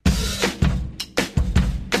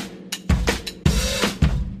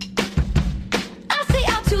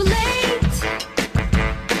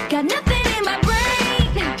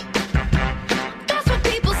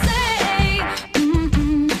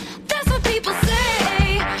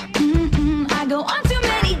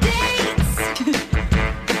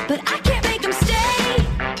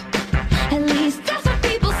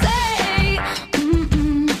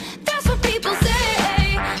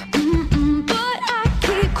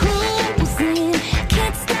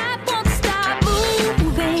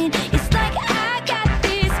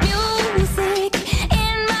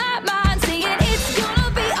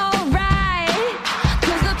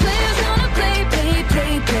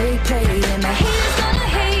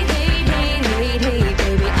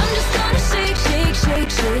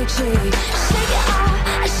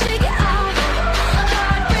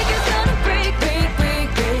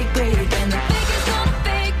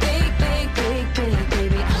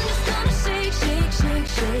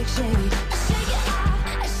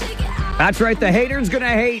That's right, the hater's going to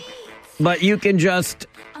hate, but you can just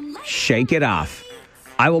shake it off.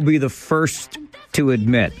 I will be the first to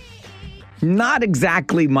admit, not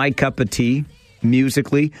exactly my cup of tea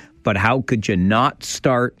musically, but how could you not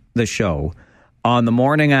start the show on the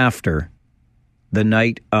morning after the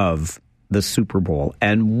night of the Super Bowl?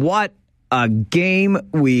 And what a game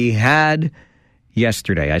we had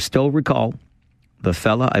yesterday. I still recall the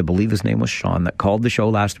fella, I believe his name was Sean, that called the show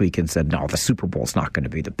last week and said, no, the Super Bowl's not going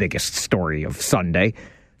to be the biggest story of Sunday,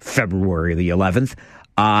 February the 11th.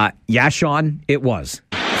 Yeah, Sean, it was.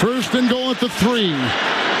 First and goal at the 3.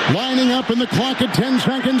 Lining up in the clock at 10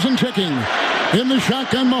 seconds and ticking. In the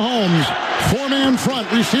shotgun, Mahomes. 4-man front,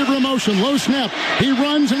 receiver in motion, low snap. He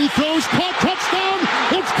runs and he throws, caught, touchdown.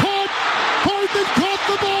 It's caught. Hardman caught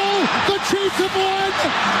the ball. The Chiefs have won.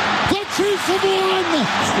 The Chiefs have won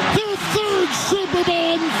their third Super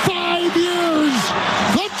Bowl in 5 years.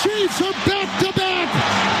 The Chiefs are back-to-back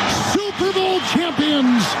Super Bowl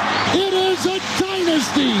champions. It is a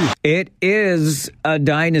dynasty. It is a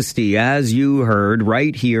dynasty, as you heard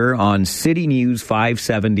right here on City News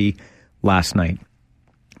 570 last night.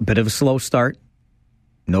 Bit of a slow start.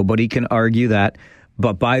 Nobody can argue that.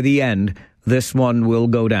 But by the end, this one will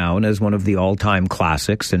go down as one of the all-time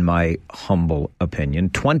classics, in my humble opinion.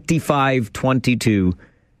 25-22,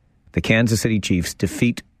 the Kansas City Chiefs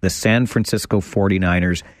defeat the San Francisco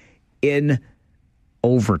 49ers in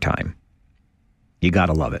overtime. You got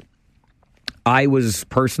to love it. I was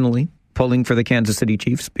personally pulling for the Kansas City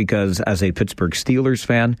Chiefs because, as a Pittsburgh Steelers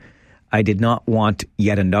fan, I did not want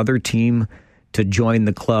yet another team to join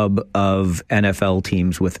the club of NFL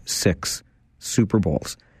teams with 6 Super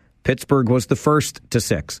Bowls. Pittsburgh was the first to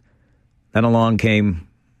 6. Then along came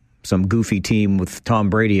some goofy team with Tom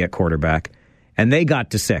Brady at quarterback, and they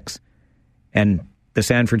got to 6. And the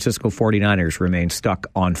San Francisco 49ers remained stuck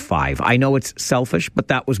on 5. I know it's selfish, but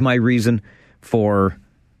that was my reason for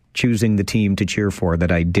choosing the team to cheer for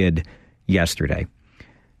that I did yesterday.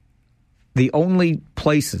 The only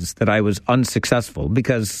places that I was unsuccessful,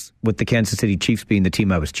 because with the Kansas City Chiefs being the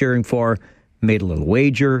team I was cheering for, made a little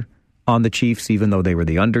wager on the Chiefs, even though they were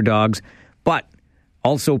the underdogs, but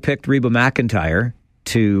also picked Reba McEntire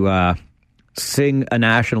to sing a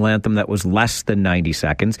national anthem that was less than 90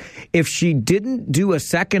 seconds. If she didn't do a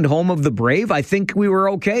second Home of the Brave, I think we were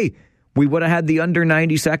okay. We would have had the under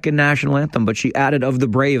 90-second national anthem, but she added Of the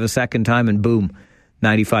Brave a second time, and boom,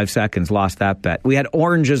 95 seconds, lost that bet. We had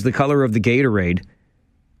orange as the color of the Gatorade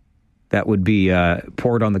that would be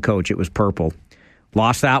poured on the coach. It was purple.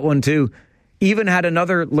 Lost that one, too. Even had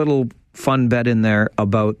another little fun bet in there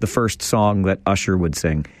about the first song that Usher would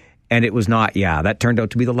sing, and it was not, that turned out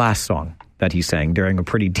to be the last song that he sang during a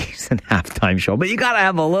pretty decent halftime show. But you got to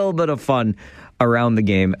have a little bit of fun around the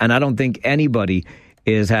game, and I don't think anybody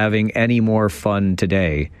is having any more fun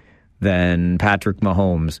today than Patrick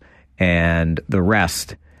Mahomes and the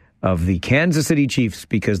rest of the Kansas City Chiefs,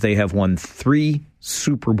 because they have won 3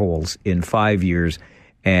 Super Bowls in 5 years,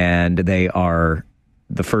 and they are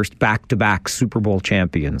the first back-to-back Super Bowl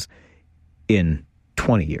champions in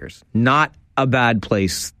 20 years. Not a bad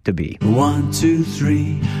place to be. 1, 2,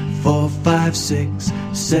 3, 4, 5, 6,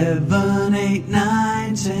 7, 8,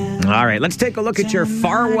 9, 10. All right, let's take a look at your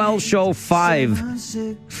Farwell Show 5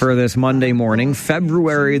 for this Monday morning,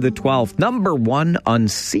 February the 12th. Number 1,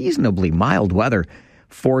 unseasonably mild weather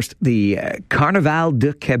forced the Carnaval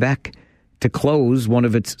de Quebec to close one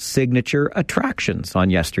of its signature attractions on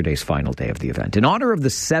yesterday's final day of the event. In honor of the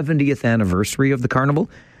 70th anniversary of the carnival,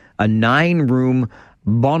 a 9-room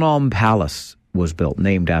Bonhomme Palace was built,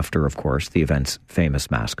 named after, of course, the event's famous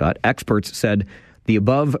mascot. Experts said the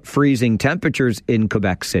above freezing temperatures in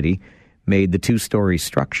Quebec City made the 2-story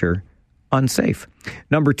structure unsafe.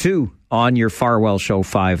 Number 2 on your Farwell Show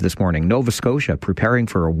 5 this morning, Nova Scotia preparing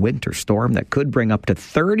for a winter storm that could bring up to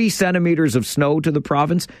 30 centimeters of snow to the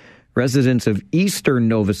province. Residents of eastern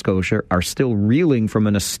Nova Scotia are still reeling from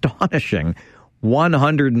an astonishing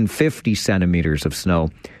 150 centimeters of snow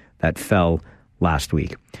that fell last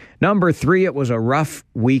week. Number 3, it was a rough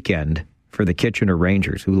weekend for the Kitchener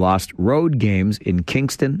Rangers, who lost road games in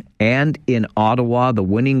Kingston and in Ottawa. The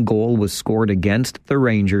winning goal was scored against the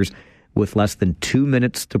Rangers with less than 2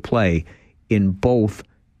 minutes to play in both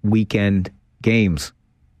weekend games.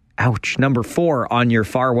 Ouch. Number 4 on your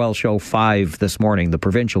Farwell Show 5 this morning, the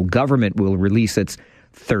provincial government will release its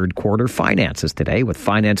third quarter finances today, with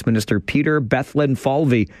Finance Minister Peter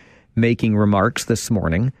Bethlen-Falvey making remarks this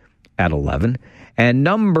morning at 11. And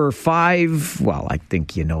number 5, well, I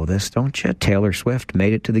think you know this, don't you? Taylor Swift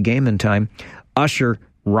made it to the game in time. Usher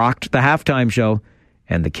rocked the halftime show,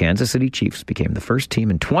 and the Kansas City Chiefs became the first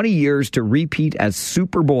team in 20 years to repeat as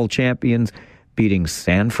Super Bowl champions. beating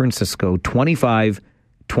San Francisco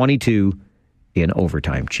 25-22 in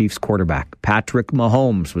overtime. Chiefs quarterback Patrick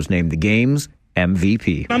Mahomes was named the game's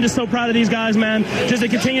MVP. I'm just so proud of these guys, man. Just to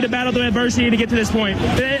continue to battle through adversity to get to this point.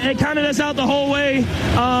 It counted us out the whole way,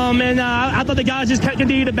 and I thought the guys just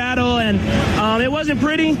continued to battle, and it wasn't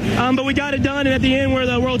pretty, but we got it done, and at the end, we're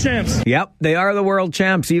the world champs. Yep, they are the world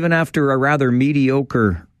champs. Even after a rather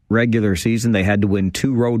mediocre regular season, they had to win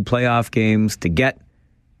 2 road playoff games to get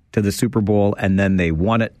to the Super Bowl, and then they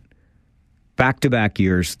won it back-to-back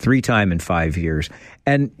years, 3 times in 5 years.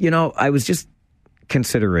 And, you know, I was just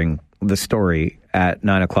considering the story at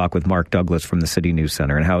 9 o'clock with Mark Douglas from the City News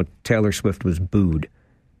Center and how Taylor Swift was booed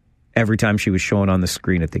every time she was shown on the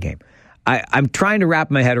screen at the game. I'm trying to wrap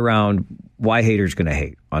my head around why haters going to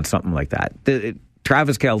hate on something like that.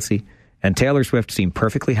 Travis Kelce and Taylor Swift seem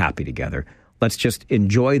perfectly happy together. Let's just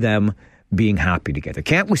enjoy them being happy together.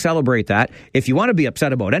 Can't we celebrate that? If you want to be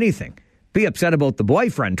upset about anything, be upset about the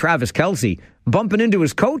boyfriend, Travis Kelce, bumping into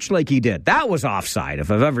his coach like he did. That was offside, if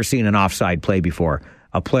I've ever seen an offside play before.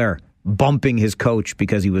 A player bumping his coach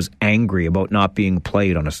because he was angry about not being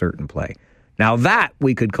played on a certain play. Now that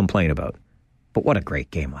we could complain about. But what a great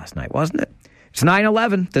game last night, wasn't it? It's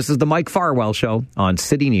 9/11. This is the Mike Farwell Show on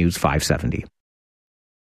City News 570.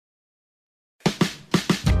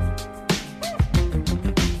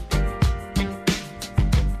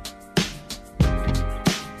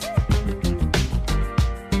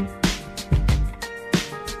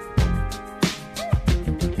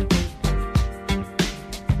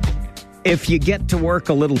 If you get to work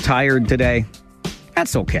a little tired today,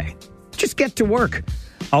 that's okay. Just get to work.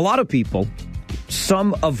 A lot of people,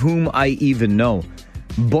 some of whom I even know,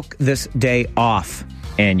 book this day off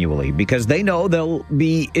annually because they know they'll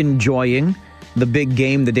be enjoying the big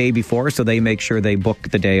game the day before, so they make sure they book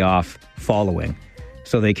the day off following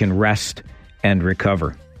so they can rest and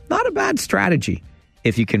recover. Not a bad strategy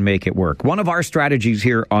if you can make it work. One of our strategies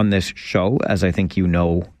here on this show, as I think you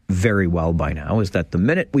know very well by now, is that the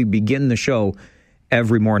minute we begin the show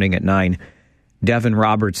every morning at 9, Devin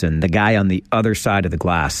Robertson, the guy on the other side of the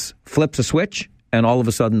glass, flips a switch and all of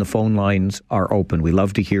a sudden the phone lines are open. We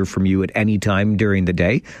love to hear from you at any time during the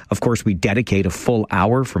day. Of course, we dedicate a full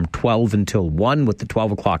hour from 12 until 1 with the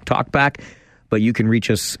 12 o'clock talkback, but you can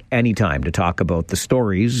reach us anytime to talk about the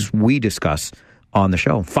stories we discuss on the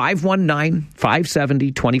show.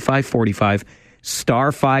 519-570-2545,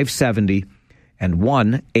 star 570, and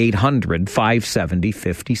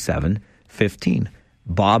 1-800-570-5715.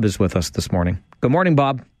 Bob is with us this morning. Good morning,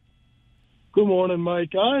 Bob. Good morning,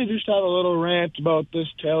 Mike. I just have a little rant about this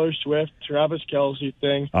Taylor Swift, Travis Kelce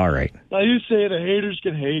thing. All right. Now, you say the haters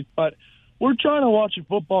can hate, but we're trying to watch a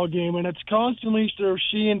football game, and it's constantly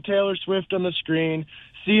seeing Taylor Swift on the screen,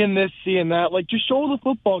 seeing this, seeing that. Like, just show the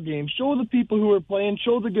football game. Show the people who are playing.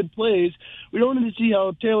 Show the good plays. We don't need to see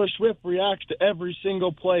how Taylor Swift reacts to every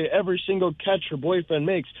single play, every single catch her boyfriend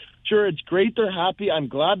makes. Sure, it's great they're happy. I'm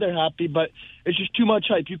glad they're happy, but it's just too much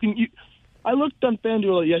hype. I looked on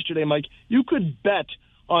FanDuel yesterday, Mike. You could bet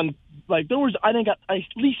on, like, there was, I think, at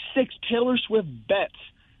least 6 Taylor Swift bets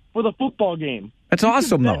for the football game. That's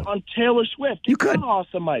awesome, though. On Taylor Swift. You could. It's not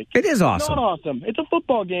awesome, Mike. It is awesome. It's not awesome. It's a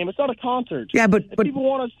football game. It's not a concert. Yeah, but people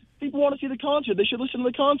want to see the concert. They should listen to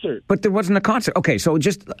the concert. But there wasn't a concert. Okay, so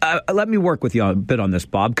just let me work with you a bit on this,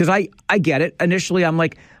 Bob, because I get it. Initially, I'm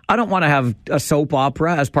like, I don't want to have a soap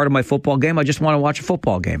opera as part of my football game. I just want to watch a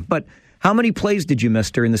football game. But how many plays did you miss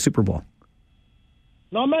during the Super Bowl?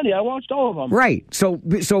 Not many. I watched all of them. Right. So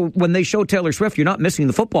when they show Taylor Swift, you're not missing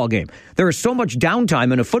the football game. There is so much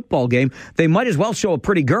downtime in a football game, they might as well show a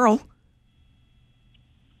pretty girl.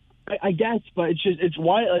 I guess, but it's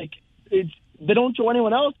why, like, they don't show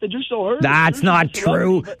anyone else. They just show her. That's not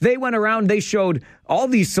true. They went around, they showed all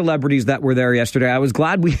these celebrities that were there yesterday. I was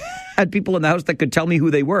glad we had people in the house that could tell me who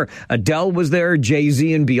they were. Adele was there.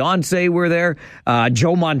 Jay-Z and Beyonce were there.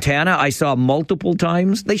 Joe Montana, I saw multiple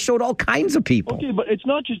times. They showed all kinds of people. Okay, but it's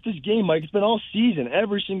not just this game, Mike. It's been all season,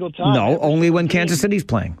 every single time. No, only when Kansas City's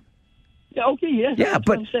playing. Yeah, okay, yes. Yeah, that's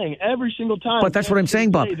what I'm saying. Every single time. But that's what I'm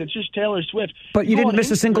saying, Bob. It's just Taylor Swift. But you didn't miss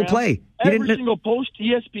a single play. Every single post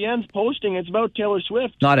ESPN's posting, it's about Taylor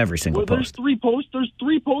Swift. Not every single post. There's 3 posts. There's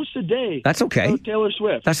 3 posts a day. That's okay. About Taylor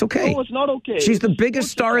Swift. That's okay. No, it's not okay. She's the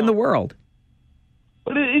biggest star in the world.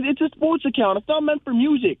 But it's a sports account. It's not meant for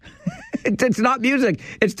music. It's not music.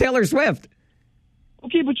 It's Taylor Swift.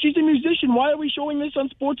 Okay, but she's a musician. Why are we showing this on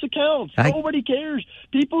sports accounts? Nobody cares.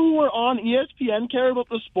 People who are on ESPN care about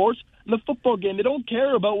the sports and the football game. They don't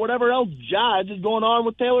care about whatever else jazz is going on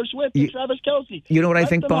with Taylor Swift and Travis Kelce. You know what I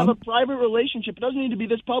think, Bob? Have a private relationship. It doesn't need to be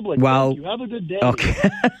this public. Well, Thank you. Have a good day. Okay,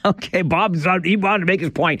 okay. He wanted to make his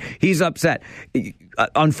point. He's upset.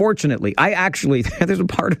 Unfortunately, there's a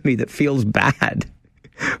part of me that feels bad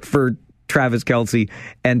for Travis Kelce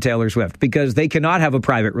and Taylor Swift because they cannot have a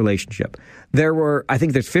private relationship. I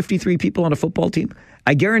think there's 53 people on a football team.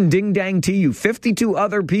 I guarantee you 52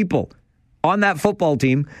 other people on that football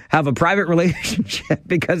team have a private relationship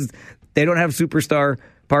because they don't have superstar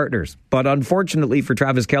partners. But unfortunately for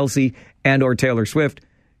Travis Kelce and or Taylor Swift,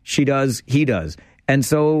 she does, he does. And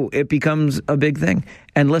so it becomes a big thing.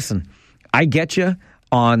 And listen, I get you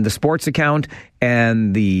on the sports account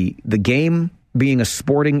and the game being a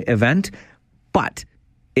sporting event. But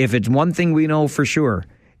if it's one thing we know for sure,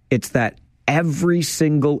 it's that every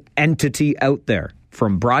single entity out there,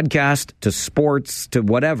 from broadcast to sports to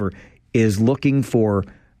whatever, is looking for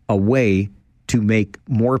a way to make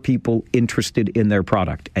more people interested in their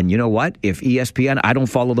product. And you know what? If ESPN, I don't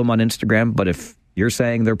follow them on Instagram, but if you're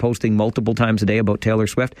saying they're posting multiple times a day about Taylor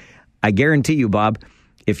Swift, I guarantee you, Bob,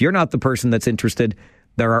 if you're not the person that's interested,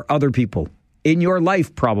 there are other people in your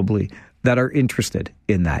life probably that are interested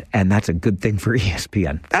in that. And that's a good thing for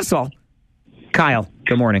ESPN. That's all. Kyle,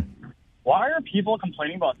 good morning. Why are people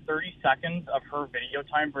complaining about 30 seconds of her video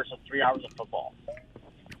time versus 3 hours of football?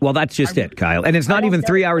 Well, that's just it, Kyle. And it's not even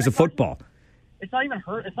 3 hours of football. It's not even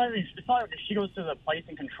her. It's not like she goes to the place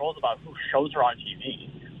and controls about who shows her on TV.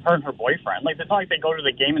 Her and her boyfriend. Like, it's not like they go to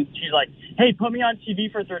the game and she's like, hey, put me on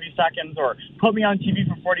TV for 30 seconds or put me on TV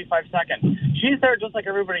for 45 seconds. She's there just like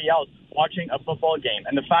everybody else watching a football game.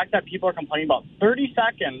 And the fact that people are complaining about 30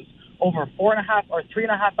 seconds over 4.5 or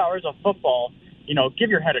 3.5 hours of football, you know, give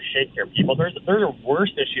your head a shake here, people. There's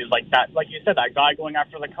worse issues like that. Like you said, that guy going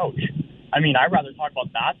after the coach. I mean, I'd rather talk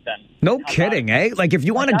about that than... No kidding, eh? Like, if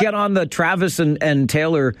you want to get on the Travis and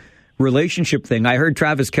Taylor relationship thing, I heard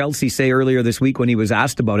Travis Kelce say earlier this week when he was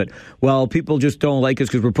asked about it, well, people just don't like us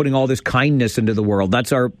because we're putting all this kindness into the world.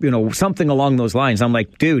 That's our, something along those lines. I'm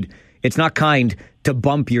like, dude, it's not kind to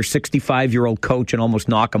bump your 65-year-old coach and almost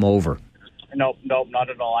knock him over. No, not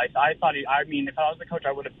at all. I thought if I was the coach,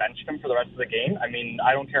 I would have benched him for the rest of the game. I mean,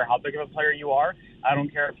 I don't care how big of a player you are. I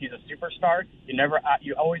don't care if he's a superstar.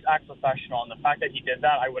 You always act professional. And the fact that he did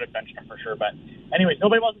that, I would have benched him for sure. But anyways,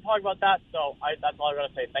 nobody wants to talk about that. So that's all I got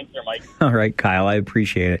to say. Thanks there, Mike. All right, Kyle, I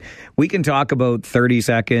appreciate it. We can talk about 30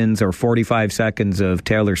 seconds or 45 seconds of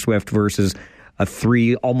Taylor Swift versus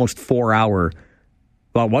a almost 4 hour.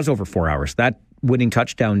 Well, it was over 4 hours. That winning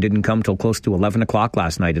touchdown didn't come till close to 11 o'clock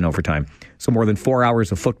last night in overtime. So more than 4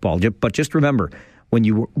 hours of football. But just remember, when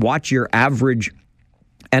you watch your average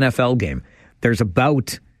NFL game, there's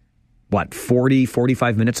about, 40,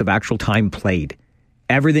 45 minutes of actual time played.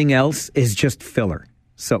 Everything else is just filler.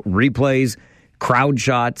 So replays, crowd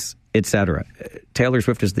shots, etc. Taylor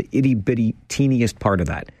Swift is the itty-bitty, teeniest part of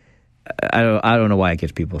that. I don't know why it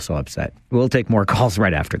gets people so upset. We'll take more calls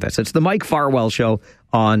right after this. It's the Mike Farwell Show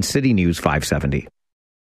on City News 570.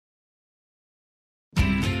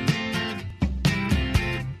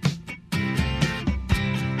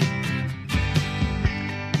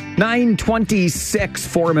 .26,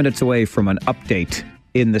 4 minutes away from an update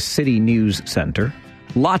in the City News Center.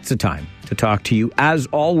 Lots of time to talk to you, as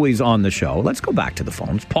always, on the show. Let's go back to the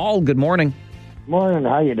phones. Paul, good morning. Morning.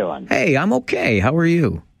 How you doing? Hey, I'm okay. How are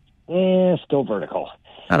you? Still vertical.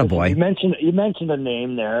 Attaboy. You mentioned a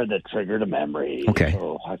name there that triggered a memory. Okay.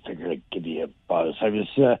 So I figured I'd give you a buzz. I was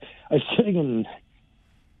sitting in...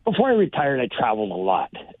 Before I retired, I traveled a lot.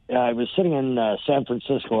 I was sitting in San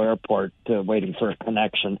Francisco airport waiting for a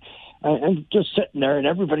connection. I'm just sitting there, and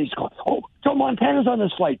everybody's going, oh, Joe Montana's on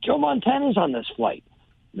this flight. Joe Montana's on this flight.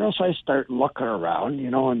 So I start looking around,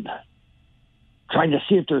 and trying to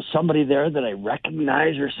see if there's somebody there that I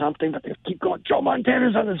recognize or something. But they keep going, Joe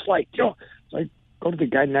Montana's on this flight. Joe. So I go to the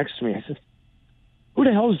guy next to me. I said, who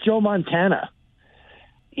the hell is Joe Montana?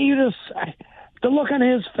 The look on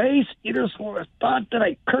his face, he just thought that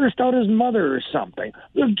I cursed out his mother or something.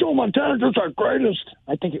 Joe Montana, that's our greatest.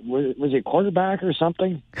 I think was he a quarterback or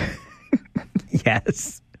something?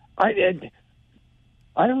 Yes. I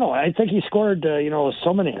don't know. I think he scored,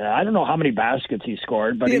 so many. I don't know how many baskets he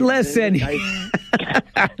scored, but listen, this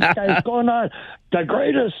guy's going on the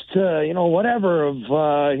greatest, whatever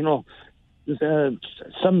of,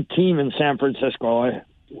 some team in San Francisco.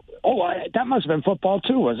 That must have been football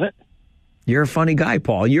too, was it? You're a funny guy,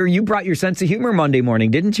 Paul. You brought your sense of humor Monday morning,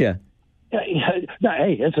 didn't you?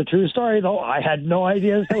 Hey, it's a true story, though. I had no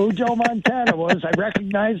idea as to who Joe Montana was. I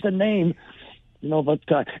recognized the name. But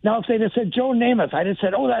now if they'd have said Joe Namath, I'd have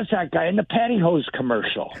said, oh, that's that guy in the pantyhose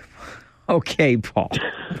commercial. Okay, Paul.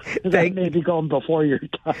 That may be going before your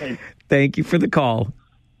time. Thank you for the call.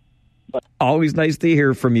 Always nice to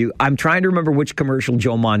hear from you. I'm trying to remember which commercial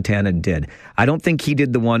Joe Montana did. I don't think he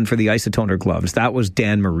did the one for the isotoner gloves. That was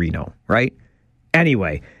Dan Marino, right?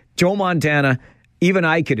 Anyway, Joe Montana, even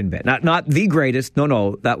I could admit, not the greatest.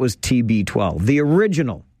 No, that was TB12. The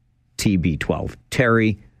original TB12.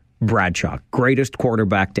 Terry Bradshaw, greatest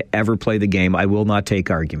quarterback to ever play the game. I will not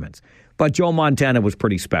take arguments. But Joe Montana was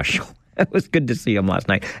pretty special. It was good to see him last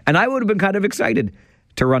night. And I would have been kind of excited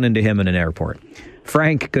to run into him in an airport.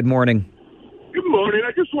 Frank, good morning. Good morning.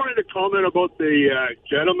 I just wanted to comment about the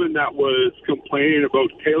gentleman that was complaining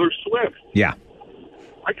about Taylor Swift. Yeah.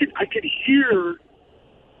 I could hear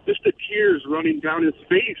just the tears running down his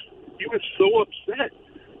face. He was so upset.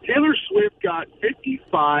 Taylor Swift got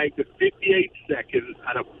 55 to 58 seconds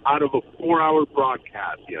out of a 4-hour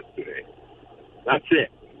broadcast yesterday. That's it.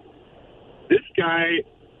 This guy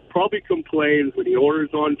probably complains when he orders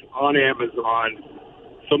on Amazon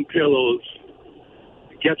some pillows,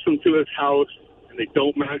 gets them to his house, and they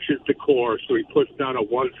don't match his decor, so he puts down a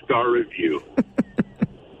 1-star review.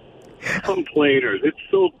 Complainers. It's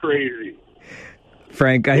so crazy.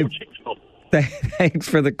 Frank, thanks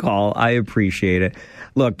for the call. I appreciate it.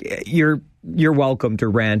 Look, you're welcome to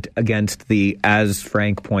rant against the, as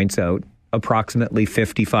Frank points out, approximately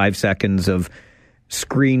 55 seconds of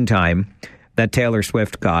screen time that Taylor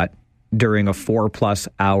Swift got during a 4+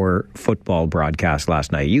 hour football broadcast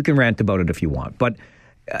last night. You can rant about it if you want. But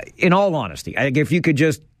in all honesty, I think if you could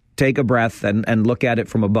just take a breath and look at it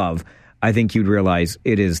from above, I think you'd realize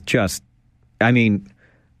it is just,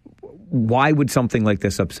 why would something like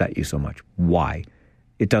this upset you so much? Why?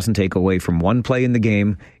 It doesn't take away from one play in the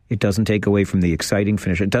game. It doesn't take away from the exciting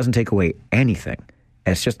finish. It doesn't take away anything.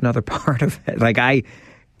 It's just another part of it.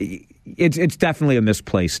 It's definitely a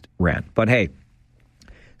misplaced rant. But hey,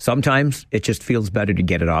 sometimes it just feels better to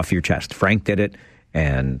get it off your chest. Frank did it,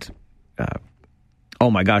 and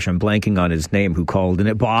oh my gosh, I'm blanking on his name. Who called in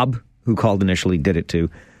it? Bob, who called initially, did it too.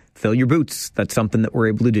 Fill your boots. That's something that we're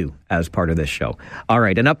able to do as part of this show. All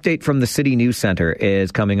right, an update from the City News Center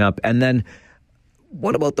is coming up. And then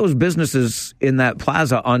what about those businesses in that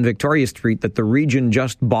plaza on Victoria Street that the region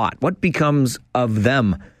just bought? What becomes of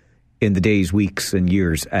them in the days, weeks, and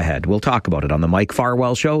years ahead? We'll talk about it on the Mike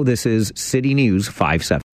Farwell Show. This is City News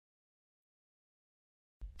 570.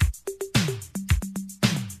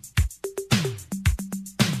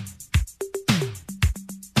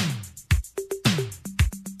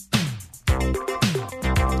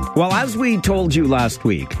 Well, as we told you last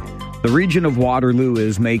week, the region of Waterloo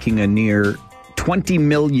is making a near $20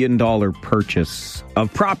 million purchase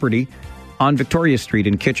of property on Victoria Street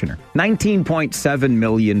in Kitchener. $19.7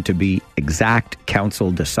 million to be exact.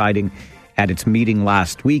 Council deciding at its meeting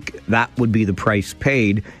last week that would be the price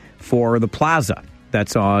paid for the plaza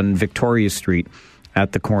that's on Victoria Street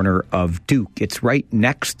at the corner of Duke. It's right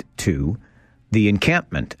next to the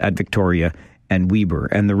encampment at Victoria and Weber.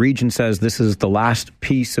 And the region says this is the last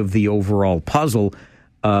piece of the overall puzzle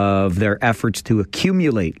of their efforts to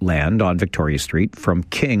accumulate land on Victoria Street from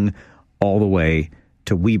King all the way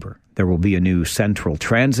to Weber. There will be a new central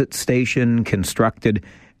transit station constructed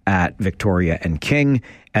at Victoria and King,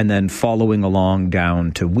 and then following along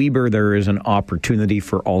down to Weber, there is an opportunity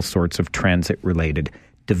for all sorts of transit-related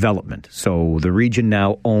development. So the region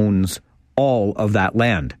now owns all of that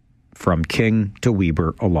land from King to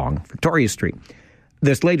Weber along Victoria Street.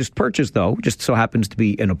 This latest purchase, though, just so happens to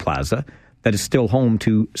be in a plaza that is still home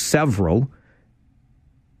to several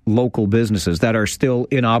local businesses that are still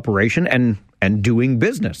in operation and doing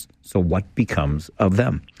business. So what becomes of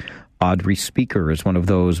them? Audrey Speaker is one of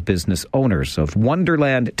those business owners of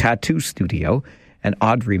Wonderland Tattoo Studio, and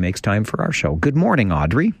Audrey makes time for our show. Good morning,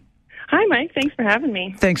 Audrey. Hi, Mike. Thanks for having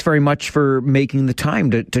me. Thanks very much for making the time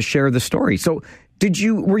to share the story. So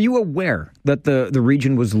were you aware that the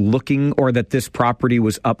region was looking, or that this property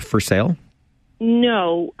was up for sale?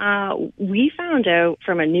 No. We found out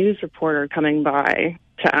from a news reporter coming by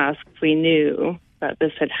to ask if we knew that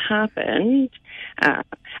this had happened.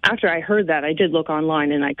 After I heard that, I did look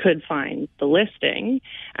online and I could find the listing.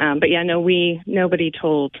 But yeah, no, nobody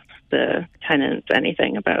told the tenants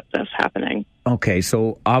anything about this happening. Okay,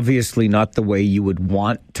 so obviously not the way you would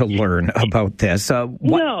want to learn about this. No.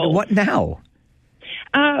 What now?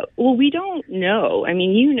 Well, we don't know. I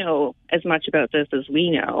mean, you know as much about this as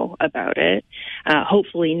we know about it.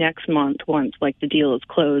 Hopefully next month, once the deal is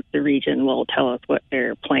closed, the region will tell us what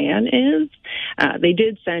their plan is. They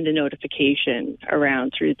did send a notification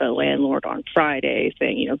around through the landlord on Friday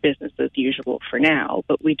saying, business as usual for now,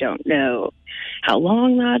 but we don't know how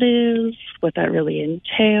long that is, what that really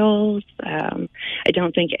entails. I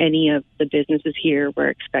don't think any of the businesses here were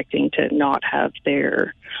expecting to not have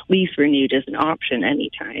their lease renewed as an option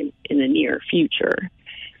anytime in the near future.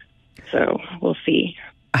 So we'll see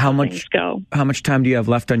how things go. How much time do you have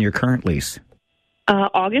left on your current lease?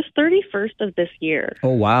 August 31st of this year. Oh,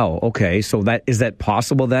 wow. Okay. So is that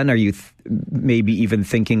possible then? Are you maybe even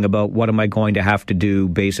thinking about what am I going to have to do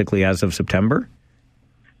basically as of September?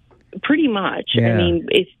 Pretty much. Yeah. I mean,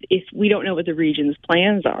 if we don't know what the region's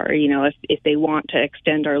plans are, if they want to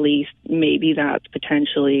extend our lease, maybe that's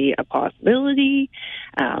potentially a possibility.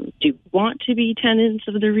 Do we want to be tenants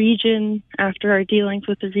of the region after our dealings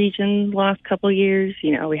with the region the last couple of years?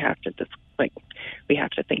 We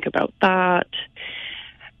have to think about that.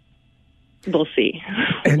 We'll see.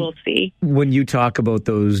 We'll see. When you talk about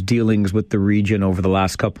those dealings with the region over the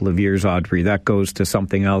last couple of years, Audrey, that goes to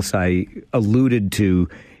something else I alluded to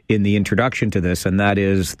in the introduction to this, and that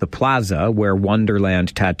is the plaza where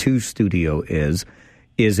Wonderland Tattoo Studio is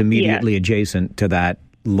immediately adjacent to that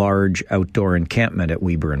large outdoor encampment at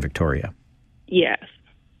Weber in Victoria. Yes.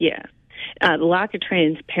 The lack of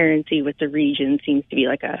transparency with the region seems to be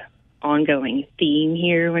like a ongoing theme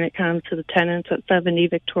here when it comes to the tenants at 70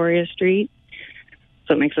 Victoria Street.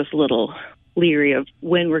 So it makes us a little leery of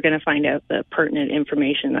when we're going to find out the pertinent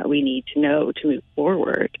information that we need to know to move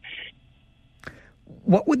forward.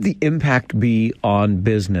 What would the impact be on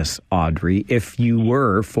business, Audrey, if you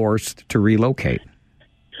were forced to relocate?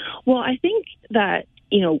 Well, I think that,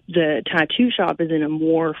 the tattoo shop is in a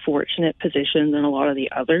more fortunate position than a lot of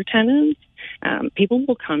the other tenants. People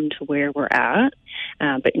will come to where we're at,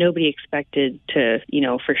 but nobody expected to,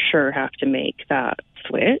 for sure have to make that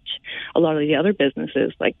switch. A lot of the other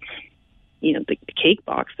businesses, like, the cake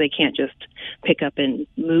box, they can't just pick up and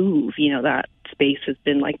move. That space has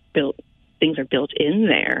been built. Things are built in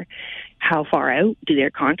there. How far out do their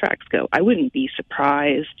contracts go? I wouldn't be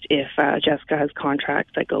surprised if Jessica has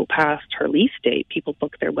contracts that go past her lease date. People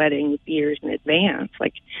book their weddings years in advance.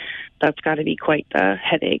 That's got to be quite the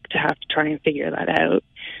headache to have to try and figure that out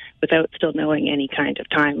without still knowing any kind of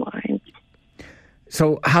timelines.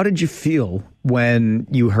 So how did you feel when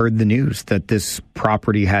you heard the news that this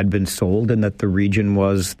property had been sold and that the region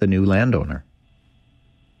was the new landowner?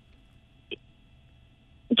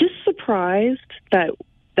 Surprised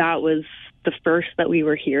that was the first that we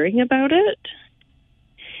were hearing about it,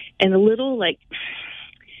 and a little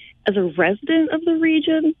as a resident of the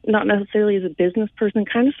region, not necessarily as a business person,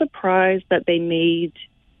 kind of surprised that they made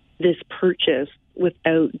this purchase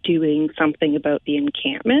without doing something about the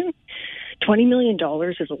encampment. $20 million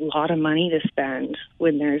is a lot of money to spend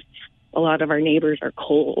when there's a lot of our neighbors are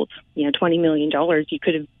cold. $20 million, you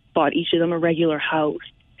could have bought each of them a regular house,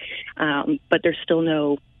 but there's still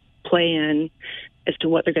no plan as to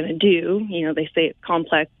what they're going to do. They say it's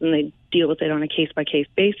complex and they deal with it on a case-by-case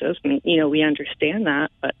basis. And, we understand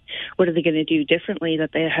that, but what are they going to do differently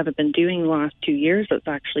that they haven't been doing the last 2 years that's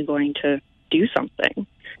actually going to do something?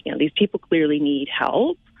 These people clearly need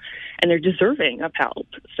help and they're deserving of help.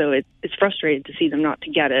 So it's frustrating to see them not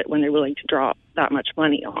to get it when they're willing to drop that much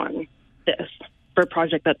money on this for a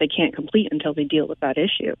project that they can't complete until they deal with that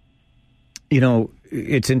issue.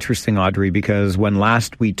 It's interesting, Audrey, because when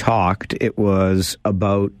last we talked, it was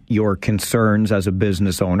about your concerns as a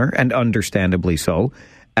business owner, and understandably so,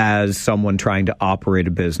 as someone trying to operate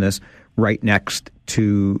a business right next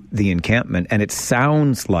to the encampment. And it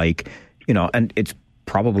sounds like, and it's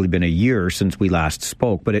probably been a year since we last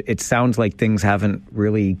spoke, but it sounds like things haven't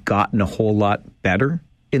really gotten a whole lot better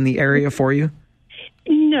in the area for you?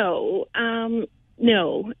 No.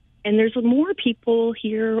 And there's more people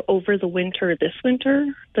here over the winter this winter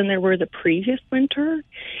than there were the previous winter.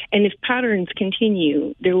 And if patterns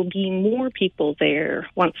continue, there will be more people there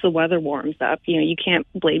once the weather warms up. You can't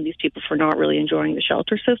blame these people for not really enjoying the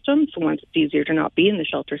shelter system. So once it's easier to not be in the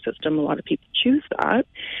shelter system, a lot of people choose that.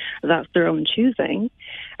 That's their own choosing.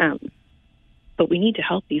 But we need to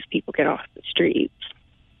help these people get off the streets.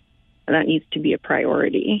 And that needs to be a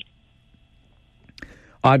priority.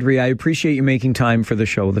 Audrey, I appreciate you making time for the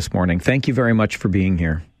show this morning. Thank you very much for being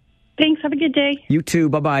here. Thanks. Have a good day. You too.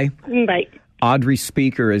 Bye-bye. Bye. Audrey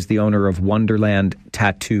Speaker is the owner of Wonderland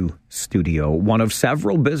Tattoo Studio, one of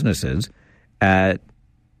several businesses at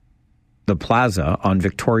the plaza on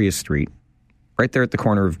Victoria Street, right there at the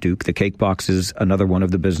corner of Duke. The Cake Box is another one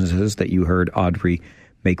of the businesses that you heard Audrey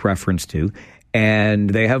make reference to. And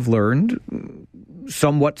they have learned,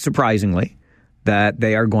 somewhat surprisingly, that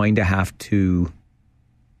they are going to have to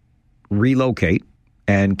relocate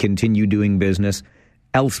and continue doing business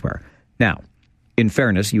elsewhere. Now, in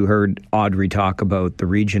fairness, you heard Audrey talk about the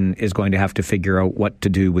region is going to have to figure out what to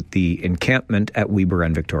do with the encampment at Weber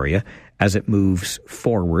and Victoria as it moves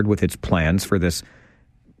forward with its plans for this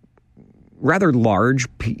rather large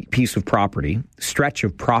piece of property, stretch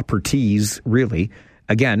of properties, really,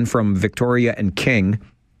 again, from Victoria and King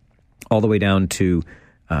all the way down to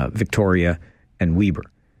Victoria and Weber.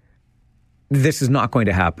 This is not going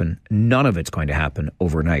to happen. None of it's going to happen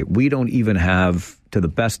overnight. We don't even have, to the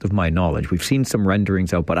best of my knowledge, we've seen some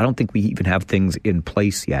renderings out, but I don't think we even have things in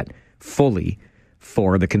place yet fully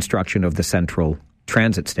for the construction of the central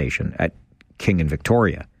transit station at King and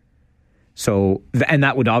Victoria. So, and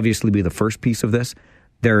that would obviously be the first piece of this.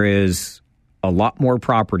 There is a lot more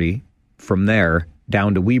property from there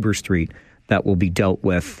down to Weber Street that will be dealt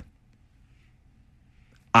with,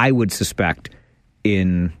 I would suspect,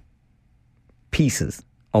 in pieces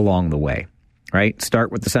along the way, right? Start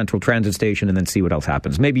with the central transit station and then see what else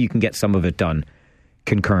happens. Maybe you can get some of it done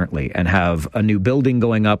concurrently and have a new building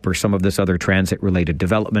going up or some of this other transit-related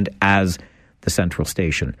development as the central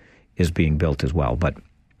station is being built as well. But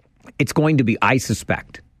it's going to be, I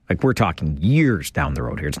suspect, like we're talking years down the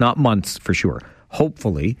road here. It's not months for sure.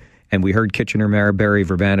 Hopefully, and we heard Kitchener Mayor Barry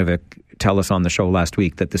Verbanovic tell us on the show last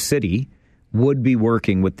week that the city would be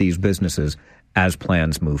working with these businesses as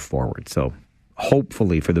plans move forward. So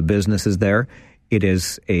hopefully for the businesses there, it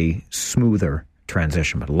is a smoother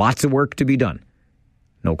transition. But lots of work to be done.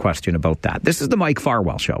 No question about that. This is the Mike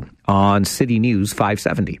Farwell Show on City News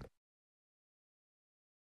 570.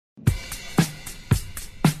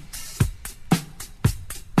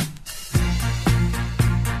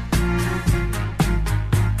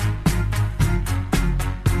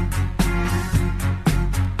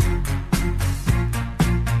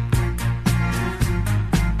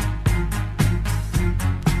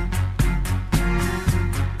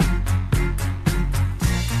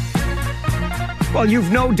 Well,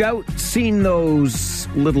 you've no doubt seen those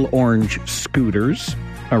little orange scooters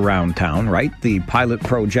around town, right? The pilot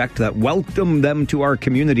project that welcomed them to our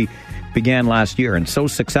community began last year, and so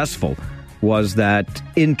successful was that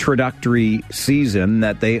introductory season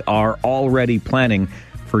that they are already planning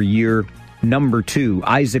for year number 2.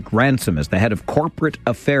 Isaac Ransom is the head of corporate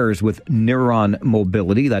affairs with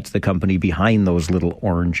Micromobility. That's the company behind those little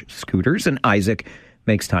orange scooters, and Isaac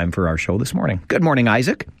makes time for our show this morning. Good morning,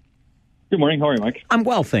 Isaac. Good morning. How are you, Mike? I'm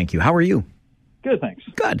well, thank you. How are you? Good, thanks.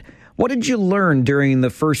 Good. What did you learn during the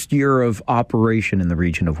first year of operation in the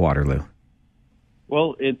region of Waterloo?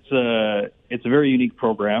 Well, it's a very unique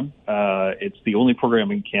program. It's the only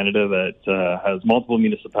program in Canada that has multiple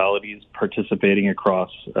municipalities participating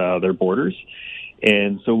across their borders.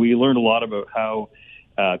 And so we learned a lot about how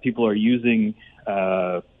people are using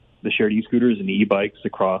the shared e-scooters and e-bikes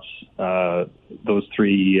across those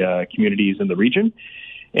 3 communities in the region.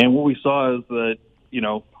 And what we saw is that,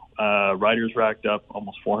 riders racked up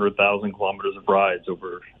almost 400,000 kilometers of rides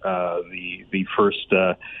over the first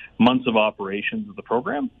months of operations of the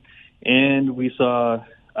program. And we saw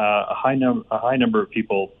a high number of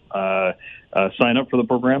people sign up for the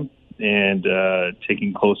program and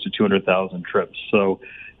taking close to 200,000 trips. So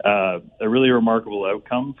a really remarkable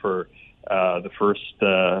outcome for the first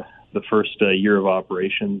year of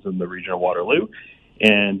operations in the region of Waterloo.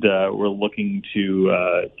 And we're looking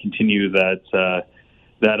to continue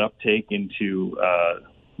that uptake into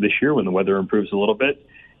this year when the weather improves a little bit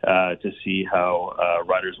to see how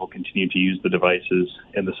riders will continue to use the devices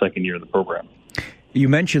in the second year of the program. You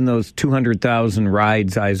mentioned those 200,000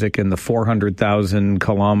 rides, Isaac, and the 400,000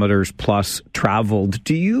 kilometers plus traveled.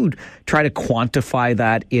 Do you try to quantify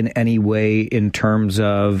that in any way in terms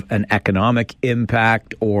of an economic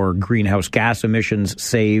impact or greenhouse gas emissions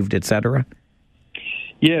saved, et cetera?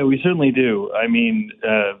 Yeah, we certainly do. I mean,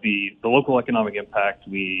 the local economic impact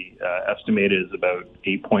we estimate is about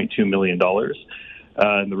 $8.2 million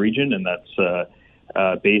in the region, and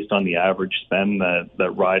that's based on the average spend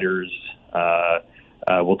that riders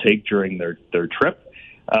will take during their trip.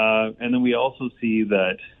 And then we also see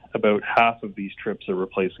that about half of these trips are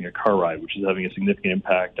replacing a car ride, which is having a significant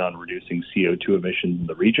impact on reducing CO2 emissions in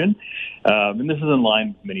the region. And this is in line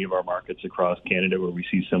with many of our markets across Canada where we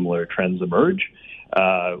see similar trends emerge.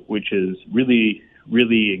 Which is really,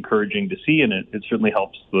 really encouraging to see, and it certainly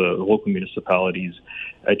helps the local municipalities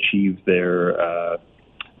achieve their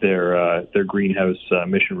greenhouse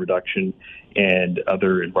emission reduction and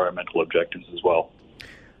other environmental objectives as well.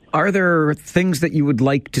 Are there things that you would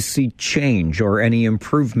like to see change or any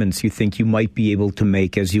improvements you think you might be able to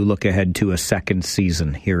make as you look ahead to a second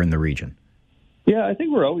season here in the region? Yeah, I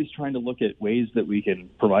think we're always trying to look at ways that we can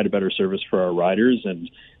provide a better service for our riders. And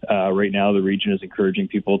right now, the region is encouraging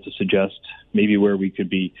people to suggest maybe where we could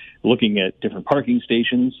be looking at different parking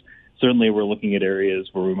stations. Certainly, we're looking at areas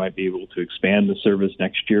where we might be able to expand the service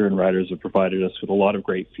next year, and riders have provided us with a lot of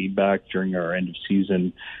great feedback during our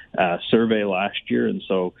end-of-season survey last year. And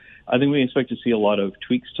so I think we expect to see a lot of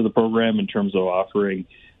tweaks to the program in terms of offering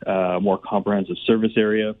a more comprehensive service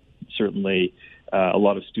area. Certainly, a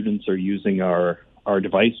lot of students are using our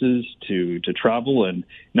devices to travel, and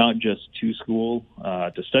not just to school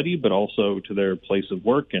to study, but also to their place of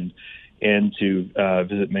work and to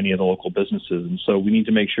visit many of the local businesses. And so we need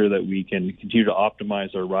to make sure that we can continue to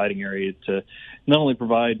optimize our riding area to not only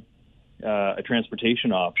provide a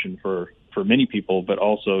transportation option for many people, but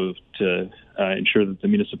also to ensure that the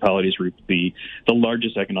municipalities reap the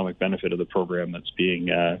largest economic benefit of the program that's being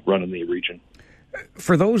run in the region.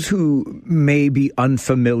 For those who may be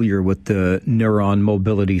unfamiliar with the Neuron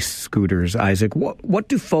mobility scooters, Isaac, what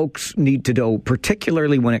do folks need to know,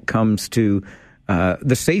 particularly when it comes to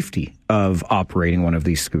the safety of operating one of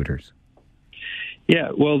these scooters?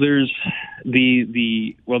 Yeah, well, there's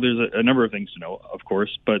a number of things to know, of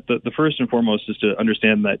course, but the first and foremost is to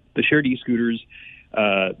understand that the shared e-scooters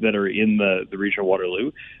that are in the region of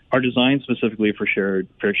Waterloo are designed specifically for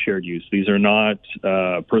shared use. These are not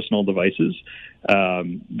personal devices.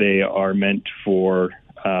 They are meant for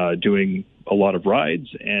doing a lot of rides,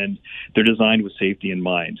 and they're designed with safety in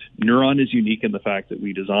mind. Neuron is unique in the fact that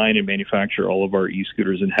we design and manufacture all of our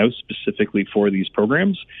e-scooters in-house specifically for these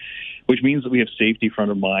programs, which means that we have safety front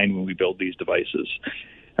of mind when we build these devices.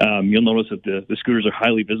 You'll notice that the scooters are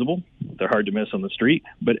highly visible. They're hard to miss on the street,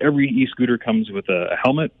 but every e-scooter comes with a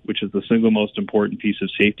helmet, which is the single most important piece of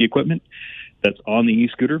safety equipment that's on the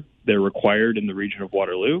e-scooter. They're required in the region of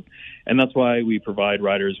Waterloo, and that's why we provide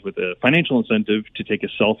riders with a financial incentive to take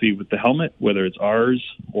a selfie with the helmet, whether it's ours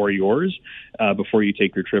or yours, before you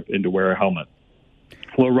take your trip and to wear a helmet.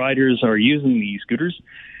 While riders are using the e-scooters,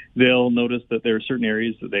 they'll notice that there are certain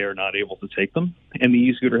areas that they are not able to take them, and the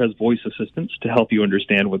e-scooter has voice assistance to help you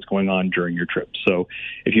understand what's going on during your trip. So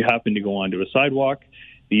if you happen to go onto a sidewalk,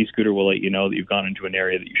 the e-scooter will let you know that you've gone into an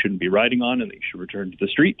area that you shouldn't be riding on and that you should return to the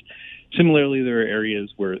street. Similarly, there are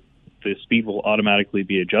areas where the speed will automatically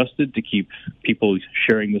be adjusted to keep people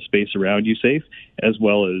sharing the space around you safe, as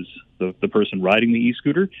well as the person riding the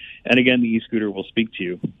e-scooter. And again, the e-scooter will speak to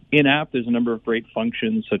you. In-app, there's a number of great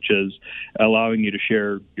functions, such as allowing you to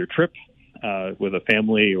share your trip with a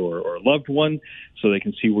family or a loved one, so they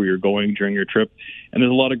can see where you're going during your trip. And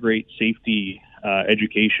there's a lot of great safety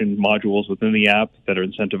education modules within the app that are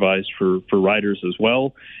incentivized for riders as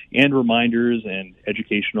well, and reminders and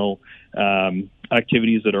educational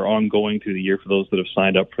activities that are ongoing through the year for those that have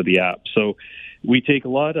signed up for the app. So we take a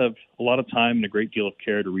lot of time and a great deal of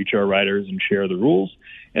care to reach our riders and share the rules.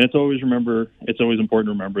 And it's always important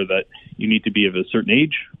to remember that you need to be of a certain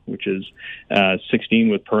age, which is 16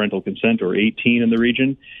 with parental consent, or 18 in the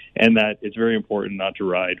region, and that it's very important not to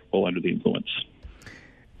ride while under the influence.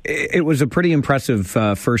 It was a pretty impressive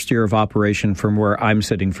first year of operation from where I'm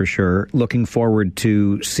sitting, for sure. Looking forward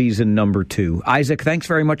to season number 2. Isaac, thanks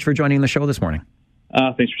very much for joining the show this morning.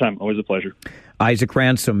 Thanks for your time. Always a pleasure. Isaac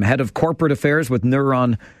Ransom, head of corporate affairs with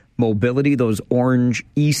Neuron Mobility, those orange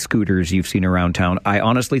e-scooters you've seen around town. I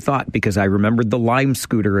honestly thought, because I remembered the lime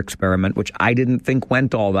scooter experiment, which I didn't think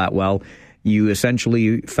went all that well, you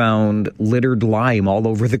essentially found littered lime all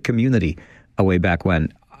over the community way back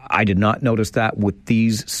when. I did not notice that with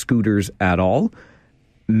these scooters at all.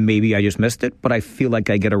 Maybe I just missed it, but I feel like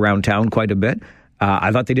I get around town quite a bit.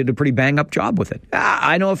 I thought they did a pretty bang-up job with it.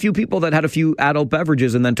 I know a few people that had a few adult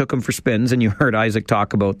beverages and then took them for spins, and you heard Isaac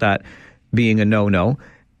talk about that being a no-no.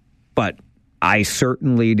 But I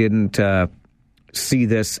certainly didn't see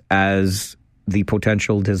this as the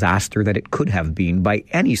potential disaster that it could have been by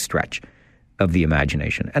any stretch of the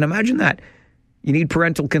imagination. And imagine that. You need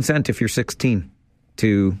parental consent if you're 16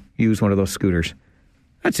 to use one of those scooters.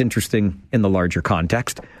 That's interesting in the larger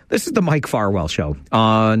context. This is the Mike Farwell Show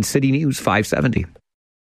on City News 570.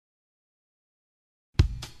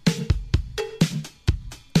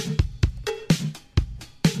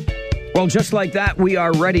 Well, just like that, we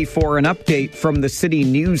are ready for an update from the City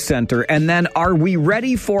News Center. And then, are we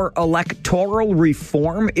ready for electoral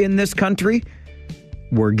reform in this country?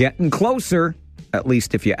 We're getting closer, at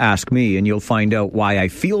least if you ask me, and you'll find out why I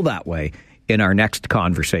feel that way in our next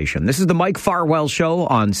conversation. This is the Mike Farwell Show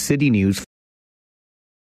on City News.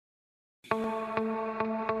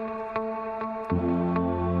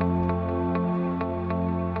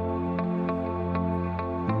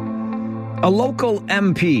 A local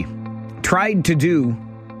MP tried to do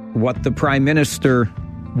what the Prime Minister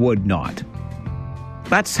would not.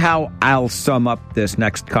 That's how I'll sum up this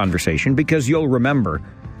next conversation, because you'll remember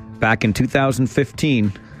back in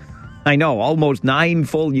 2015, I know, almost 9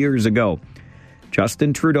 full years ago,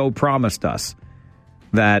 Justin Trudeau promised us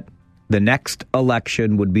that the next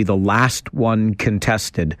election would be the last one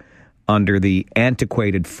contested under the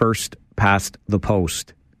antiquated first past the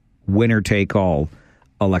post, winner-take-all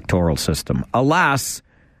electoral system. Alas,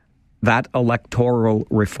 that electoral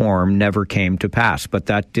reform never came to pass, but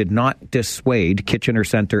that did not dissuade Kitchener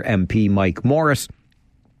Centre MP Mike Morris,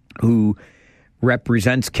 who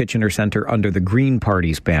represents Kitchener Centre under the Green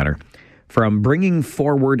Party's banner, from bringing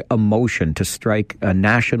forward a motion to strike a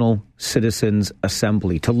National Citizens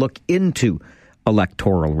Assembly to look into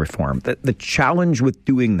electoral reform. The challenge with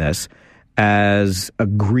doing this as a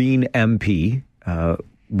Green MP,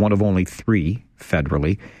 one of only 3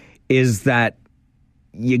 federally, is that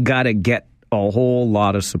you got to get a whole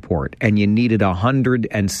lot of support, and you needed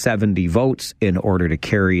 170 votes in order to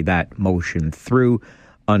carry that motion through.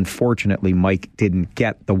 Unfortunately, Mike didn't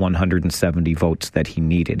get the 170 votes that he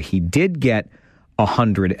needed. He did get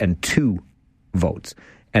 102 votes,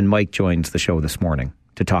 and Mike joins the show this morning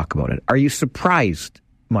to talk about it. Are you surprised,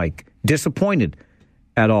 Mike, disappointed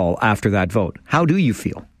at all after that vote? How do you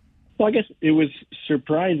feel? Well, I guess it was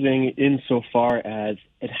surprising insofar as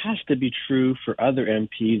it has to be true for other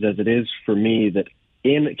MPs as it is for me that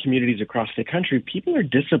in communities across the country, people are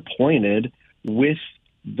disappointed with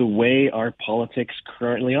the way our politics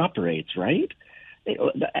currently operates, right?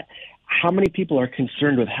 How many people are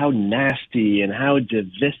concerned with how nasty and how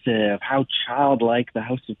divisive, how childlike the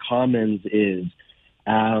House of Commons is?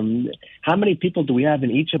 How many people do we have in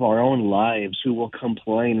each of our own lives who will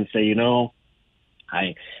complain and say,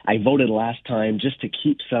 I voted last time just to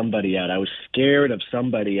keep somebody out. I was scared of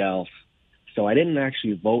somebody else. So I didn't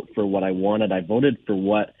actually vote for what I wanted. I voted for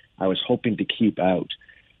what I was hoping to keep out.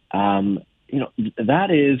 That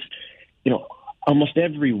is, almost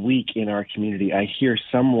every week in our community, I hear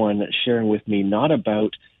someone sharing with me not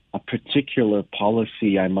about a particular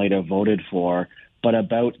policy I might have voted for, but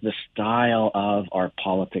about the style of our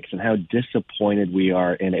politics and how disappointed we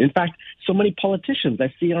are in it. In fact, so many politicians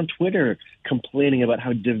I see on Twitter complaining about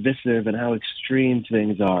how divisive and how extreme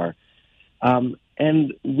things are.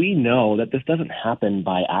 And we know that this doesn't happen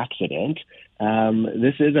by accident.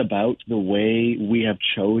 This is about the way we have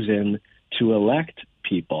chosen to elect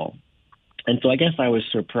people. And so I guess I was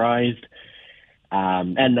surprised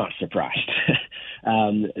and not surprised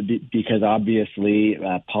because obviously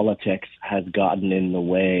politics has gotten in the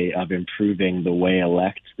way of improving the way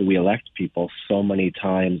we elect people so many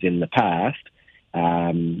times in the past.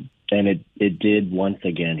 And it did once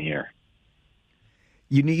again here.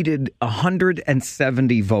 You needed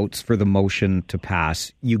 170 votes for the motion to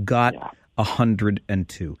pass. You got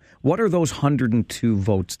 102. What are those 102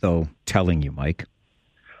 votes, though, telling you, Mike?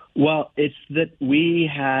 Well, it's that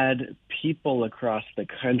we had people across the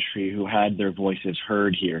country who had their voices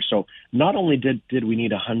heard here. So not only did we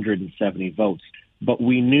need 170 votes, but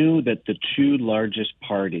we knew that the 2 largest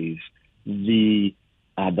parties, the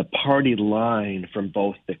party line from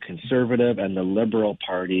both the Conservative and the Liberal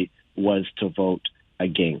Party was to vote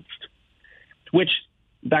against, which,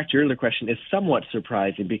 back to your earlier question, is somewhat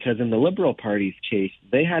surprising because in the Liberal Party's case,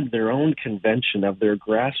 they had their own convention of their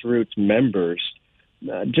grassroots members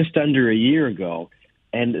just under a year ago,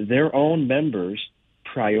 and their own members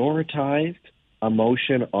prioritized a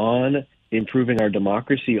motion on improving our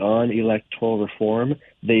democracy, on electoral reform.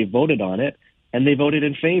 They voted on it, and they voted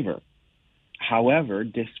in favor. However,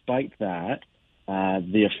 despite that,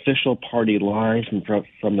 the official party line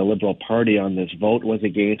from the Liberal Party on this vote was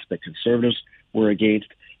against, the Conservatives were against,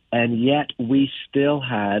 and yet we still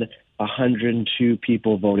had 102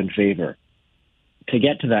 people vote in favor. To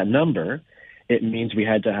get to that number, it means we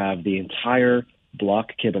had to have the entire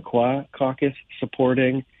Bloc Québécois caucus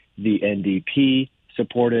supporting, the NDP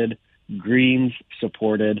supported, Greens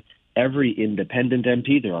supported, every independent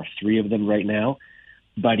MP. There are 3 of them right now.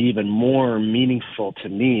 But even more meaningful to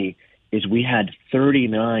me is we had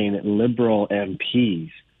 39 Liberal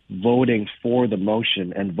MPs voting for the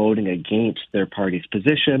motion and voting against their party's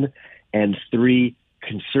position, and 3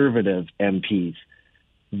 Conservative MPs.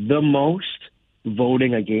 The most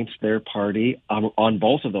voting against their party on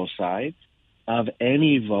both of those sides of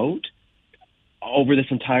any vote over this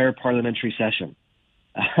entire parliamentary session.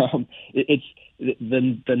 It's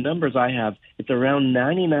the numbers I have. It's around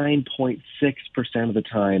 99.6% of the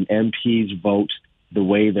time MPs vote the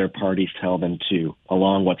way their parties tell them to,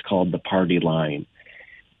 along what's called the party line.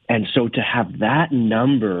 And so to have that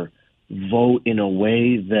number vote in a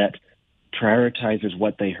way that prioritizes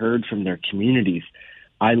what they heard from their communities.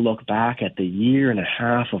 I look back at the year and a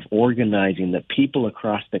half of organizing that people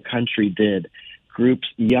across the country did. Groups,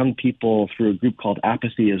 young people through a group called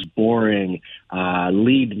Apathy is Boring,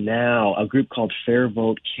 Lead Now, a group called Fair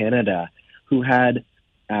Vote Canada, who had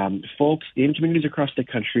folks in communities across the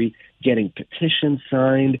country getting petitions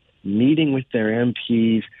signed, meeting with their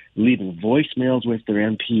MPs, leaving voicemails with their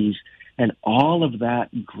MPs, and all of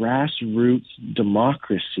that grassroots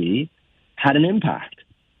democracy had an impact.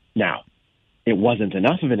 Now, it wasn't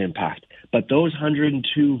enough of an impact, but those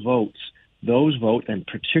 102 votes, and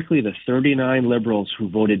particularly the 39 Liberals who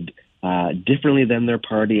voted differently than their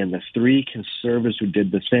party and the 3 Conservatives who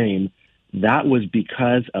did the same, that was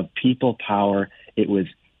because of people power. It was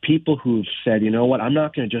people who've said, you know what, I'm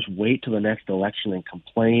not going to just wait till the next election and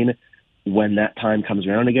complain when that time comes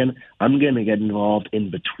around again. I'm going to get involved in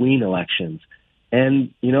between elections.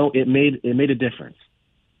 And, you know, it made a difference.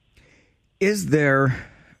 Is there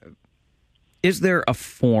a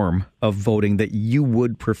form of voting that you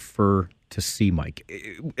would prefer to see, Mike,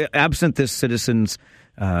 absent this citizens'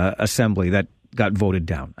 assembly that got voted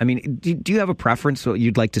down? I mean, do you have a preference what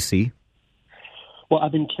you'd like to see? Well,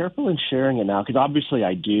 I've been careful in sharing it now because obviously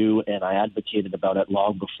I do, and I advocated about it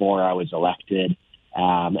long before I was elected.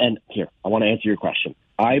 And here, I want to answer your question.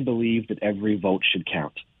 I believe that every vote should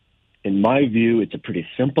count. In my view, it's a pretty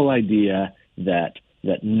simple idea that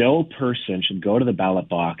no person should go to the ballot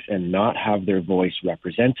box and not have their voice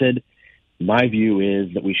represented. My view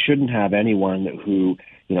is that we shouldn't have anyone who,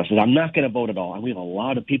 says, I'm not going to vote at all. And we have a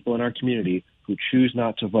lot of people in our community who choose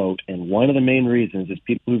not to vote. And one of the main reasons is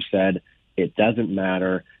people who've said, it doesn't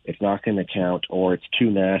matter, it's not going to count, or it's too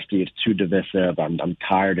nasty, it's too divisive, I'm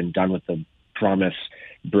tired and done with the promise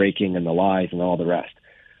breaking and the lies and all the rest.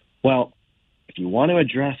 Well, if you want to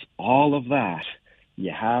address all of that,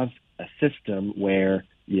 you have a system where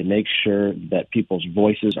you make sure that people's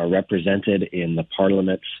voices are represented in the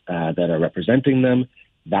parliaments that are representing them.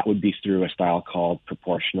 That would be through a style called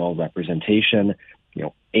proportional representation.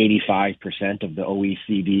 85% of the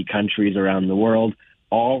OECD countries around the world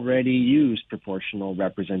already use proportional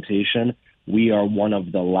representation. We are one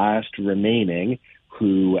of the last remaining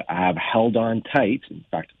who have held on tight. In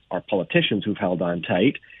fact, our politicians who've held on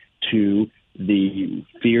tight to the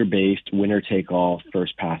fear-based winner-take-all,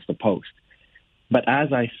 first-past-the-post. But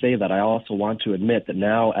as I say that, I also want to admit that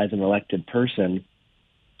now, as an elected person,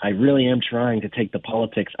 I really am trying to take the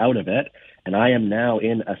politics out of it, and I am now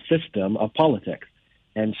in a system of politics.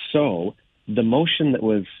 And so the motion that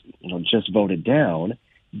was just voted down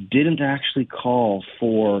didn't actually call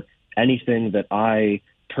for anything that I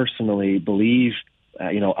personally believe,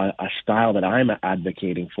 a style that I'm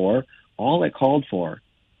advocating for. All it called for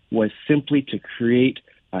was simply to create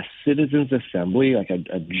a citizens' assembly, like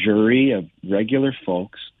a jury of regular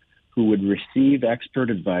folks who would receive expert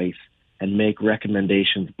advice and make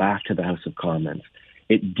recommendations back to the House of Commons.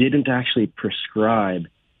 It didn't actually prescribe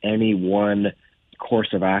any one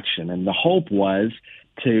course of action, and the hope was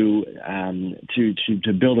to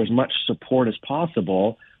build as much support as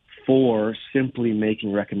possible for simply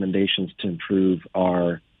making recommendations to improve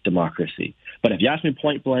our democracy. But if you ask me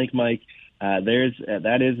point blank, Mike,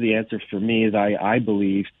 that is the answer for me. Is I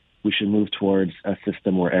believe we should move towards a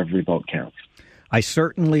system where every vote counts. I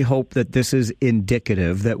certainly hope that this is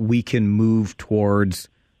indicative that we can move towards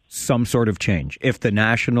some sort of change. If the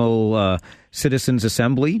National Citizens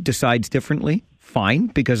Assembly decides differently, fine,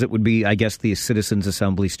 because it would be, I guess, the Citizens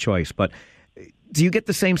Assembly's choice. But do you get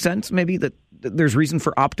the same sense, maybe, that there's reason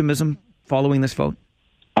for optimism following this vote?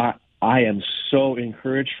 I am so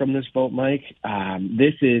encouraged from this vote, Mike.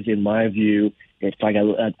 This is, in my view, it's like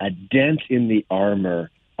a dent in the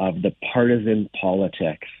armor of the partisan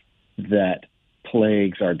politics that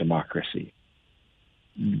plagues our democracy.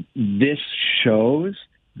 This shows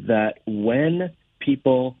that when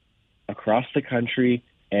people across the country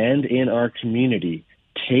and in our community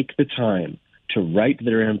take the time to write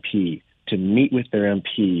their MP, to meet with their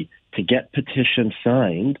MP, to get petitions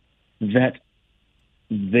signed, that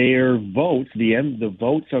their votes, the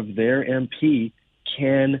votes of their MP,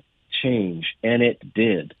 can change. And it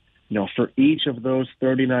did. For each of those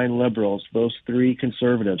 39 Liberals, those 3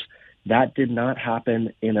 Conservatives, that did not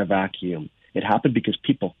happen in a vacuum. It happened because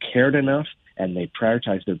people cared enough and they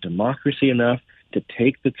prioritized their democracy enough to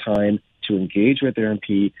take the time to engage with their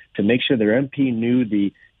MP, to make sure their MP knew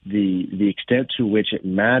the extent to which it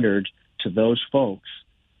mattered to those folks.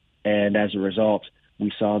 And as a result,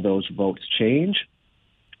 we saw those votes change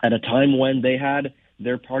at a time when they had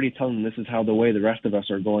their party telling them this is how the way the rest of us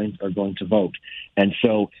are going to vote. And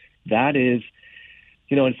so that is,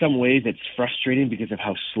 in some ways it's frustrating because of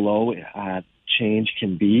how slow change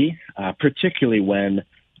can be, particularly when,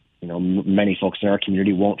 many folks in our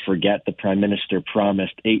community won't forget the Prime Minister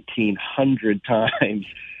promised 1,800 times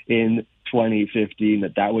in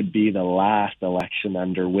 2015 that would be the last election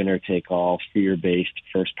under winner-take-all, fear-based,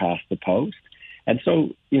 first-past-the-post. And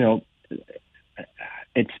so,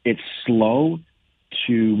 it's slow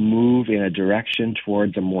to move in a direction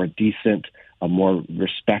towards a more decent, a more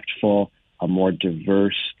respectful, a more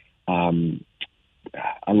diverse,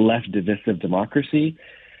 a less divisive democracy.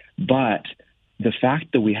 But the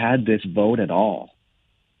fact that we had this vote at all,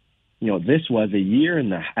 this was a year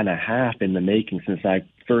and a half in the making since I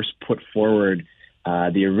first put forward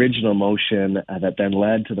the original motion that then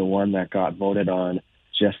led to the one that got voted on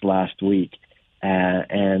just last week.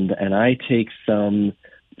 And I take some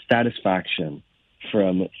satisfaction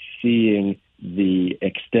from seeing the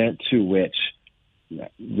extent to which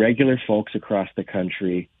regular folks across the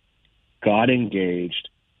country got engaged,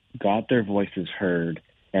 got their voices heard,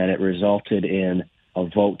 and it resulted in a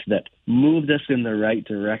vote that moved us in the right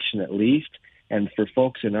direction at least. And for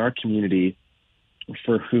folks in our community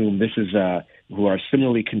for whom this is, who are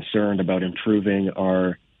similarly concerned about improving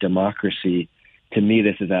our democracy, to me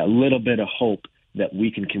this is a little bit of hope that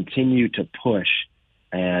we can continue to push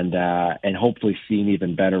and hopefully see an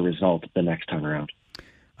even better result the next time around.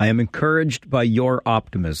 I am encouraged by your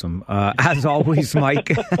optimism. As always,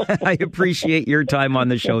 Mike, I appreciate your time on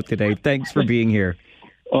the show today. Thanks for being here.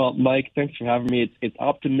 Well, Mike, thanks for having me. It's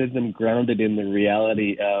optimism grounded in the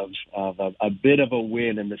reality of a bit of a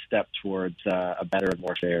win in the step towards a better and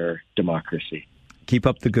more fair democracy. Keep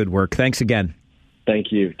up the good work. Thanks again.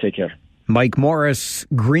 Thank you. Take care. Mike Morris,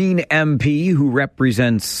 Green MP, who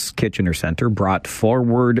represents Kitchener Centre, brought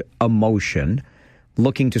forward a motion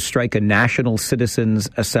looking to strike a National Citizens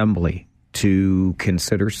Assembly to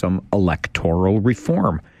consider some electoral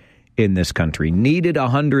reform in this country. Needed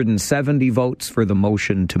 170 votes for the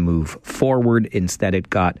motion to move forward. Instead, it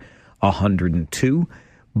got 102,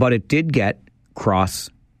 but it did get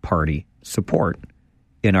cross-party support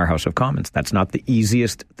in our House of Commons. That's not the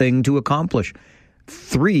easiest thing to accomplish.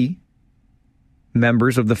 3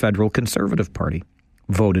 members of the Federal Conservative Party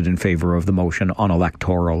voted in favor of the motion on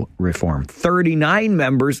electoral reform. 39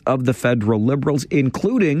 members of the Federal Liberals,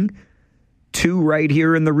 including 2 right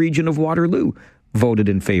here in the region of Waterloo, voted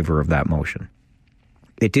in favor of that motion.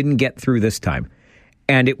 It didn't get through this time,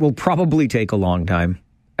 and it will probably take a long time.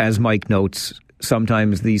 As Mike notes,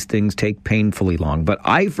 sometimes these things take painfully long, but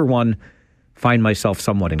I, for one, find myself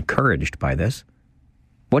somewhat encouraged by this.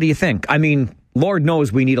 What do you think? I mean, Lord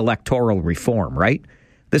knows we need electoral reform, right?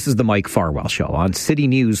 This is the Mike Farwell Show on City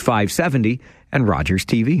News 570 and Rogers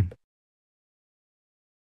TV.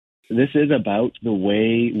 This is about the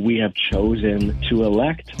way we have chosen to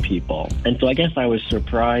elect people. And so I guess I was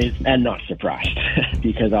surprised and not surprised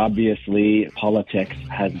because obviously politics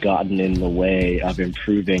has gotten in the way of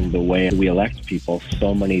improving the way we elect people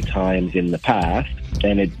so many times in the past,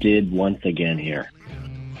 and it did once again here.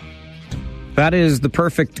 That is the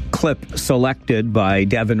perfect clip selected by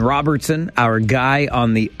Devin Robertson, our guy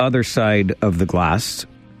on the other side of the glass,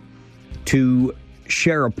 to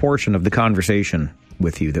share a portion of the conversation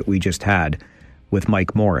with you that we just had with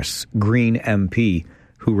Mike Morris, Green MP,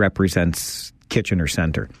 who represents Kitchener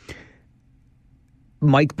Centre.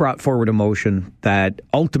 Mike brought forward a motion that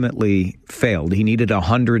ultimately failed. He needed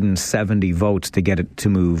 170 votes to get it to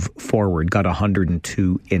move forward, got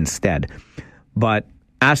 102 instead. But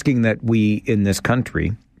asking that we in this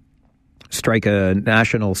country strike a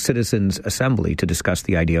National Citizens Assembly to discuss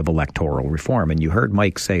the idea of electoral reform. And you heard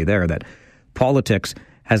Mike say there that politics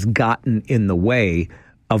has gotten in the way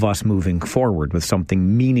of us moving forward with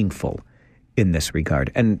something meaningful in this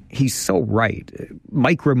regard. And he's so right.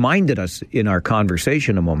 Mike reminded us in our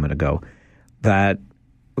conversation a moment ago that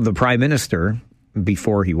the Prime Minister,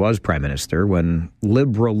 before he was Prime Minister, when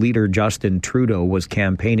Liberal leader Justin Trudeau was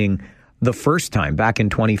campaigning the first time back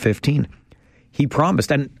in 2015, he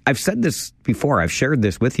promised, and I've said this before, I've shared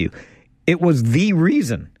this with you, it was the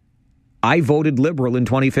reason I voted Liberal in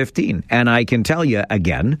 2015. And I can tell you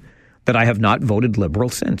again that I have not voted Liberal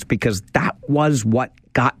since, because that was what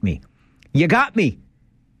got me. You got me.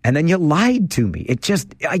 And then you lied to me.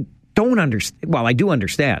 I don't understand. Well, I do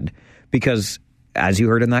understand, because as you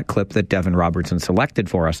heard in that clip that Devin Robertson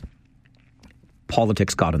selected for us,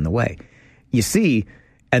 politics got in the way. You see,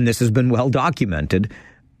 and this has been well documented,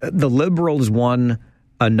 the Liberals won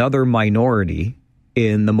another minority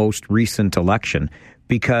in the most recent election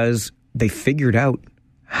because they figured out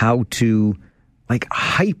how to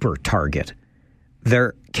hyper target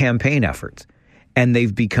their campaign efforts, and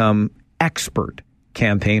they've become expert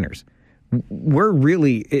campaigners. We're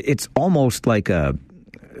really, it's almost like a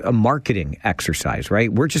a marketing exercise,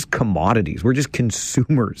 right? We're just commodities. We're just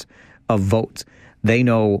consumers of votes. They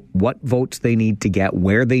know what votes they need to get,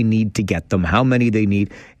 where they need to get them, how many they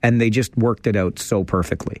need, and they just worked it out so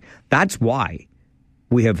perfectly. That's why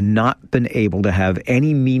we have not been able to have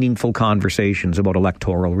any meaningful conversations about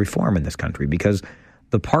electoral reform in this country, because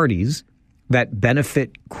the parties that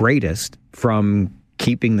benefit greatest from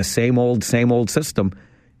keeping the same old system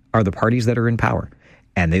are the parties that are in power,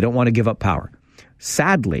 and they don't want to give up power.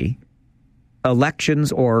 Sadly,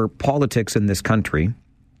 elections or politics in this country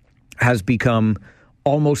has become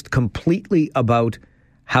almost completely about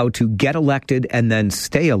how to get elected and then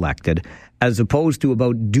stay elected, as opposed to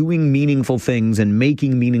about doing meaningful things and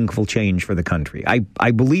making meaningful change for the country.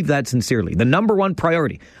 I believe that sincerely. The number one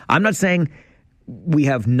priority, I'm not saying we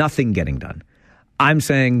have nothing getting done. I'm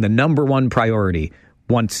saying the number one priority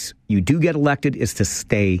once you do get elected is to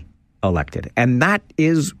stay elected. And that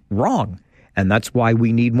is wrong. And that's why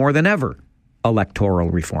we need more than ever electoral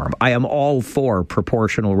reform. I am all for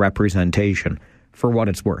proportional representation for what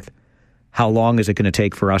it's worth. How long is it going to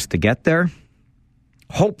take for us to get there?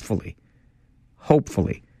 Hopefully,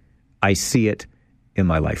 I see it in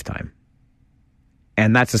my lifetime.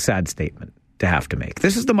 And that's a sad statement to have to make.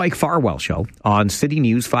 This is the Mike Farwell Show on City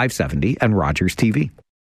News 570 and Rogers TV.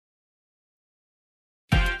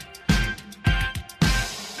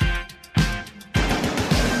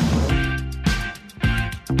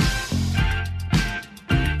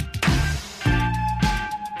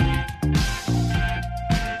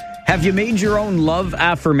 Have you made your own love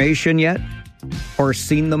affirmation yet? Or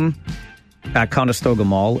seen them at Conestoga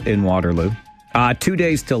Mall in Waterloo? 2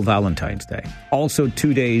 days till Valentine's Day. Also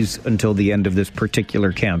 2 days until the end of this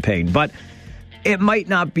particular campaign. But it might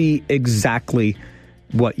not be exactly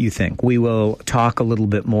what you think. We will talk a little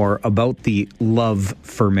bit more about the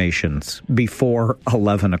Love-ffirmations before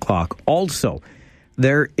 11 o'clock. Also,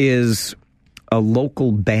 there is a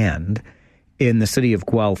local band in the city of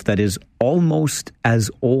Guelph that is almost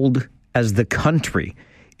as old as the country.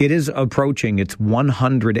 It is approaching its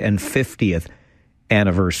 150th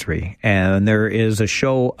anniversary, and there is a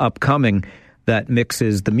show upcoming that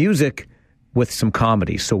mixes the music with some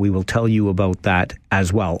comedy, so we will tell you about that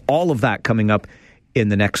as well. All of that coming up in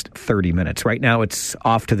the next 30 minutes. Right now, it's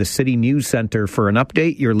off to the City News Center for an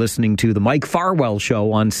update. You're listening to the Mike Farwell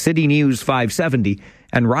Show on City News 570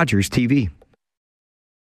 and Rogers TV.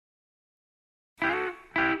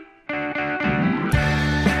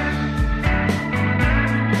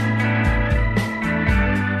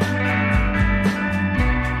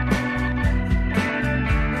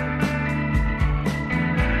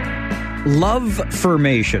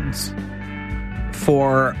 Love-ffirmations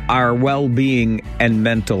for our well-being and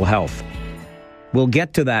mental health. We'll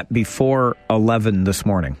get to that before 11 this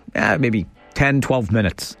morning. Maybe 10, 12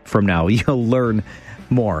 minutes from now. You'll learn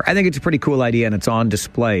more. I think it's a pretty cool idea, and it's on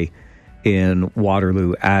display in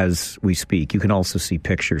Waterloo as we speak. You can also see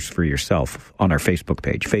pictures for yourself on our Facebook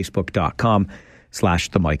page,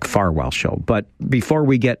 facebook.com/The Mike Farwell Show. But before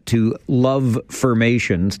we get to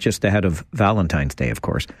Love-ffirmations, just ahead of Valentine's Day, of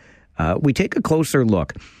course, we take a closer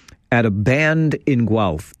look at a band in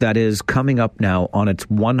Guelph that is coming up now on its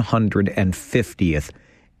 150th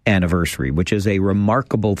anniversary, which is a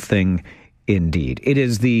remarkable thing indeed. It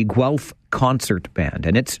is the Guelph Concert Band,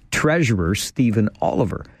 and its treasurer, Stephen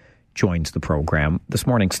Oliver, joins the program this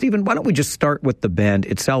morning. Stephen, why don't we just start with the band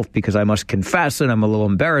itself, because I must confess, and I'm a little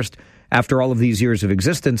embarrassed after all of these years of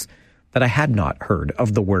existence, that I had not heard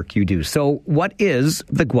of the work you do. So what is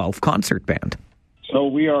the Guelph Concert Band? So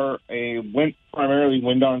we are a primarily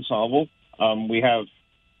wind ensemble. We have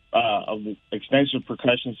an extensive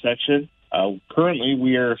percussion section. Currently,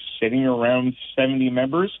 we are sitting around 70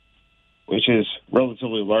 members, which is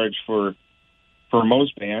relatively large for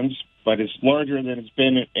most bands, but it's larger than it's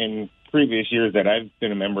been in previous years that I've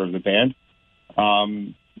been a member of the band.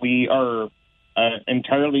 We are an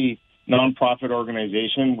entirely nonprofit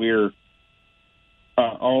organization. We're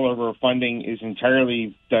all of our funding is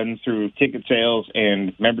entirely done through ticket sales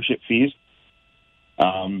and membership fees.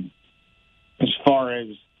 As far as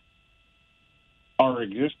our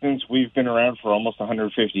existence, we've been around for almost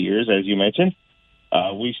 150 years, as you mentioned.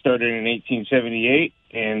 We started in 1878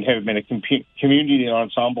 and have been a community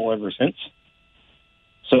ensemble ever since.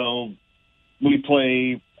 So we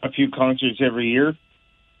play a few concerts every year.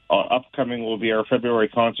 Upcoming will be our February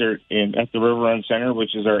concert at the River Run Center,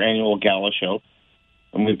 which is our annual gala show.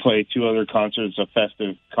 And we play two other concerts, a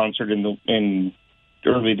festive concert in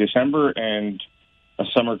early December and a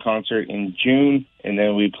summer concert in June. And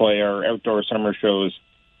then we play our outdoor summer shows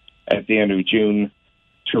at the end of June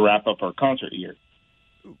to wrap up our concert year.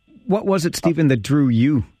 What was it, Stephen, that drew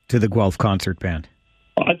you to the Guelph Concert Band?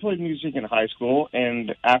 I played music in high school,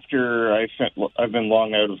 and after I've been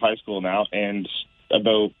long out of high school now, and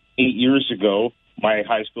about 8 years ago, my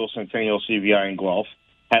high school, Centennial CVI in Guelph,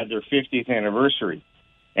 had their 50th anniversary.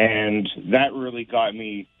 And that really got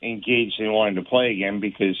me engaged in wanting to play again,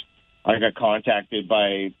 because I got contacted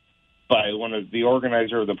by one of the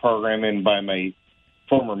organizer of the program and by my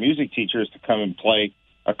former music teachers to come and play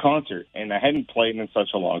a concert. And I hadn't played in such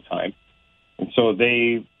a long time. And so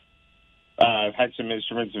they had some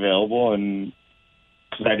instruments available, and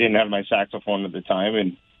because I didn't have my saxophone at the time,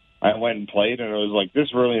 and I went and played, and it was like,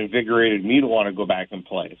 this really invigorated me to want to go back and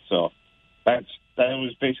play. So that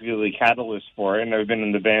was basically the catalyst for it, and I've been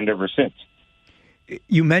in the band ever since.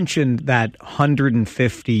 You mentioned that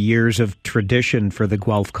 150 years of tradition for the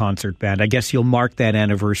Guelph Concert Band. I guess you'll mark that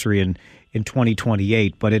anniversary in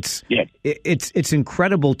 2028, but it's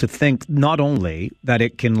incredible to think not only that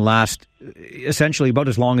it can last essentially about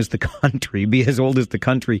as long as the country, be as old as the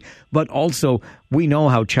country, but also we know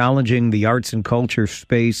how challenging the arts and culture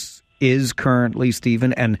space is currently,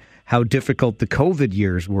 Stephen, and how difficult the COVID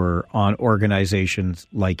years were on organizations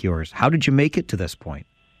like yours. How did you make it to this point?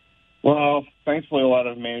 Well, thankfully, a lot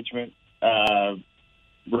of management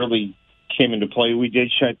really came into play. We did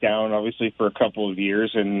shut down, obviously, for a couple of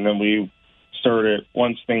years, and then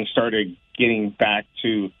once things started getting back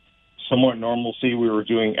to somewhat normalcy, we were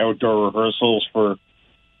doing outdoor rehearsals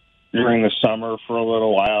during the summer for a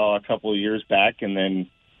little while, a couple of years back, and then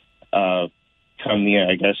come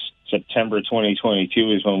September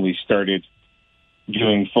 2022 is when we started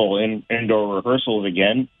doing full indoor rehearsals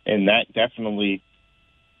again, and that definitely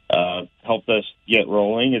helped us get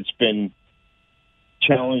rolling. It's been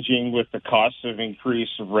challenging with the cost of increase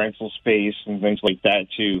of rental space and things like that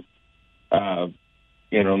to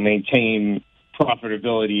maintain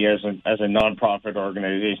profitability as a nonprofit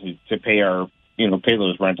organization to pay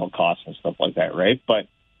those rental costs and stuff like that, right? But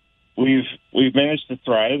we've managed to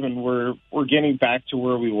thrive, and we're getting back to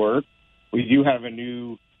where we were. We do have a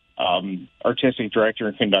new artistic director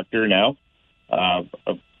and conductor now, a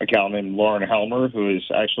gal named Lauren Helmer, who is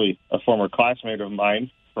actually a former classmate of mine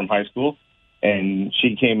from high school, and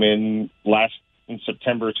she came in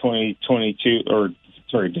December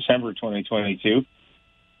 2022,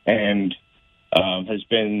 and has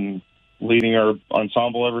been leading our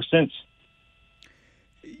ensemble ever since.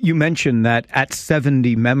 You mentioned that at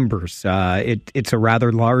 70 members, it's a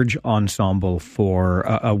rather large ensemble for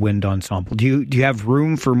a wind ensemble. Do you have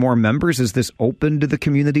room for more members? Is this open to the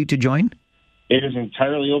community to join? It is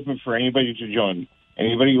entirely open for anybody to join.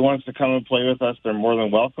 Anybody who wants to come and play with us, they're more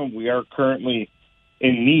than welcome. We are currently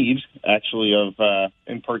in need, actually, of,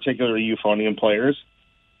 in particular, euphonium players.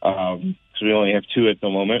 So we only have 2 at the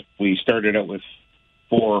moment. We started out with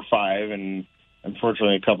 4 or 5, and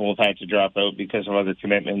unfortunately a couple have had to drop out because of other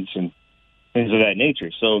commitments and things of that nature.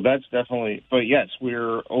 So that's definitely, but yes,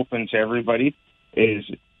 we're open to everybody. If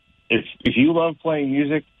you love playing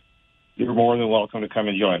music, you're more than welcome to come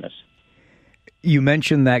and join us. You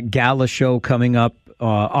mentioned that gala show coming up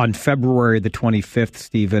on February the 25th,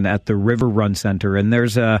 Stephen, at the River Run Center, and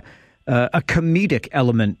there's a comedic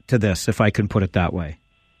element to this, if I can put it that way.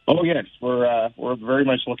 Oh yes, we're very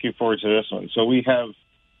much looking forward to this one. So we have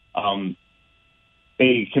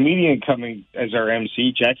a comedian coming as our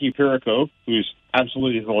MC, Jackie Perico, who's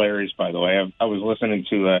absolutely hilarious, by the way. I was listening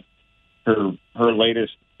to her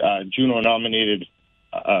latest Juno-nominated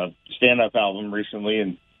stand-up album recently,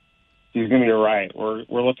 and she's going to be a riot.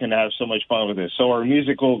 We're looking to have so much fun with this. So our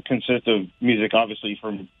music will consist of music, obviously,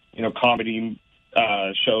 from comedy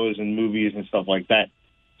shows and movies and stuff like that.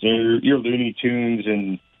 So your Looney Tunes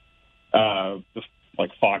and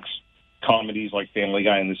like Fox comedies like Family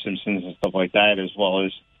Guy and The Simpsons and stuff like that, as well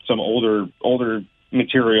as some older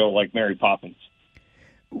material like Mary Poppins.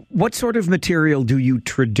 What sort of material do you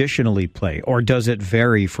traditionally play, or does it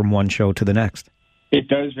vary from one show to the next? It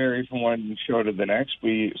does vary from one show to the next.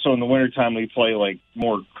 So in the wintertime, we play like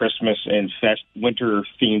more Christmas and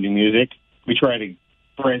winter-themed music. We try to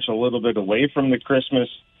branch a little bit away from the Christmas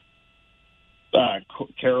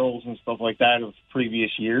carols and stuff like that of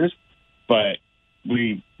previous years, but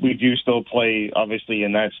we do still play, obviously,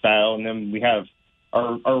 in that style. And then we have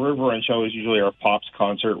our River Run show is usually our Pops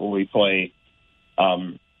concert, where we play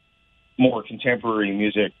more contemporary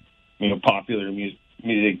music, popular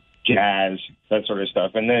music, jazz, that sort of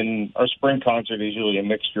stuff. And then our spring concert is usually a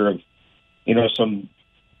mixture of, some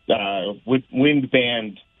wind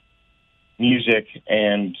band music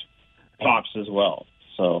and pops as well.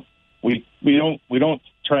 So we don't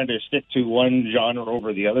try to stick to one genre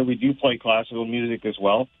over the other. We do play classical music as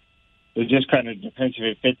well. It just kind of depends if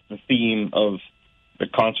it fits the theme of the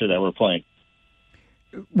concert that we're playing.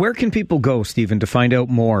 Where can people go, Stephen, to find out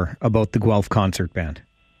more about the Guelph Concert Band?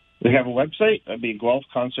 We have a website. That'd be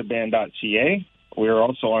guelphconcertband.ca. We're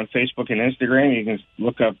also on Facebook and Instagram. You can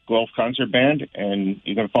look up Guelph Concert Band, and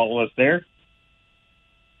you can follow us there.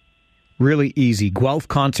 Really easy,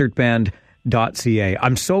 guelphconcertband.ca.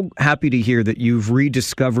 I'm so happy to hear that you've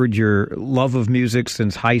rediscovered your love of music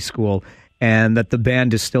since high school and that the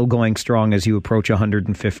band is still going strong as you approach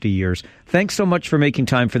 150 years. Thanks so much for making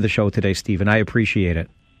time for the show today, Stephen. I appreciate it.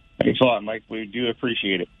 Thanks a lot, Mike. We do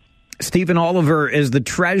appreciate it. Stephen Oliver is the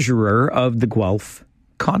treasurer of the Guelph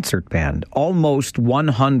Concert Band, almost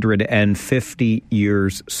 150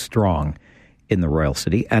 years strong in the Royal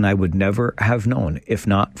City, and I would never have known if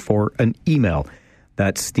not for an email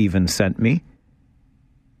that Stephen sent me,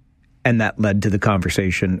 and that led to the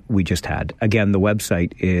conversation we just had. Again, the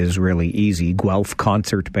website is really easy,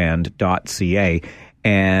 guelphconcertband.ca,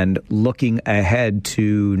 and looking ahead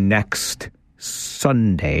to next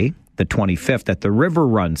Sunday, the 25th, at the River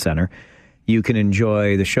Run Centre, you can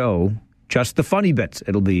enjoy the show, just the funny bits.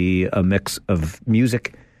 It'll be a mix of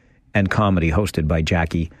music and comedy hosted by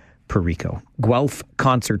Jackie Perico.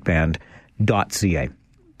 guelphconcertband.ca,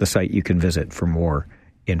 the site you can visit for more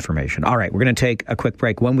information. All right, we're going to take a quick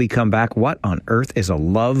break. When we come back, what on earth is a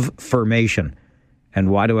love-ffirmation? And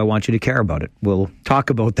why do I want you to care about it? We'll talk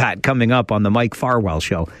about that coming up on the Mike Farwell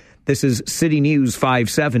Show. This is City News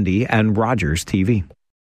 570 and Rogers TV.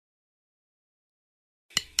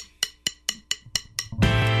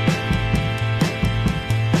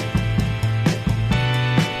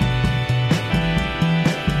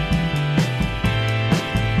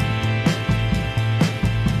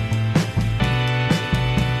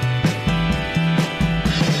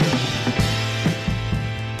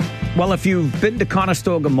 Well, if you've been to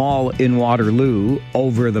Conestoga Mall in Waterloo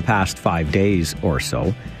over the past 5 days or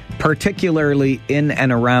so, particularly in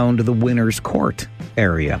and around the Winners Court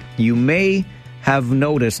area, you may have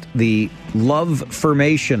noticed the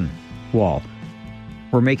Love-ffirmation wall.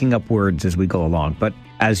 We're making up words as we go along, but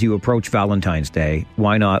as you approach Valentine's Day,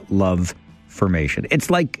 why not Love-ffirmation? It's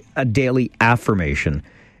like a daily affirmation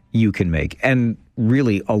you can make, and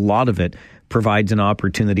really a lot of it provides an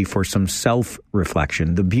opportunity for some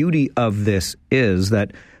self-reflection. The beauty of this is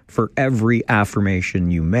that for every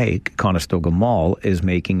affirmation you make, Conestoga Mall is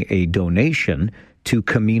making a donation to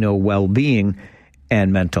Camino Wellbeing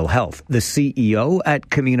and Mental Health. The CEO at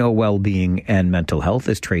Camino Wellbeing and Mental Health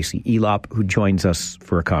is Tracy Elop, who joins us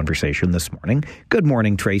for a conversation this morning. Good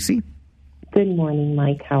morning, Tracy. Good morning,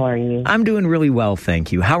 Mike. How are you? I'm doing really well,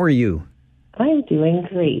 thank you. How are you? I'm doing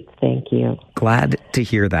great, thank you. Glad to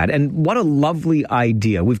hear that. And what a lovely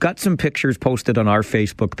idea. We've got some pictures posted on our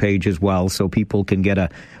Facebook page as well, so people can get a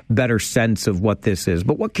better sense of what this is.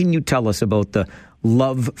 But what can you tell us about the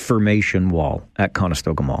Love-ffirmation wall at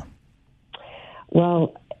Conestoga Mall?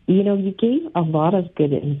 Well, you gave a lot of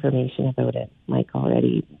good information about it, Mike,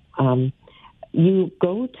 already. You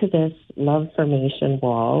go to this Love-ffirmation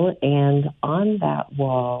wall, and on that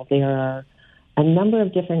wall there are a number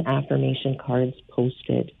of different affirmation cards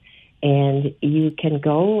posted, and you can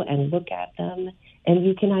go and look at them, and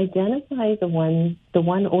you can identify the one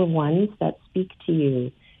or ones that speak to you.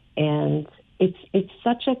 And it's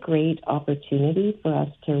such a great opportunity for us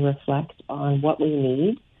to reflect on what we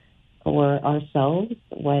need for ourselves,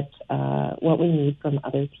 what we need from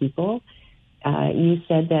other people. You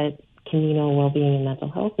said that Camino Wellbeing and Mental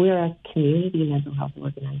Health, we're a community mental health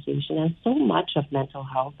organization, and so much of mental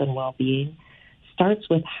health and well-being starts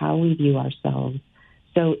with how we view ourselves.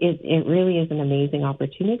 So it really is an amazing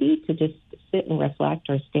opportunity to just sit and reflect,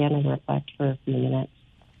 or stand and reflect for a few minutes.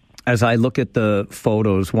 As I look at the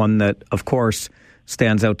photos, one that, of course,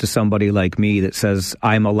 stands out to somebody like me that says,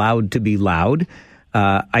 I'm allowed to be loud.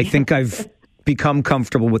 I think I've become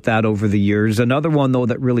comfortable with that over the years. Another one, though,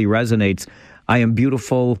 that really resonates, I am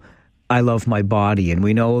beautiful, I love my body. And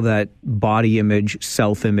we know that body image,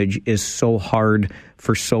 self-image is so hard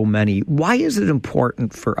for so many. Why is it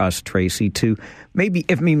important for us, Tracy, to maybe,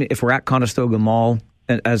 if we're at Conestoga Mall,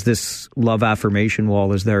 as this love affirmation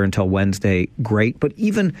wall is there until Wednesday, great. But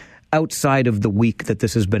even outside of the week that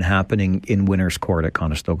this has been happening in Winners Court at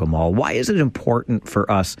Conestoga Mall, why is it important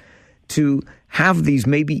for us to have these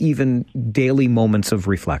maybe even daily moments of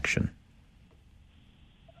reflection?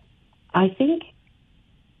 I think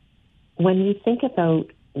when you think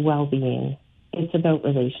about well-being, it's about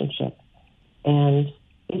relationship. And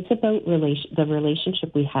it's about the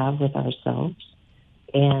relationship we have with ourselves,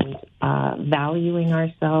 and valuing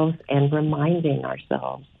ourselves and reminding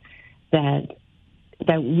ourselves that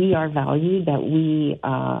we are valued, that we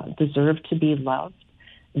deserve to be loved,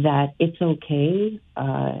 that it's okay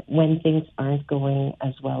when things aren't going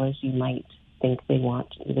as well as you might think that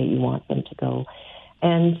you want them to go.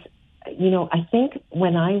 And I think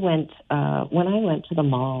when I went to the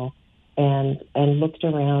mall and looked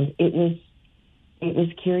around, it was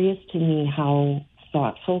curious to me how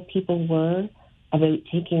thoughtful people were about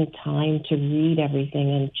taking time to read everything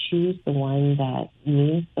and choose the one that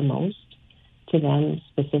means the most to them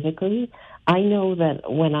specifically. I know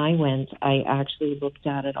that when I went, I actually looked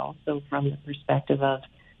at it also from the perspective of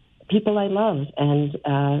people I love and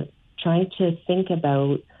trying to think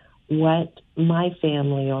about what my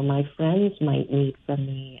family or my friends might need from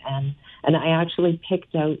me. And I actually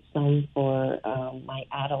picked out some for my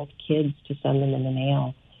adult kids to send them in the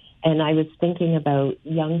mail. And I was thinking about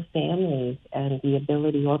young families and the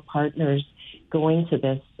ability, or partners going to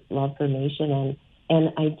this Love-ffirmation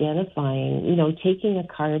and identifying, taking a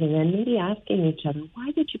card and then maybe asking each other,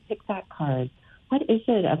 why did you pick that card? What is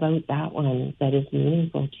it about that one that is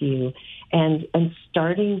meaningful to you? And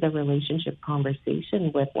starting the relationship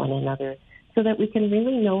conversation with one another so that we can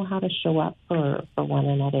really know how to show up for one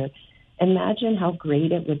another. Imagine how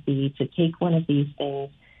great it would be to take one of these things,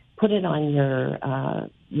 put it on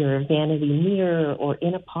your vanity mirror or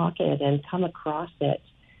in a pocket and come across it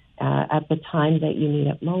at the time that you need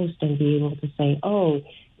it most and be able to say,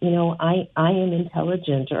 I am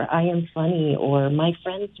intelligent, or I am funny, or my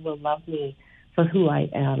friends will love me for who I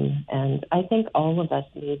am. And I think all of us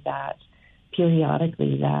need that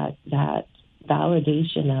periodically, that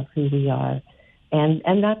validation of who we are.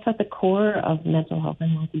 And that's at the core of mental health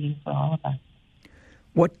and well-being for all of us.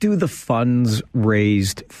 What do the funds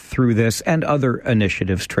raised through this and other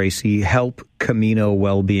initiatives, Tracy, help Camino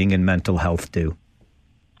well-being and mental health do?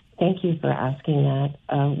 Thank you for asking that.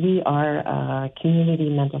 We are a community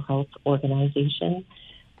mental health organization.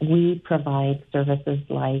 We provide services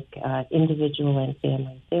like individual and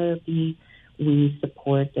family therapy. We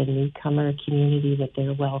support the newcomer community with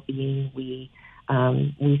their well-being. We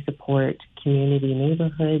support community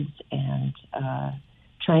neighborhoods and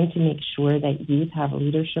trying to make sure that youth have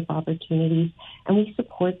leadership opportunities. And we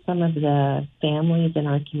support some of the families in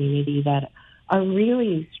our community that are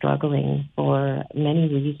really struggling for many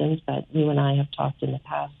reasons, but you and I have talked in the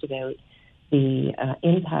past about the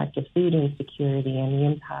impact of food insecurity and the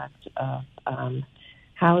impact of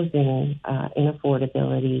housing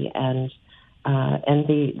inaffordability and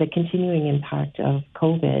the continuing impact of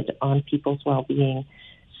COVID on people's well-being.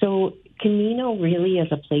 So Camino really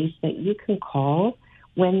is a place that you can call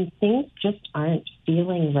when things just aren't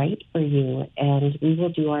feeling right for you, and we will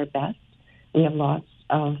do our best. We have lots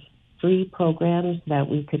of free programs that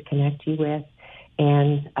we could connect you with,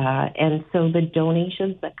 and so the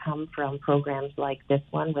donations that come from programs like this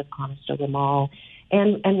one with Conestoga Mall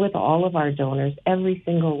and with all of our donors, every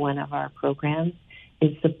single one of our programs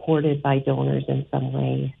is supported by donors in some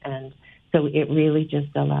way, and so it really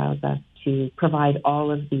just allows us to provide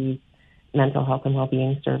all of these mental health and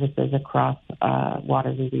well-being services across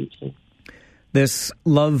Waterloo Region. This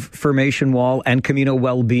Love-ffirmation wall and Camino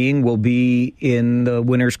Wellbeing will be in the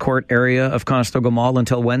Winners Court area of Conestoga Mall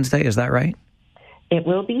until Wednesday, is that right? It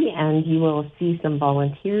will be, and you will see some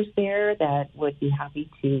volunteers there that would be happy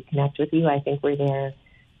to connect with you. I think we're there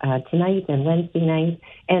tonight and Wednesday night,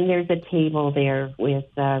 and there's a table there with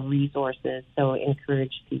resources, so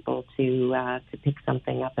encourage people to pick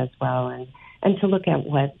something up as well and to look at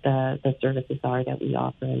what the services are that we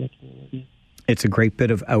offer in the community. It's a great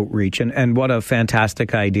bit of outreach, and what a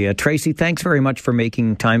fantastic idea. Tracy, thanks very much for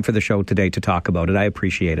making time for the show today to talk about it. I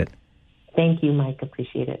appreciate it. Thank you, Mike.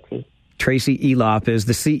 Appreciate it, too. Tracy Elop is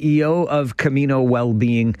the CEO of Camino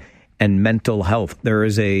Wellbeing and Mental Health. There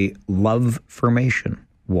is a Love-ffirmation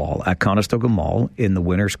wall at Conestoga Mall in the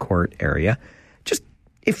Winners Court area. Just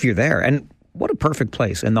if you're there, and what a perfect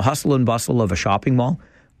place. In the hustle and bustle of a shopping mall,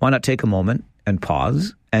 why not take a moment and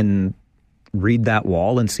pause and read that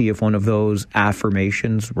wall and see if one of those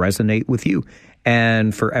affirmations resonate with you.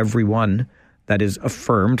 And for everyone that is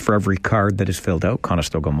affirmed, for every card that is filled out,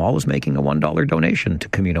 Conestoga Mall is making a $1 donation to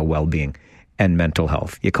Camino Wellbeing and Mental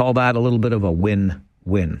Health. You call that a little bit of a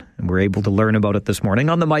win-win. And we're able to learn about it this morning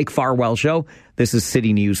on the Mike Farwell Show. This is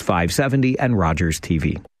City News 570 and Rogers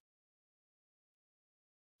TV.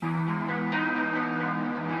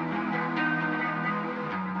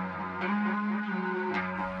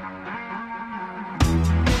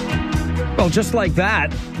 Well, just like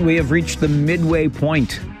that, we have reached the midway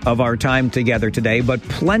point of our time together today, but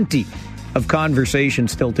plenty of conversation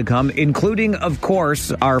still to come, including, of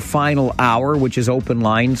course, our final hour, which is open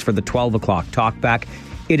lines for the 12 o'clock Talkback.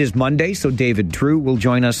 It is Monday, so David Drewe will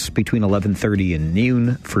join us between 11:30 and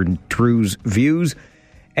noon for Drewe's Views.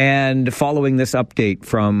 And following this update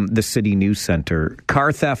from the City News Centre,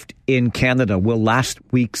 car theft in Canada, will last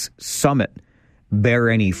week's summit bear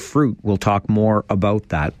any fruit. We'll talk more about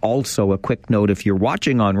that. Also, a quick note, if you're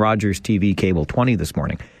watching on Rogers TV Cable 20 this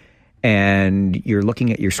morning and you're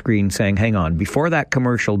looking at your screen saying, hang on, before that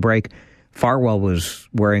commercial break, Farwell was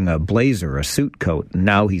wearing a blazer, a suit coat, and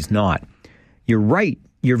now he's not. You're right.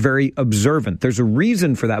 You're very observant. There's a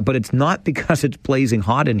reason for that, but it's not because it's blazing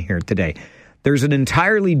hot in here today. There's an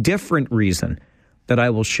entirely different reason that I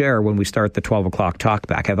will share when we start the 12 o'clock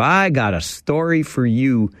talkback. Have I got a story for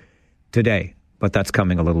you today? But that's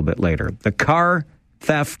coming a little bit later. The Car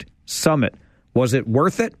Theft Summit. Was it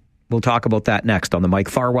worth it? We'll talk about that next on the Mike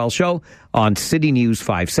Farwell Show on City News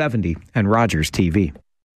 570 and Rogers TV.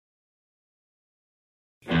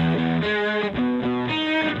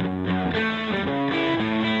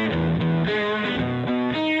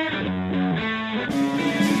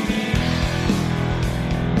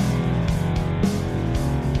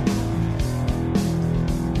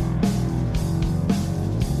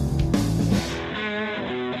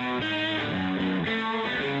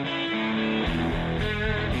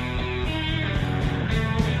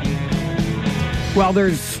 Well,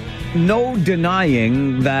 there's no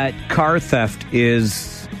denying that car theft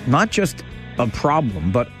is not just a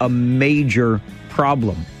problem, but a major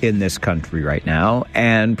problem in this country right now.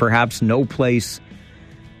 And perhaps no place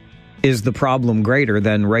is the problem greater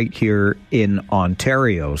than right here in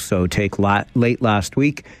Ontario. So take late last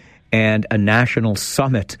week and a national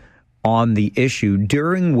summit on the issue,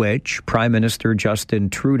 during which Prime Minister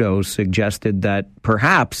Justin Trudeau suggested that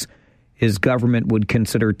perhaps his government would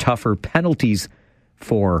consider tougher penalties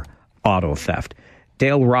for auto theft.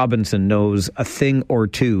 Dale Robinson knows a thing or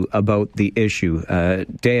two about the issue.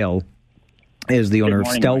 Dale is the owner of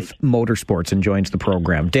Stealth Motorsports and joins the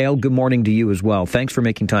program. Dale, good morning to you as well. Thanks for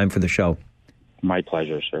making time for the show. My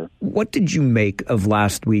pleasure, sir. What did you make of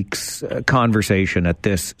last week's conversation at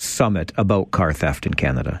this summit about car theft in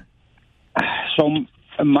Canada? So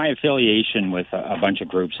my affiliation with a bunch of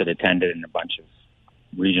groups that attended and a bunch of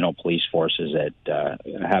regional police forces that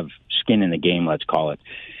have skin in the game, let's call it.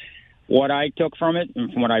 What I took from it,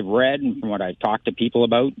 and from what I've read and from what I've talked to people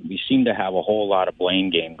about, we seem to have a whole lot of blame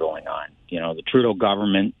game going on. You know, the Trudeau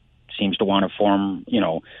government seems to want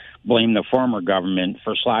to blame the former government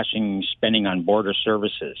for slashing spending on border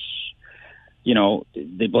services. You know,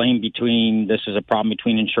 they blame this is a problem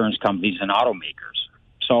between insurance companies and automakers.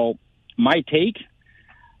 So my take,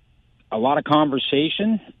 a lot of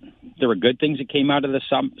conversation. There were good things that came out of the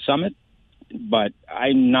summit, but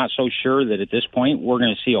I'm not so sure that at this point we're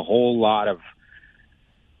going to see a whole lot of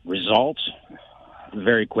results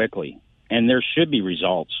very quickly. And there should be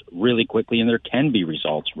results really quickly, and there can be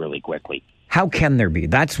results really quickly. How can there be?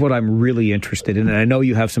 That's what I'm really interested in, and I know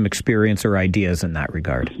you have some experience or ideas in that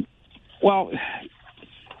regard. Well,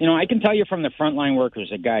 you know, I can tell you from the frontline workers,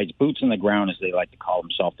 the guys, boots on the ground, as they like to call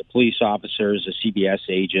themselves, the police officers, the CBS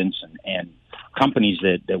agents, and companies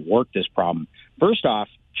that work this problem. First off,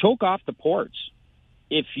 choke off the ports.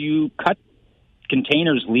 If you cut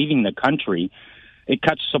containers leaving the country, it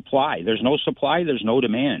cuts supply. There's no supply, there's no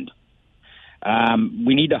demand.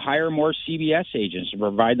 We need to hire more CBS agents to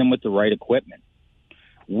provide them with the right equipment.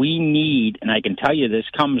 We need, and I can tell you this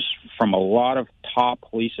comes from a lot of top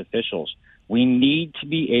police officials, we need to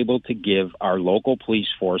be able to give our local police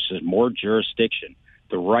forces more jurisdiction,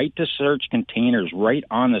 the right to search containers right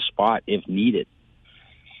on the spot if needed.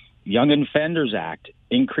 Young Offenders Act,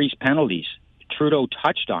 increased penalties. Trudeau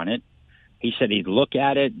touched on it. He said he'd look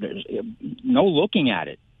at it. There's no looking at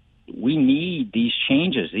it. We need these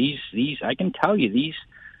changes. These I can tell you, these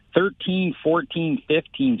 13, 14,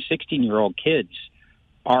 15, 16-year-old kids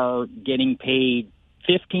are getting paid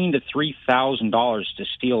 $1,500 to $3,000 to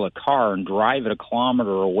steal a car and drive it a kilometer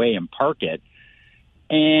away and park it.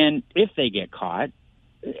 And if they get caught,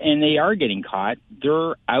 and they are getting caught,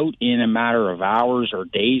 they're out in a matter of hours or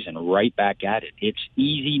days and right back at it. It's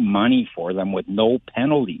easy money for them with no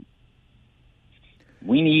penalty.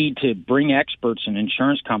 We need to bring experts and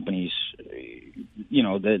insurance companies, you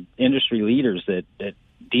know, the industry leaders that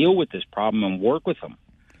deal with this problem and work with them.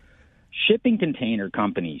 Shipping container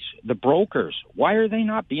companies, the brokers, why are they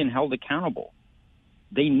not being held accountable?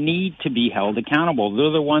 They need to be held accountable.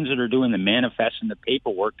 They're the ones that are doing the manifest and the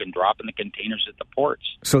paperwork and dropping the containers at the ports.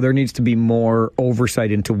 So there needs to be more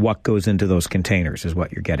oversight into what goes into those containers is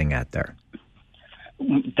what you're getting at there.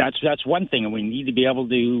 That's one thing, and we need to be able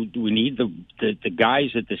to. We need the guys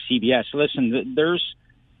at the CBS. Listen,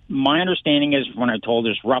 my understanding is when I told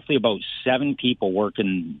there's roughly about 7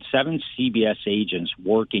 CBS agents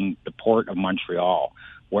working the Port of Montreal,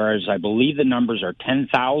 whereas I believe the numbers are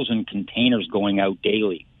 10,000 containers going out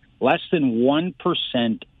daily. Less than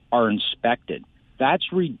 1% are inspected.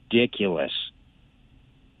 That's ridiculous.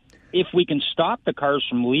 if we can stop the cars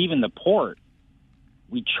from leaving the port,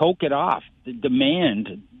 we choke it off. The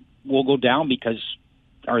demand will go down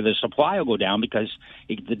or the supply will go down because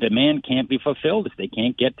the demand can't be fulfilled if they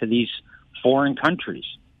can't get to these foreign countries.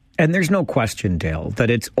 And there's no question, Dale, that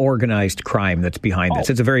it's organized crime that's behind this.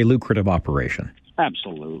 It's a very lucrative operation.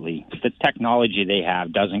 Absolutely. The technology they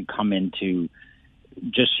have doesn't come into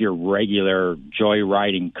just your regular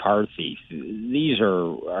joyriding car thief. These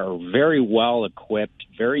are very well equipped,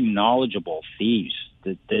 very knowledgeable thieves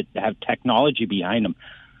that have technology behind them.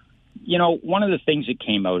 You know, one of the things that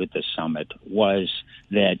came out at the summit was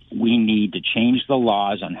that we need to change the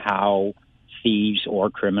laws on how thieves or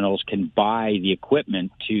criminals can buy the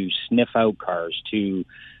equipment to sniff out cars, to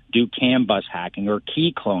do CAN bus hacking or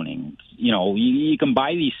key cloning. You know, you can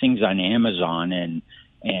buy these things on Amazon and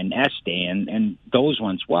Estan and those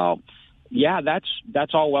ones. Well, yeah,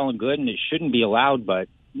 that's all well and good, and it shouldn't be allowed. But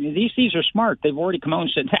these thieves are smart. They've already come out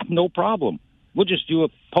and said, no problem. We'll just do a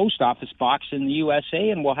post office box in the USA,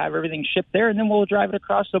 and we'll have everything shipped there, and then we'll drive it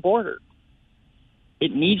across the border.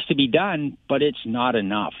 It needs to be done, but it's not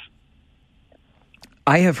enough.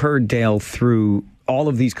 I have heard, Dale, through all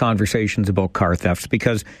of these conversations about car thefts,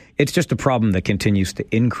 because it's just a problem that continues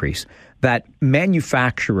to increase, that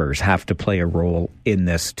manufacturers have to play a role in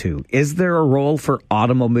this too. Is there a role for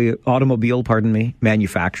automobile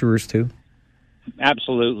manufacturers too?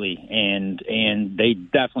 Absolutely, and they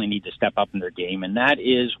definitely need to step up in their game, and that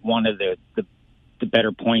is one of the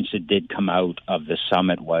better points that did come out of the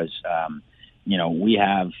summit was, we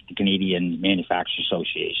have the Canadian Manufacturers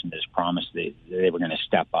Association that's promised they were going to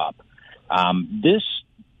step up. This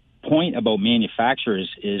point about manufacturers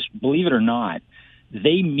is, believe it or not,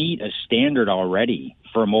 they meet a standard already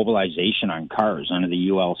for immobilization on cars under the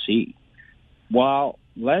ULC. Well,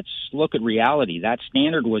 let's look at reality. That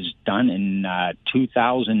standard was done in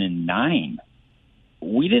 2009.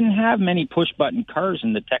 We didn't have many push-button cars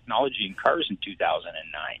in the technology in cars in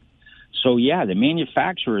 2009. So, yeah, the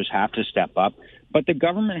manufacturers have to step up, but the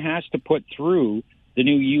government has to put through the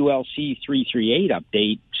new ULC 338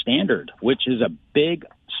 update standard, which is a big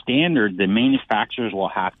standard the manufacturers will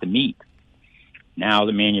have to meet. Now,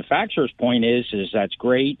 the manufacturer's point is that's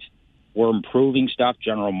great. We're improving stuff.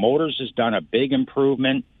 General Motors has done a big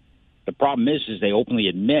improvement. The problem is they openly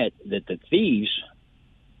admit that the thieves,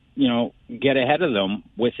 get ahead of them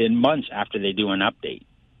within months after they do an update.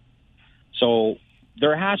 So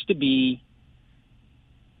there has to be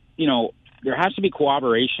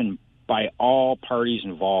cooperation by all parties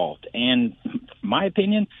involved. And my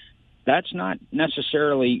opinion, that's not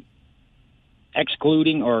necessarily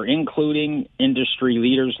excluding or including industry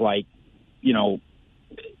leaders like,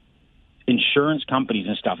 insurance companies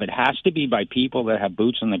and stuff. It has to be by people that have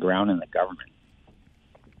boots on the ground in the government.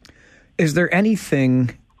 Is there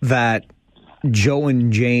anything that Joe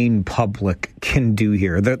and Jane public can do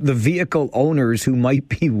here? The vehicle owners who might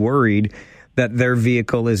be worried that their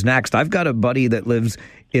vehicle is next. I've got a buddy that lives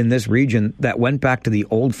in this region that went back to the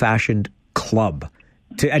old-fashioned club,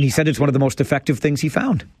 and he said it's one of the most effective things he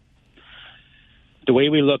found. The way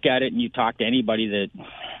we look at it, and you talk to anybody that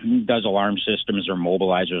does alarm systems or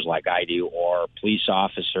mobilizers like I do, or police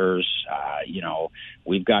officers,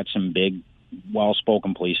 we've got some big,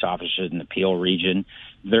 well-spoken police officers in the Peel region.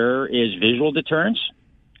 There is visual deterrence,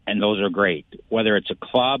 and those are great. Whether it's a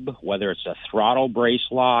club, whether it's a throttle brace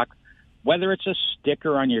lock, whether it's a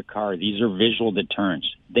sticker on your car, these are visual deterrents.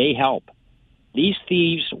 They help. These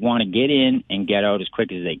thieves want to get in and get out as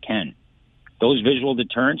quick as they can. Those visual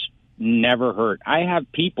deterrents never hurt. I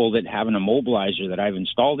have people that have an immobilizer that I've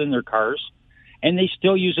installed in their cars, and they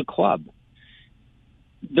still use a club.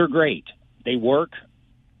 They're great. They work.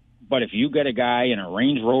 But if you get a guy in a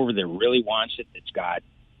Range Rover that really wants it, that's got,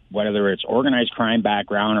 whether it's organized crime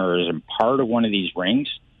background or is a part of one of these rings,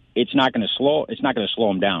 it's not going to slow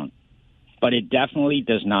them down. But it definitely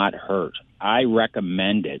does not hurt. I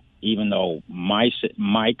recommend it, even though my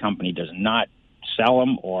company does not sell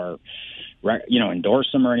them or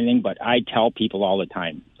endorse them or anything. But I tell people all the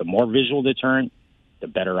time, the more visual deterrent, the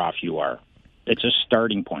better off you are. It's a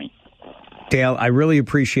starting point. Dale, I really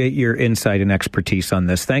appreciate your insight and expertise on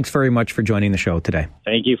this. Thanks very much for joining the show today.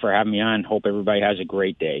 Thank you for having me on. Hope everybody has a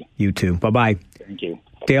great day. You too. Bye-bye. Thank you.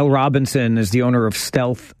 Dale Robinson is the owner of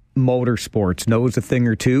Stealth Motorsports, knows a thing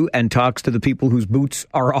or two, and talks to the people whose boots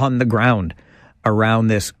are on the ground around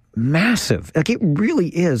this massive, it really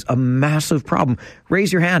is a massive problem.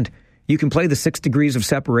 Raise your hand. You can play the 6 degrees of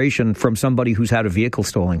separation from somebody who's had a vehicle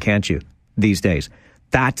stolen, can't you, these days?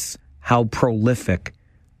 That's how prolific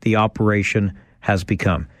the operation has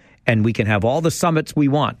become. And we can have all the summits we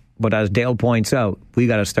want, but as Dale points out, we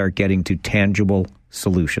got to start getting to tangible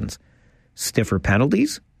solutions. Stiffer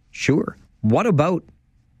penalties? Sure. What about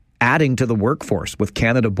adding to the workforce with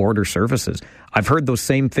Canada Border Services? I've heard those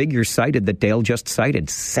same figures cited that Dale just cited.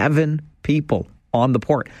 7 people on the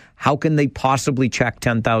port. How can they possibly check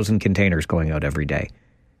 10,000 containers going out every day?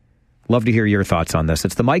 Love to hear your thoughts on this.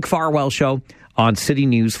 It's the Mike Farwell Show on City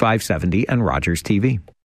News 570 and Rogers TV.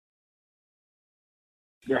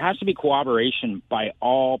 There has to be cooperation by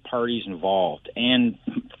all parties involved. And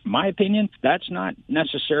my opinion, that's not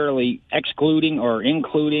necessarily excluding or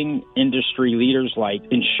including industry leaders like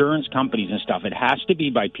insurance companies and stuff. It has to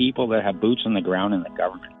be by people that have boots on the ground in the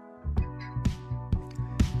government.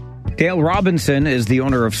 Dale Robinson is the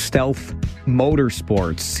owner of Stealth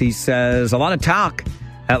Motorsports. He says a lot of talk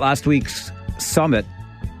at last week's summit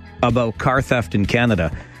about car theft in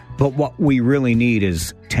Canada, but what we really need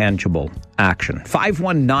is tangible action.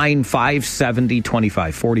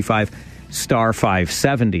 519-570-2545, star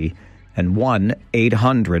 570, and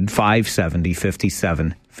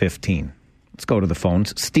 1-800-570-5715. Let's go to the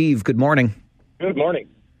phones. Steve, good morning. Good morning.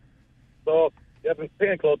 So, I've been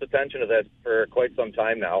paying close attention to this for quite some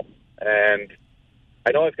time now, and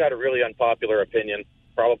I know I've got a really unpopular opinion,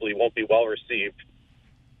 probably won't be well received,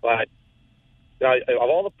 but of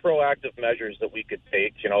all the proactive measures that we could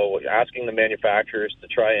take, asking the manufacturers to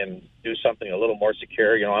try and do something a little more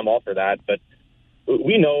secure, I'm all for that. But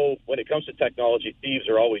we know when it comes to technology, thieves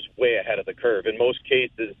are always way ahead of the curve. In most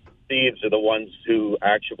cases, thieves are the ones who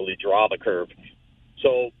actually draw the curve.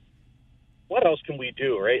 So what else can we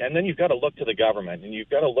do, right? And then you've got to look to the government, and you've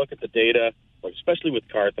got to look at the data, especially with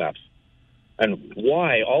car thefts, and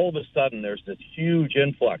why all of a sudden there's this huge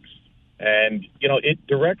influx. And, it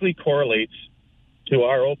directly correlates to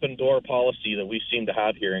our open door policy that we seem to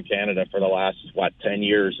have here in Canada for the last, 10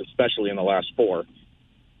 years, especially in the last 4.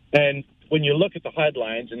 And when you look at the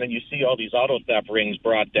headlines and then you see all these auto theft rings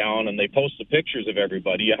brought down and they post the pictures of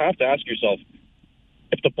everybody, you have to ask yourself,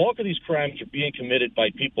 if the bulk of these crimes are being committed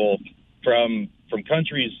by people from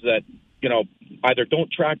countries that, either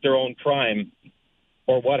don't track their own crime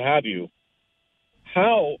or what have you,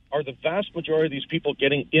 how are the vast majority of these people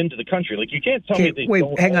getting into the country? Like, you can't tell me they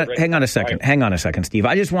don't. Hang on a second, Steve.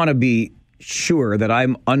 I just want to be sure that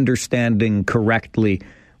I'm understanding correctly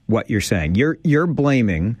what you're saying. You're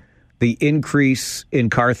blaming the increase in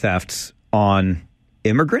car thefts on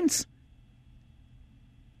immigrants?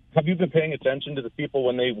 Have you been paying attention to the people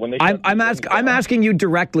when they? I'm asking you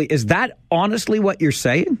directly. Is that honestly what you're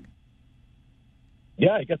saying?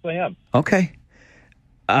 Yeah, I guess I am. Okay.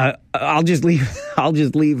 I'll just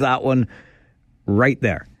leave that one right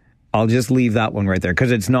there. I'll just leave that one right there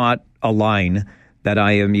because it's not a line that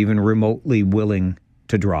I am even remotely willing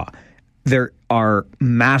to draw. There are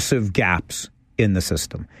massive gaps in the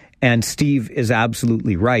system. And Steve is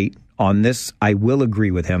absolutely right on this. I will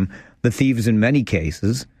agree with him. The thieves in many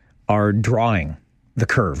cases are drawing the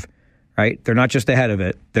curve, right? They're not just ahead of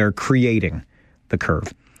it. They're creating the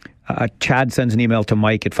curve. Chad sends an email to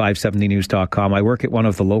Mike at 570news.com. I work at one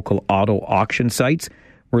of the local auto auction sites.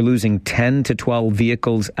 We're losing 10 to 12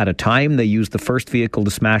 vehicles at a time. They use the first vehicle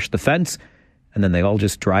to smash the fence, and then they all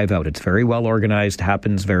just drive out. It's very well organized,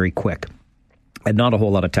 happens very quick. And not a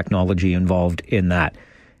whole lot of technology involved in that.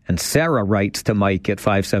 And Sarah writes to Mike at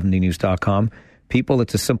 570news.com, people,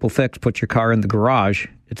 it's a simple fix. Put your car in the garage.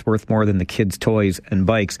 It's worth more than the kids' toys and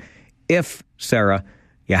bikes. If, Sarah,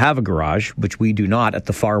 you have a garage, which we do not at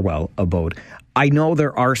the Farwell abode. I know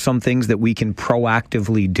there are some things that we can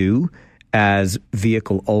proactively do as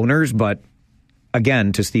vehicle owners, but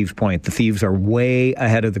again, to Steve's point, the thieves are way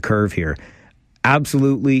ahead of the curve here.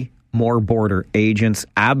 Absolutely more border agents,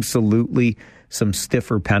 absolutely some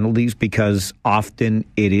stiffer penalties, because often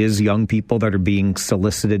it is young people that are being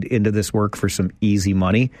solicited into this work for some easy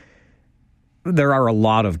money. There are a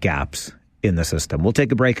lot of gaps in the system. We'll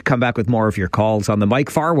take a break, come back with more of your calls on the Mike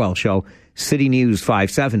Farwell Show, City News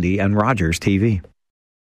 570 and Rogers TV.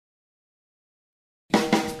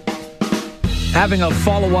 Having a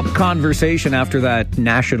follow-up conversation after that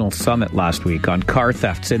national summit last week on car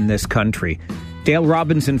thefts in this country. Dale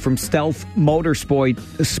Robinson from Stealth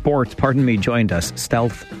Motorsports, joined us.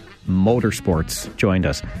 Stealth Motorsports joined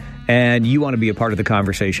us. And you want to be a part of the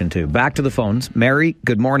conversation too. Back to the phones. Mary,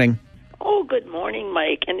 good morning. Oh, good morning,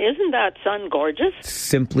 Mike. And isn't that sun gorgeous?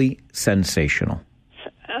 Simply sensational.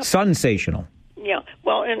 Sensational. Yeah.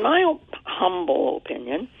 Well, in my humble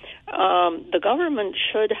opinion,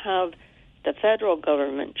 the federal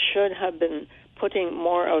government should have been putting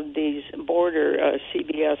more of these border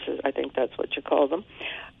CBSs, I think that's what you call them.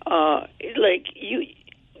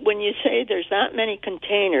 When you say there's that many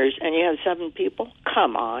containers and you have 7 people,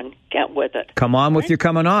 come on, get with it. Come on with your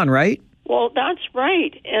coming on, right? Well, that's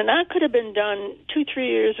right. And that could have been done 2-3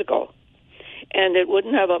 years ago. and it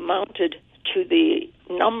wouldn't have amounted to the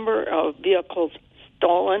number of vehicles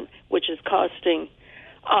stolen, which is costing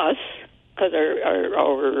us, because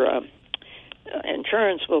our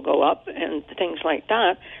insurance will go up and things like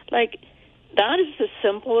that. Like, that is the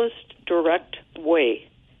simplest, direct way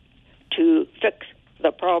to fix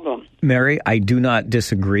the problem. Mary, I do not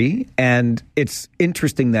disagree. And it's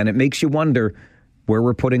interesting then. It makes you wonder where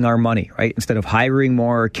we're putting our money, right? Instead of hiring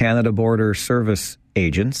more Canada Border Service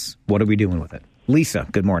agents, what are we doing with it? Lisa,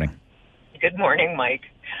 good morning. Good morning, Mike.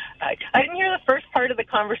 I didn't hear the first part of the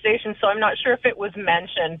conversation, so I'm not sure if it was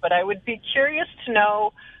mentioned, but I would be curious to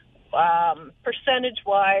know,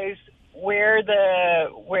 percentage-wise, where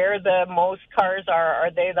the most cars are.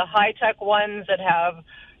 Are they the high-tech ones that have,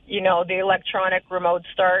 the electronic remote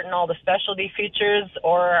start and all the specialty features,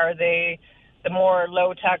 or are they the more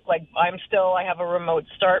low-tech, like I have a remote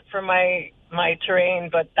start for my terrain,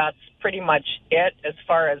 but that's pretty much it as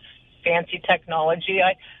far as fancy technology.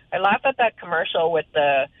 I laugh at that commercial with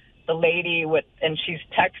the lady and she's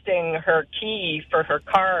texting her key for her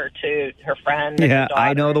car to her friend. Yeah,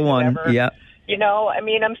 I know the one. Whatever. Yeah.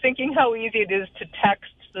 I'm thinking how easy it is to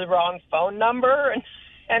text the wrong phone number,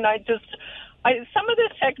 and some of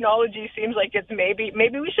this technology seems like it's maybe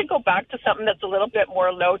we should go back to something that's a little bit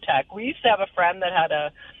more low tech. We used to have a friend that had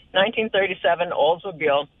a 1937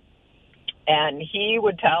 Oldsmobile, and he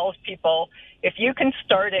would tell people, if you can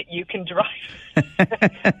start it, you can drive.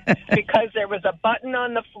 Because there was a button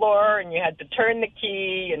on the floor and you had to turn the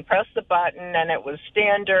key and press the button, and it was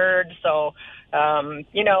standard. So,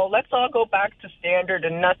 let's all go back to standard,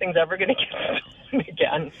 and nothing's ever going to get stolen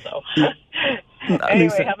again. So, anyway,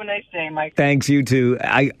 Lisa, have a nice day, Mike. Thanks, you too.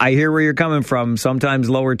 I hear where you're coming from. Sometimes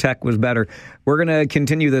lower tech was better. We're going to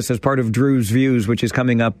continue this as part of Drew's Views, which is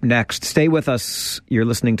coming up next. Stay with us. You're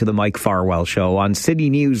listening to the Mike Farwell Show on City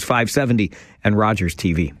News 570 and Rogers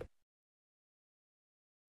TV.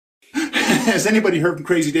 Has anybody heard from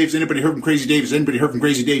Crazy Dave? Has anybody heard from Crazy Dave? Has anybody heard from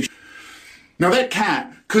Crazy Dave? Now, that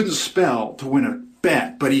cat couldn't spell to win a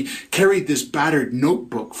bet, but he carried this battered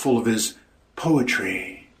notebook full of his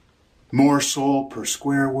poetry. More soul per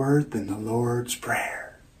square word than the Lord's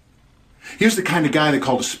Prayer. He was the kind of guy that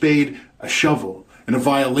called a spade a shovel, and a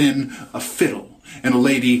violin a fiddle, and a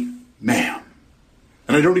lady ma'am.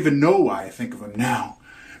 And I don't even know why I think of him now.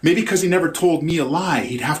 Maybe because he never told me a lie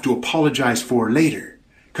he'd have to apologize for later.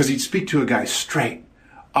 Because he'd speak to a guy straight,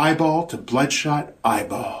 eyeball to bloodshot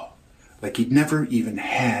eyeball, like he'd never even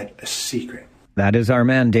had a secret. That is our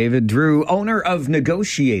man, David Drewe, owner of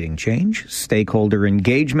Negotiating Change, Stakeholder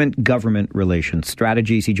Engagement, Government Relations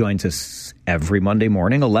Strategies. He joins us every Monday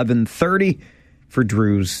morning, 11:30, for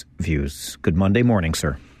Drew's Views. Good Monday morning,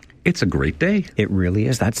 sir. It's a great day. It really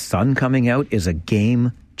is. That sun coming out is a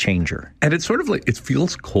game changer. And it's sort of like, it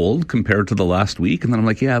feels cold compared to the last week. And then I'm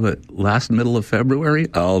like, yeah, but last middle of February,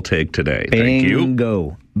 I'll take today. Thank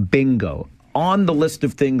you. Bingo. On the list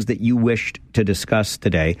of things that you wished to discuss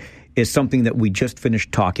today is something that we just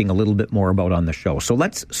finished talking a little bit more about on the show. So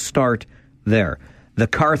let's start there. The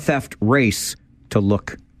car theft race to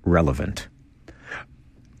look relevant.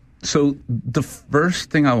 So the first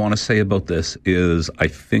thing I want to say about this is I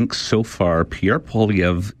think so far Pierre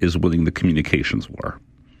Poilievre is winning the communications war.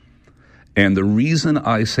 And the reason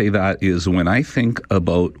I say that is when I think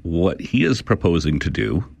about what he is proposing to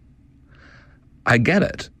do, I get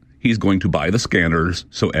it. He's going to buy the scanners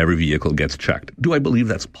so every vehicle gets checked. Do I believe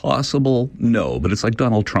that's possible? No, but it's like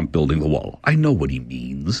Donald Trump building the wall. I know what he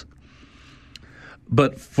means.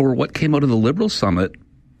 But for what came out of the Liberal Summit,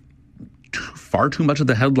 far too much of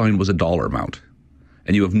the headline was a dollar amount.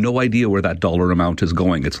 And you have no idea where that dollar amount is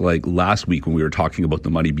going. It's like last week when we were talking about the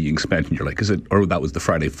money being spent, and you're like, or that was the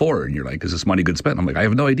Friday 4, and you're like, is this money good spent? I'm like, I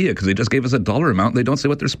have no idea, because they just gave us a dollar amount and they don't say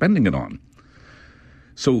what they're spending it on.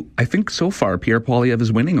 So I think so far Pierre Poilievre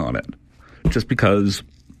is winning on it, just because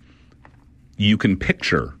you can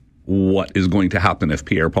picture what is going to happen if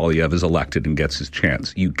Pierre Poilievre is elected and gets his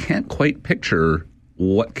chance. You can't quite picture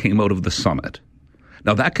what came out of the summit.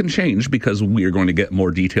 Now, that can change because we are going to get more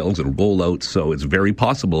details and rollouts, so it's very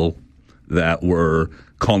possible that we're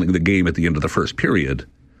calling the game at the end of the first period.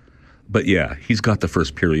 But yeah, he's got the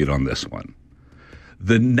first period on this one.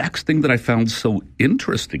 The next thing that I found so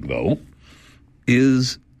interesting, though,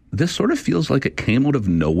 is this sort of feels like it came out of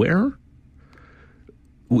nowhere.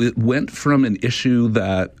 It went from an issue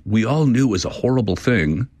that we all knew was a horrible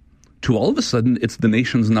thing to all of a sudden it's the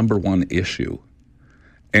nation's number one issue.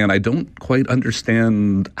 And I don't quite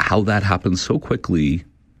understand how that happens so quickly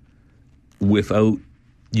without,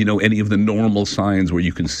 any of the normal signs where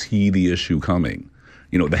you can see the issue coming.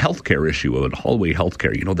 The healthcare issue of hallway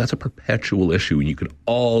healthcare, that's a perpetual issue and you could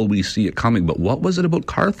always see it coming. But what was it about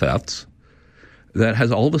car thefts that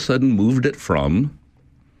has all of a sudden moved it from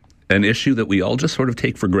an issue that we all just sort of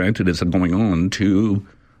take for granted as going on to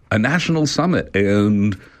a national summit,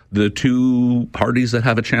 and the two parties that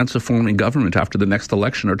have a chance of forming government after the next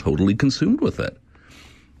election are totally consumed with it.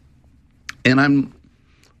 And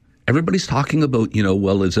everybody's talking about,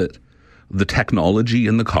 well, is it the technology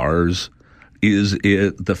in the cars? Is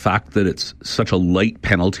it the fact that it's such a light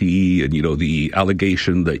penalty and, the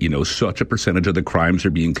allegation that, such a percentage of the crimes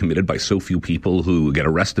are being committed by so few people who get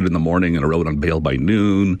arrested in the morning and are out on bail by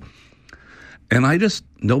noon? And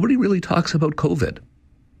nobody really talks about COVID.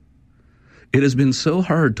 It has been so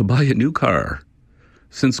hard to buy a new car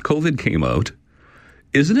since COVID came out.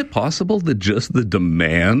 Isn't it possible that just the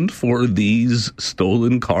demand for these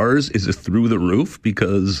stolen cars is through the roof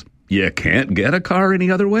because you can't get a car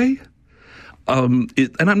any other way? And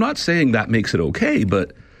I'm not saying that makes it okay,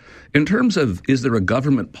 but in terms of, is there a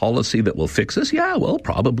government policy that will fix this? Yeah, well,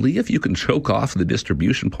 probably if you can choke off the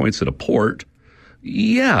distribution points at a port.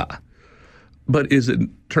 Yeah. But is it,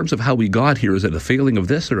 in terms of how we got here, is it a failing of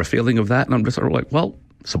this or a failing of that? And I'm just sort of like, well,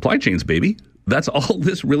 supply chains, baby. That's all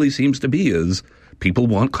this really seems to be, is people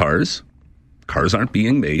want cars. Cars aren't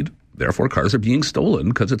being made. Therefore, cars are being stolen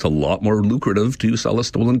because it's a lot more lucrative to sell a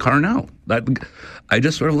stolen car now. I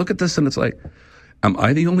just sort of look at this and it's like, am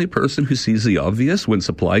I the only person who sees the obvious? When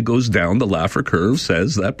supply goes down, the Laffer curve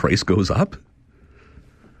says that price goes up.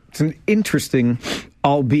 It's an interesting,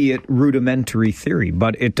 albeit rudimentary theory,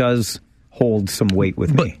 but it does hold some weight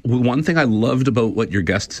with me. But one thing I loved about what your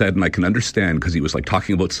guest said, and I can understand because he was like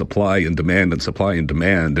talking about supply and demand,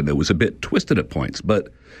 and it was a bit twisted at points. But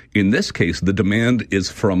in this case, the demand is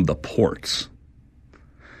from the ports.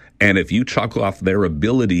 And if you chalk off their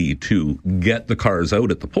ability to get the cars out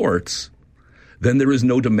at the ports, then there is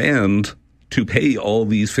no demand to pay all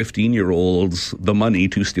these 15-year-olds the money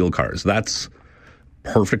to steal cars. That's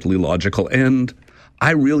perfectly logical. And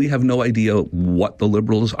I really have no idea what the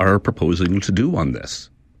Liberals are proposing to do on this.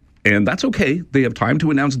 And that's okay. They have time to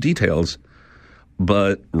announce details.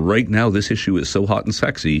 But right now, this issue is so hot and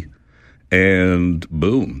sexy. And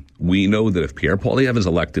boom, we know that if Pierre Poilievre is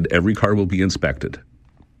elected, every car will be inspected.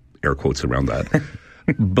 Air quotes around that.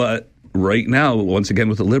 But right now, once again,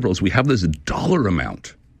 with the Liberals, we have this dollar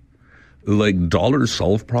amount. Like, dollars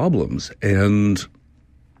solve problems. And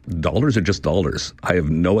dollars are just dollars. I have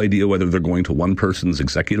no idea whether they're going to one person's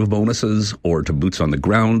executive bonuses or to boots on the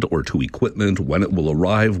ground or to equipment, when it will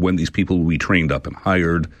arrive, when these people will be trained up and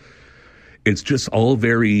hired. It's just all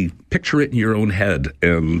very picture it in your own head,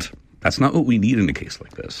 and that's not what we need in a case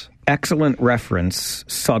like this. Excellent reference,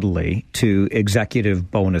 subtly, to executive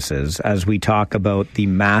bonuses as we talk about the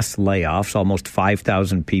mass layoffs, almost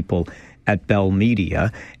 5,000 people at Bell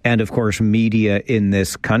Media. And, of course, media in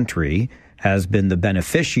this country has been the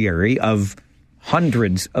beneficiary of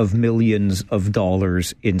hundreds of millions of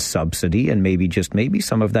dollars in subsidy, and maybe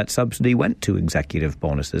some of that subsidy went to executive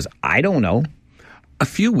bonuses. I don't know. A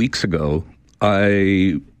few weeks ago,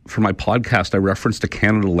 for my podcast, I referenced a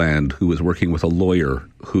Canada Land who was working with a lawyer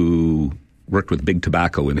who worked with Big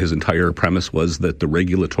Tobacco, and his entire premise was that the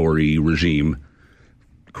regulatory regime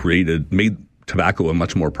made tobacco a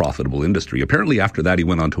much more profitable industry. Apparently, after that, he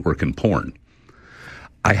went on to work in porn.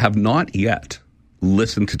 I have not yet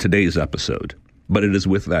listened to today's episode, but it is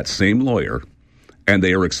with that same lawyer, and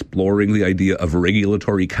they are exploring the idea of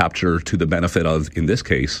regulatory capture to the benefit of, in this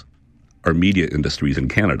case, our media industries in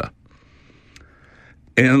Canada.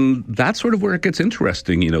 And that's sort of where it gets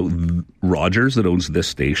interesting. Rogers, that owns this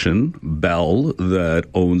station, Bell, that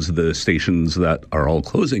owns the stations that are all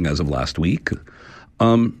closing as of last week,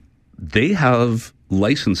 they have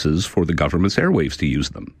licenses for the government's airwaves to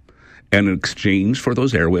use them. And in exchange for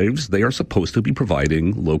those airwaves, they are supposed to be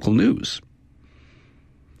providing local news.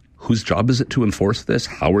 Whose job is it to enforce this?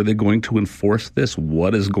 How are they going to enforce this?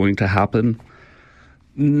 What is going to happen?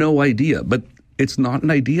 No idea. But it's not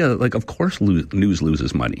an idea. Like, of course, news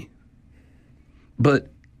loses money.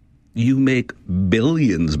 But you make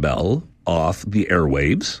billions, Bell, off the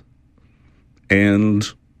airwaves. And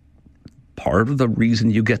part of the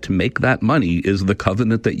reason you get to make that money is the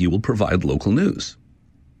covenant that you will provide local news.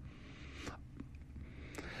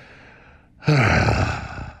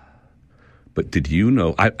 But did you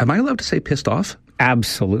know, am I allowed to say pissed off?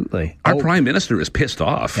 Absolutely. Our prime minister is pissed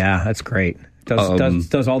off. Yeah, that's great.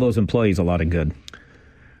 Does all those employees a lot of good.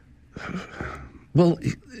 Well,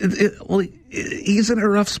 he's in a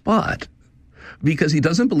rough spot because he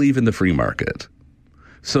doesn't believe in the free market.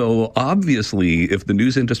 So obviously, if the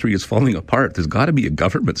news industry is falling apart, there's got to be a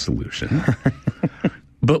government solution.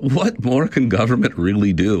 But what more can government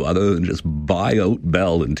really do other than just buy out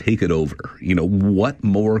Bell and take it over? What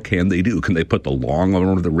more can they do? Can they put the long arm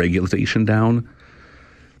of the regulation down?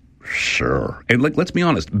 Sure. And let's be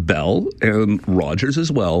honest, Bell and Rogers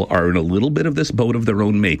as well are in a little bit of this boat of their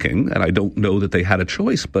own making, and I don't know that they had a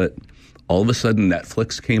choice, but all of a sudden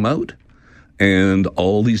Netflix came out, and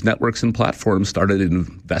all these networks and platforms started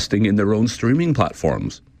investing in their own streaming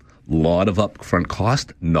platforms. A lot of upfront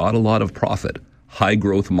cost, not a lot of profit, high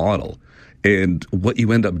growth model. And what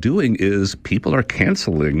you end up doing is people are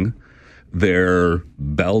canceling their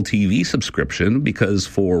Bell TV subscription because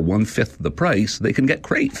for 1/5 the price, they can get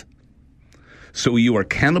Crave. So you are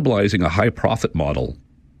cannibalizing a high profit model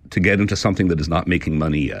to get into something that is not making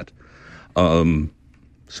money yet.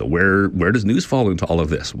 So where does news fall into all of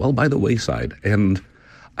this? Well, by the wayside. And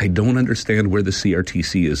I don't understand where the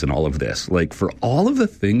CRTC is in all of this. Like, for all of the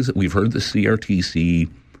things that we've heard the CRTC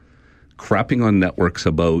crapping on networks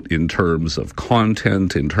about in terms of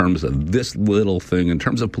content, in terms of this little thing, in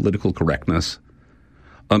terms of political correctness,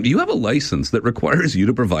 you have a license that requires you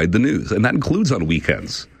to provide the news, and that includes on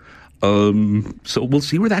weekends. So we'll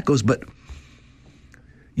see where that goes. But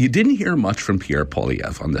you didn't hear much from Pierre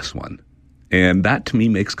Poilievre on this one. And that, to me,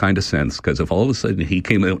 makes kind of sense, because if all of a sudden he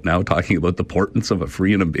came out now talking about the importance of a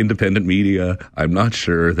free and independent media, I'm not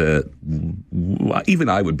sure that even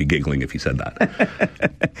I would be giggling if he said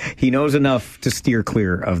that. He knows enough to steer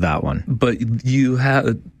clear of that one. But you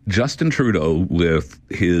had Justin Trudeau with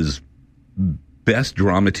his best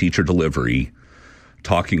drama teacher delivery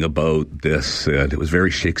talking about this, and it was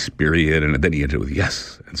very Shakespearean, and then he ended with,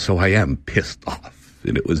 yes, and so I am pissed off.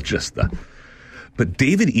 And it was just the... But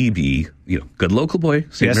David Eby, good local boy,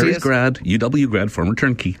 St. Mary's grad, UW grad, former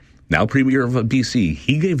turnkey, now premier of BC,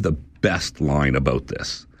 he gave the best line about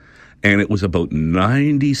this. And it was about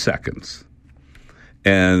 90 seconds.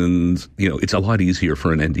 And, it's a lot easier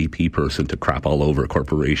for an NDP person to crap all over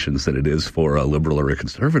corporations than it is for a liberal or a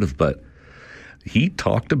conservative. But he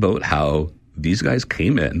talked about how these guys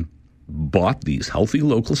came in, bought these healthy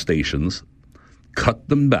local stations, cut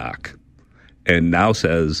them back, and now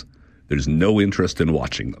says there's no interest in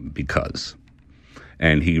watching them because.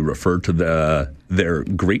 And he referred to their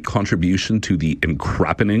great contribution to the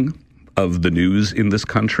encrappening of the news in this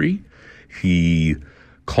country. He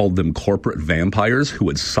called them corporate vampires who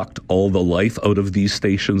had sucked all the life out of these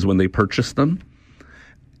stations when they purchased them.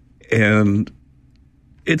 And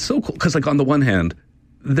it's so cool because, on the one hand,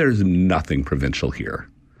 there's nothing provincial here.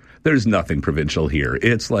 There's nothing provincial here.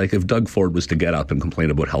 It's like if Doug Ford was to get up and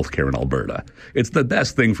complain about healthcare in Alberta. It's the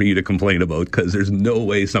best thing for you to complain about because there's no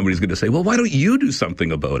way somebody's going to say, well, why don't you do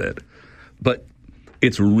something about it? But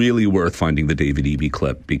it's really worth finding the David Eby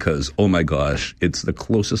clip because, oh my gosh, it's the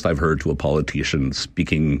closest I've heard to a politician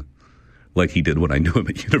speaking like he did when I knew him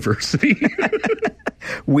at university.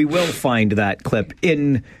 We will find that clip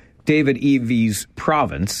in David Eby's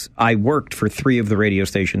province. I worked for 3 of the radio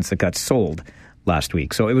stations that got sold last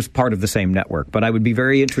week, so it was part of the same network. But I would be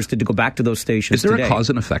very interested to go back to those stations. Is there today. A cause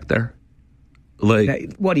and effect there?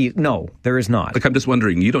 What do you? No, there is not. I'm just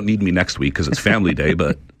wondering. You don't need me next week because it's Family Day,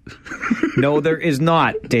 but no, there is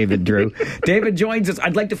not. David Drewe. David joins us.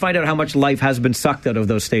 I'd like to find out how much life has been sucked out of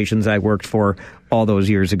those stations I worked for all those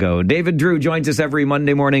years ago. David Drewe joins us every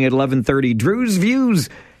Monday morning at 11:30. Drew's Views,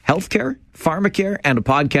 healthcare, pharmacare, and a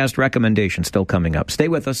podcast recommendation still coming up. Stay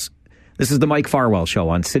with us. This is the Mike Farwell Show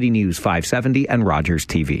on City News 570 and Rogers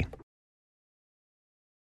TV.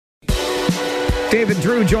 David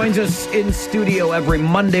Drewe joins us in studio every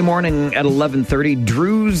Monday morning at 11:30.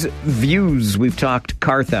 Drew's Views. We've talked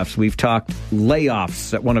car thefts. We've talked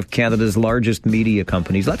layoffs at one of Canada's largest media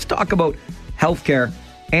companies. Let's talk about healthcare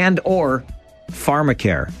and or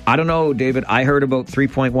pharmacare. I don't know, David. I heard about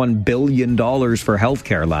 $3.1 billion for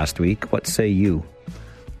healthcare last week. What say you?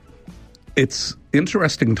 It's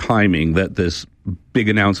interesting timing that this big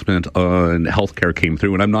announcement on healthcare came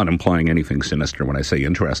through, and I'm not implying anything sinister when I say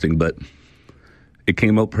interesting, but it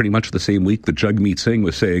came out pretty much the same week that Jagmeet Singh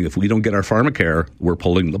was saying, if we don't get our pharmacare, we're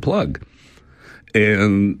pulling the plug.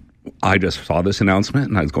 And I just saw this announcement,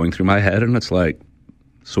 and I was going through my head, and it's like,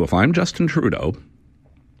 so if I'm Justin Trudeau,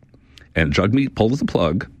 and Jagmeet pulls the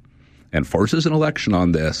plug and forces an election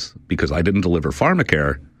on this because I didn't deliver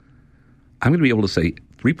pharmacare, I'm going to be able to say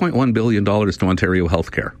 $3.1 billion to Ontario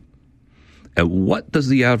healthcare. And what does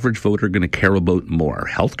the average voter going to care about more,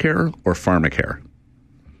 healthcare or pharmacare?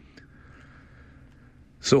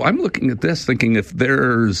 So I'm looking at this thinking if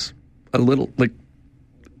there's a little,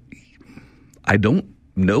 I don't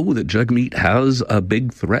know that Jagmeet has a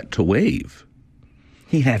big threat to wave.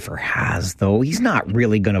 He never has, though. He's not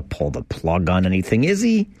really going to pull the plug on anything, is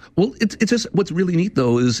he? Well, it's just what's really neat,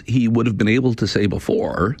 though, is he would have been able to say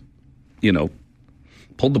before,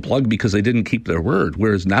 pulled the plug because they didn't keep their word.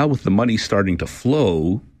 Whereas now with the money starting to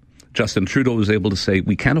flow, Justin Trudeau was able to say,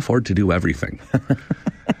 we can't afford to do everything.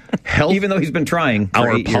 even though he's been trying for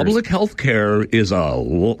our 8 years. public health care is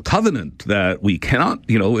a covenant that we cannot,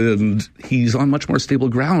 and he's on much more stable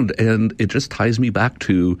ground. And it just ties me back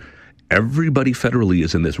to everybody federally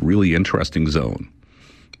is in this really interesting zone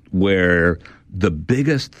where the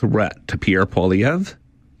biggest threat to Pierre Poilievre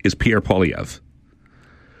is Pierre Poilievre.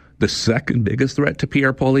 The second biggest threat to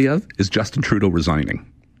Pierre Poilievre is Justin Trudeau resigning.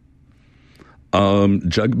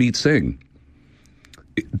 Jagmeet Singh,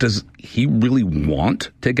 does he really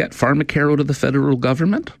want to get pharmacare out of the federal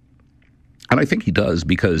government? And I think he does,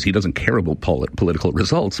 because he doesn't care about political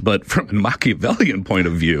results. But from a Machiavellian point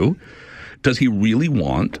of view, does he really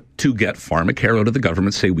want to get pharmacare out of the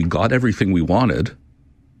government, say we got everything we wanted,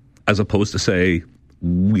 as opposed to say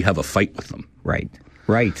we have a fight with them?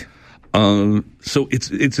 Right. So it's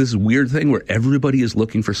this weird thing where everybody is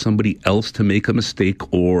looking for somebody else to make a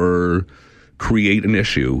mistake or create an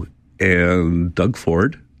issue. And Doug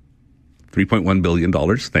Ford, $3.1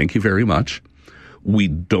 billion, thank you very much. We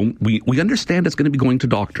understand it's going to be going to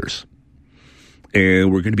doctors,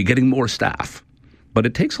 and we're going to be getting more staff. But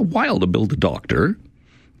it takes a while to build a doctor.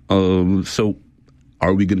 So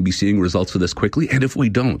are we going to be seeing results of this quickly? And if we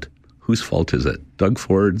don't, whose fault is it? Doug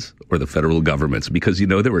Ford's or the federal government's? Because,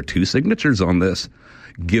 there were 2 signatures on this.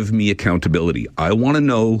 Give me accountability. I want to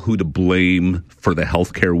know who to blame for the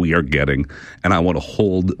health care we are getting, and I want to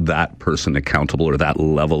hold that person accountable or that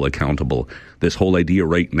level accountable. This whole idea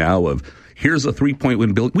right now of, here's a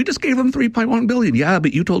 $3.1 billion. We just gave them $3.1 billion. Yeah,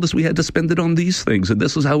 but you told us we had to spend it on these things, and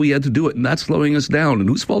this is how we had to do it, and that's slowing us down. And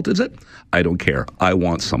whose fault is it? I don't care. I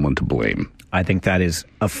want someone to blame. I think that is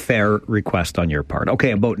a fair request on your part.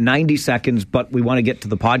 Okay, about 90 seconds, but we want to get to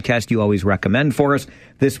the podcast you always recommend for us.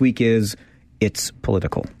 This week is It's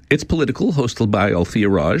Political. It's Political, hosted by Althea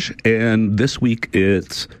Raj, and this week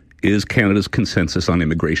is Canada's consensus on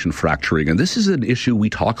immigration fracturing. And this is an issue we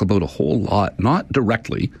talk about a whole lot, not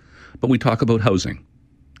directly, but we talk about housing,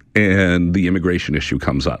 and the immigration issue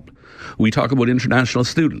comes up. We talk about international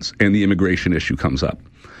students, and the immigration issue comes up.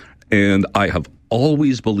 And I have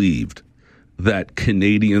always believed that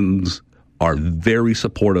Canadians are very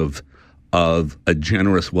supportive of a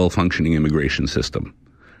generous, well-functioning immigration system.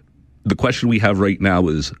 The question we have right now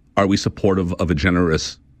is, are we supportive of a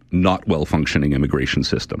generous, not well-functioning immigration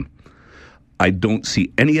system? I don't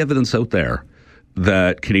see any evidence out there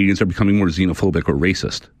that Canadians are becoming more xenophobic or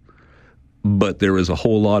racist. But there is a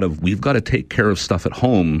whole lot of, we've got to take care of stuff at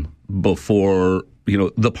home before,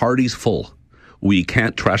 the party's full. We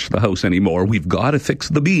can't trash the house anymore. We've got to fix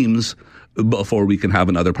the beams before we can have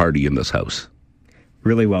another party in this house.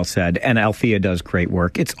 Really well said. And Althea does great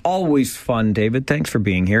work. It's always fun, David. Thanks for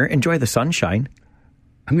being here. Enjoy the sunshine.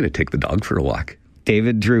 I'm going to take the dog for a walk.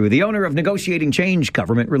 David Drewe, the owner of Negotiating Change,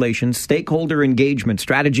 Government Relations, Stakeholder Engagement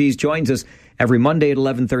Strategies, joins us every Monday at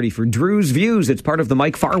 11:30 for Drewe's Views. It's part of the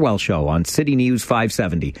Mike Farwell Show on City News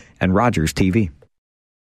 570 and Rogers TV.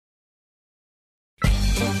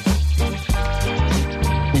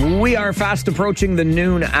 We are fast approaching the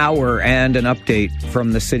noon hour, and an update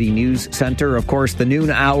from the City News Centre. Of course, the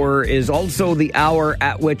noon hour is also the hour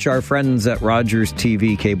at which our friends at Rogers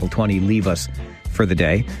TV Cable 20 leave us for the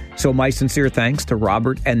day. So my sincere thanks to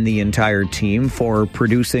Robert and the entire team for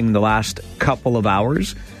producing the last couple of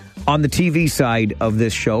hours. On the TV side of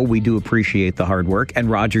this show, we do appreciate the hard work, and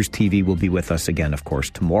Rogers TV will be with us again, of course,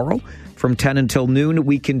 tomorrow from 10 until noon.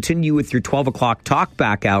 We continue with your 12 o'clock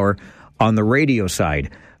Talkback Hour on the radio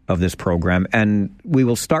side of this program, and we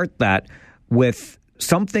will start that with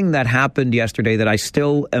something that happened yesterday that I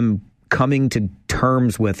still am coming to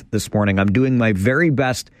terms with this morning. I'm doing my very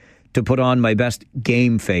best to put on my best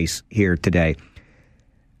game face here today.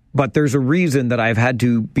 But there's a reason that I've had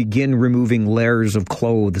to begin removing layers of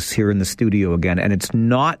clothes here in the studio again, and it's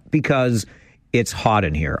not because it's hot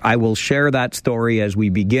in here. I will share that story as we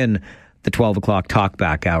begin the 12 o'clock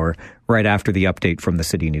Talkback Hour right after the update from the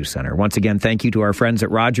City News Centre. Once again, thank you to our friends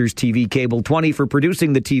at Rogers TV Cable 20 for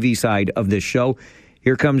producing the TV side of this show.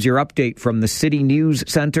 Here comes your update from the City News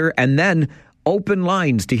Centre, and then open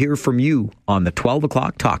lines to hear from you on the 12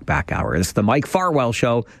 o'clock Talkback Hour. It's the Mike Farwell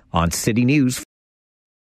Show on City News.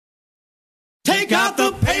 Take out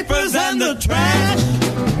the papers and the trash,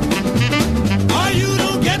 or you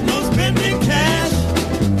don't get no spending cash.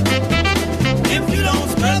 If you don't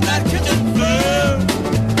scrub that kitchen floor,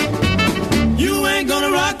 you ain't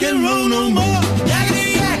gonna rock and roll no more.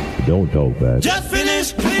 Yakety yak. Don't talk back. Just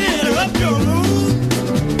finish cleaning up your room.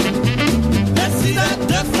 Let's see that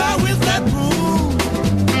dust fly with that broom.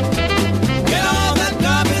 Get all that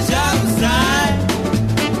garbage outside,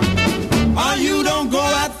 or you don't go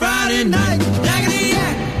out Friday night. Yakety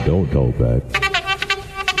yak. Don't talk back.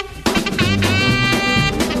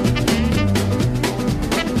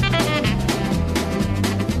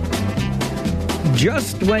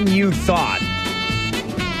 just when you thought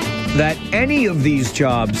that any of these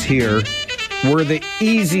jobs here were the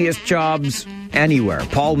easiest jobs anywhere.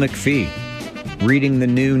 Paul McPhee reading the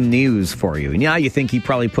noon news for you. And yeah, you think he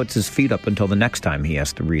probably puts his feet up until the next time he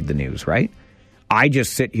has to read the news, right? I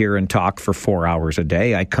just sit here and talk for 4 hours a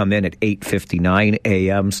day. I come in at 8:59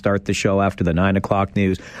 a.m., start the show after the 9 o'clock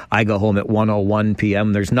news. I go home at 1:01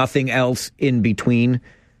 p.m. There's nothing else in between.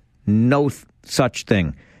 No such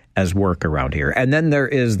thing as work around here. And then there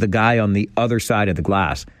is the guy on the other side of the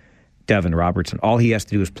glass, Devin Robertson. All he has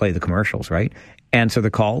to do is play the commercials, right? Answer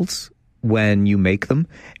the calls when you make them,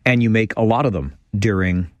 and you make a lot of them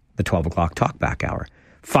during the 12 o'clock Talkback Hour.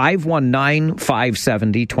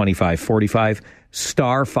 519-570-2545,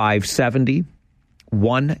 star 570,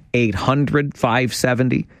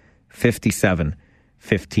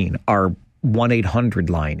 1-800-570-5715. Our 1-800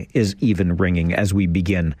 line is even ringing as we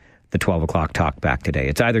begin the 12 o'clock Talkback today.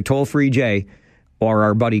 It's either toll-free Jay or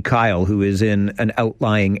our buddy Kyle, who is in an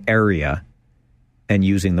outlying area and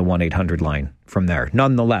using the 1-800 line from there.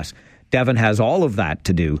 Nonetheless, Devin has all of that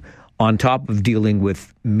to do on top of dealing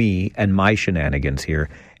with me and my shenanigans here.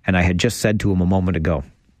 And I had just said to him a moment ago,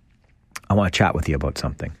 I want to chat with you about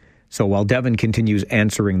something. So while Devin continues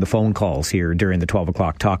answering the phone calls here during the 12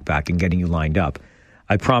 o'clock Talkback and getting you lined up,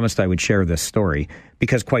 I promised I would share this story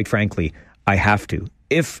because, quite frankly, I have to,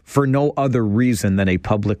 if for no other reason than a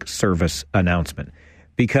public service announcement.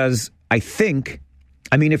 Because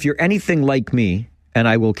if you're anything like me, and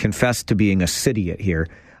I will confess to being a city here,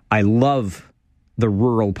 I love the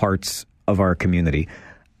rural parts of our community.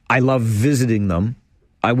 I love visiting them.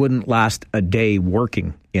 I wouldn't last a day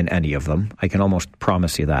working in any of them. I can almost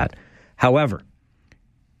promise you that. However,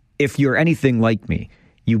 if you're anything like me,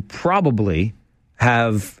 you probably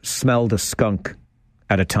have smelled a skunk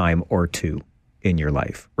at a time or two in your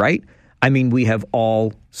life, right? I mean, we have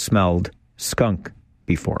all smelled skunk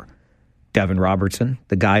before. Devin Robertson,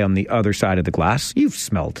 the guy on the other side of the glass, you've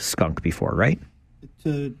smelled skunk before, right?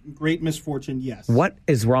 To great misfortune, yes. What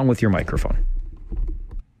is wrong with your microphone?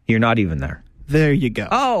 You're not even there. There you go.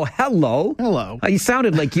 Oh, hello. Hello. You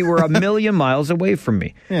sounded like you were a million miles away from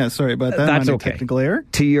me. Yeah, sorry about that. That's okay. Technical error.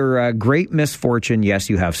 To your great misfortune, yes,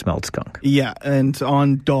 you have smelled skunk. Yeah, and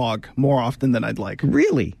on dog more often than I'd like.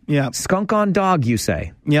 Really? Yeah. Skunk on dog, you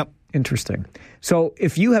say? Yep. Interesting. So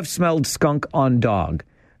if you have smelled skunk on dog,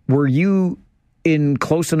 were you in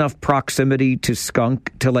close enough proximity to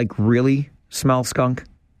skunk to really smell skunk?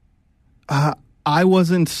 I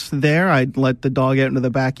wasn't there. I'd let the dog out into the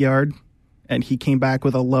backyard, and he came back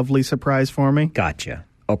with a lovely surprise for me. Gotcha.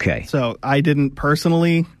 Okay. So I didn't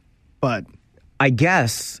personally, but I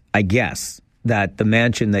guess that the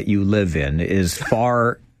mansion that you live in is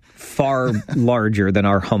far, far larger than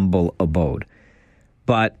our humble abode.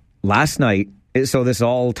 But last night, so this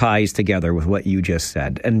all ties together with what you just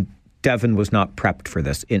said, and Devin was not prepped for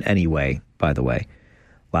this in any way, by the way.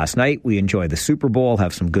 Last night, we enjoyed the Super Bowl,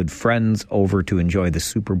 have some good friends over to enjoy the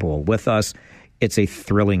Super Bowl with us. It's a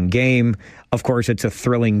thrilling game. Of course, it's a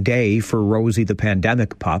thrilling day for Rosie the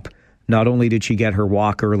pandemic pup. Not only did she get her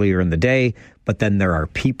walk earlier in the day, but then there are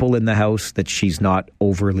people in the house that she's not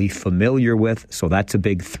overly familiar with, so that's a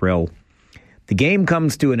big thrill. The game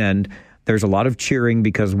comes to an end. There's a lot of cheering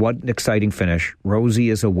because what an exciting finish. Rosie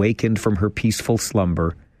is awakened from her peaceful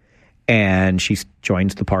slumber, and she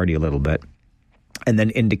joins the party a little bit and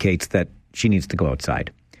then indicates that she needs to go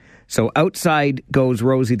outside. So outside goes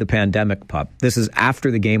Rosie the pandemic pup. This is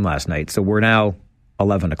after the game last night, so we're now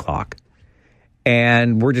 11 o'clock.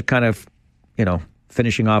 And we're just kind of,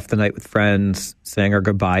 finishing off the night with friends, saying our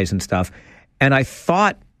goodbyes and stuff. And I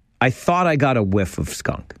thought I got a whiff of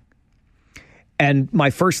skunk. And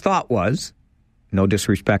my first thought was, no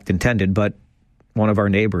disrespect intended, but one of our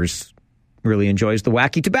neighbors really enjoys the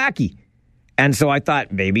wacky tobacco. And so I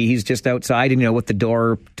thought maybe he's just outside and, with the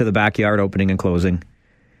door to the backyard opening and closing,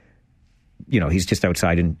 he's just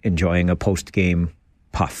outside and enjoying a post-game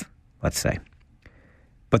puff, let's say.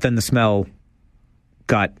 But then the smell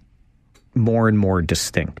got more and more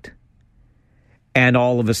distinct. And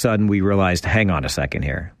all of a sudden we realized, hang on a second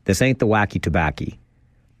here. This ain't the wacky tobacco.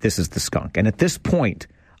 This is the skunk. And at this point,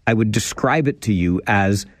 I would describe it to you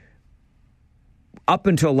as, up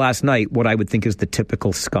until last night, what I would think is the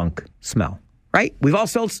typical skunk smell, right? We've all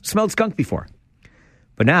smelled skunk before.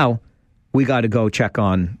 But now we got to go check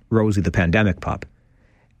on Rosie the pandemic pup.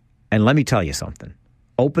 And let me tell you something.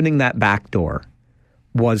 Opening that back door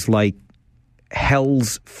was like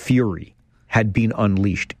hell's fury had been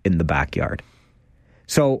unleashed in the backyard.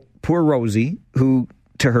 So poor Rosie, who,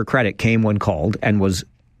 to her credit, came when called and was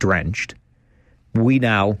drenched. We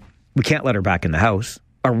can't let her back in the house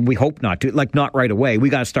or we hope not to, like not right away. We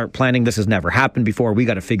got to start planning. This has never happened before. We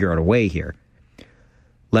got to figure out a way here.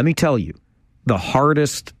 Let me tell you, the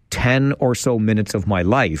hardest 10 or so minutes of my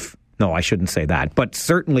life, no, I shouldn't say that, but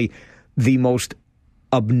certainly the most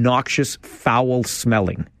obnoxious,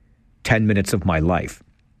 foul-smelling 10 minutes of my life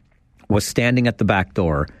was standing at the back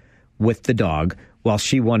door with the dog while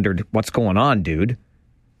she wondered, what's going on, dude?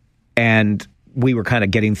 And we were kind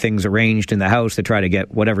of getting things arranged in the house to try to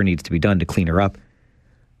get whatever needs to be done to clean her up.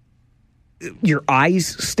 Your eyes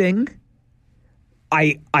sting.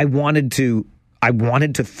 I wanted to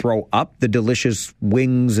throw up the delicious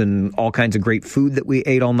wings and all kinds of great food that we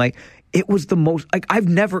ate all night. It was the most, like, I've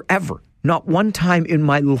never, ever, not one time in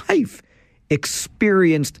my life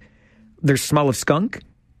experienced the smell of skunk,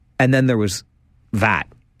 and then there was that.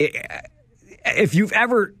 If you've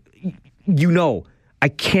ever, you know, I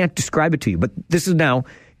can't describe it to you, but this is now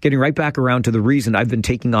getting right back around to the reason I've been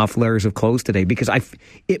taking off layers of clothes today, because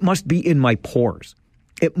it must be in my pores.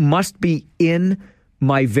 It must be in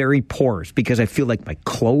my very pores, because I feel like my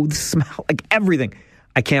clothes smell, like everything.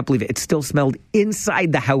 I can't believe it. It still smelled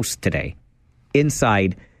inside the house today.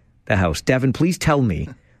 Inside the house. Devin, please tell me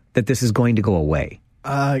that this is going to go away.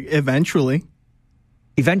 Eventually.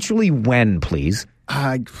 Eventually when, please?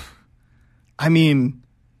 I mean,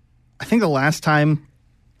 I think the last time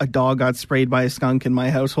a dog got sprayed by a skunk in my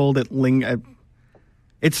household,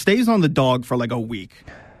 it stays on the dog for like a week.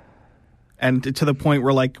 And to the point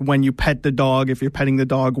where, like, when you pet the dog, if you're petting the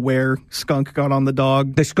dog, where skunk got on the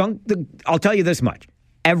dog. The skunk, I'll tell you this much.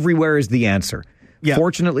 Everywhere is the answer. Yeah.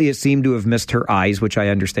 Fortunately, it seemed to have missed her eyes, which I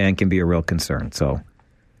understand can be a real concern. So,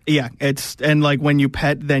 yeah, and like when you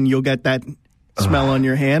pet, then you'll get that smell on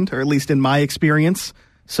your hand, or at least in my experience.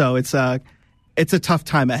 So it's a tough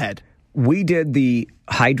time ahead. We did the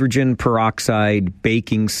hydrogen peroxide,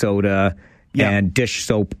 baking soda, and dish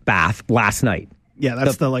soap bath last night. Yeah,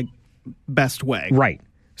 that's the best way. Right.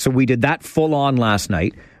 So we did that full on last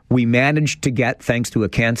night. We managed to get, thanks to a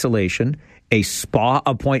cancellation, a spa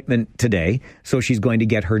appointment today. So she's going to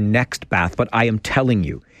get her next bath. But I am telling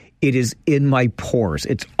you, it is in my pores.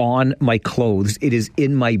 It's on my clothes. It is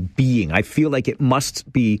in my being. I feel like it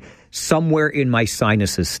must be somewhere in my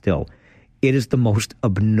sinuses still. It is the most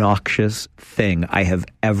obnoxious thing I have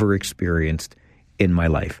ever experienced in my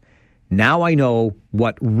life. Now I know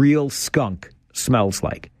what real skunk smells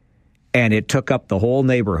like. And it took up the whole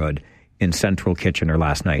neighborhood in Central Kitchener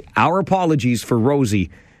last night. Our apologies for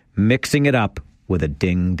Rosie mixing it up with a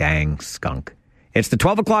ding-dang skunk. It's the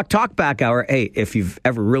 12 o'clock Talkback Hour. Hey, if you've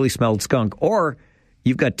ever really smelled skunk, or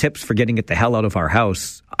you've got tips for getting it the hell out of our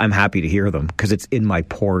house, I'm happy to hear them, because it's in my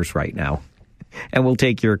pores right now. And we'll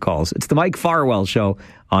take your calls. It's the Mike Farwell Show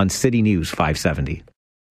on City News 570.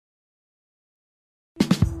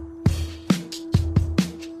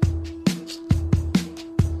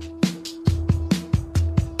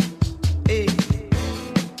 Hey.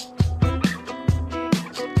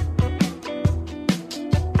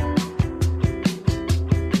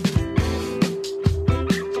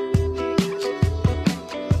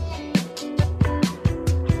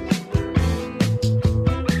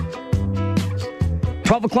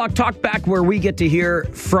 12 o'clock Talkback, where we get to hear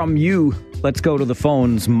from you. Let's go to the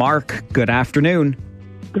phones. Mark, good afternoon.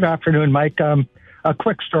 Good afternoon, Mike. A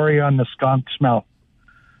quick story on the skunk smell.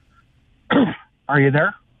 Are you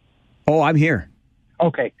there? Oh, I'm here.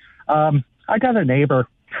 Okay. I got a neighbor.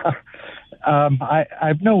 I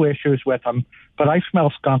have no issues with him, but I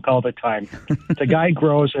smell skunk all the time. The guy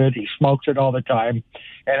grows it. He smokes it all the time,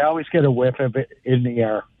 and I always get a whiff of it in the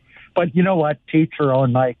air. But you know what? Teach your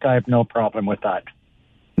own, Mike. I have no problem with that.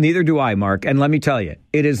 Neither do I, Mark. And let me tell you,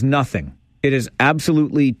 it is nothing. It is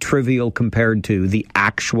absolutely trivial compared to the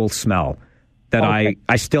actual smell that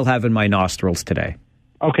I still have in my nostrils today.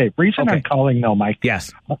 Okay. Reason I'm calling, though, Mike.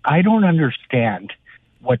 Yes. I don't understand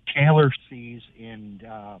what Taylor sees in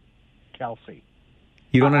Kelsey.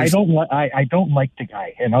 You don't understand? I don't like the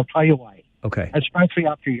guy, and I'll tell you why. Okay. Especially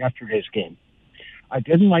after yesterday's game. I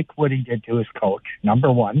didn't like what he did to his coach,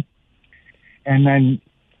 number one. And then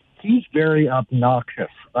he's very obnoxious,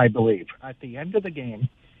 I believe. At the end of the game,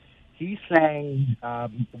 he sang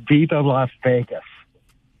Viva Las Vegas.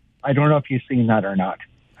 I don't know if you've seen that or not.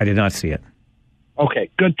 I did not see it.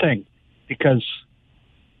 Okay, good thing, because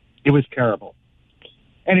it was terrible.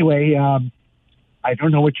 Anyway, I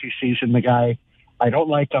don't know what she sees in the guy. I don't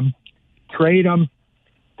like him. Trade him.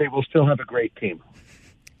 They will still have a great team.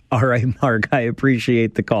 All right, Mark, I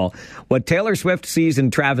appreciate the call. What Taylor Swift sees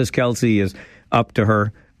in Travis Kelce is up to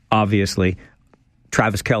her, obviously.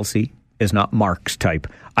 Travis Kelce is not Mark's type.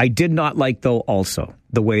 I did not like, though, also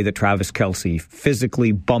the way that Travis Kelce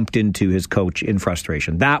physically bumped into his coach in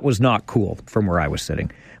frustration. That was not cool from where I was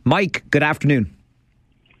sitting. Mike, good afternoon.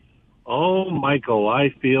 Oh, Michael, I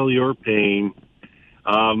feel your pain.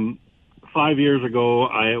 5 years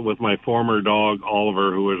ago, with my former dog,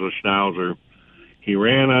 Oliver, who was a schnauzer, he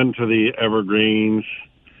ran onto the evergreens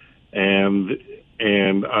and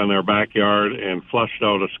on our backyard and flushed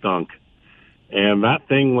out a skunk. And that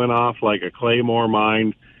thing went off like a claymore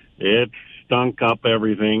mine. It stunk up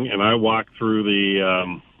everything, and I walked through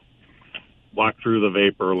the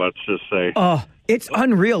vapor, let's just say. Oh, it's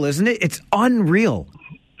unreal, isn't it? It's unreal.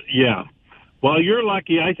 Yeah. Well, you're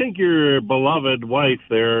lucky. I think your beloved wife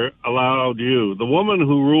there allowed you. The woman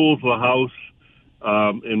who rules the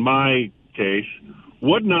house, in my case,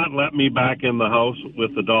 would not let me back in the house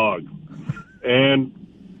with the dog. And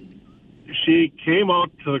she came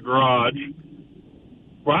out to the garage,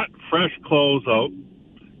 brought fresh clothes out.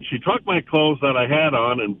 She took my clothes that I had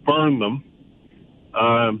on and burned them.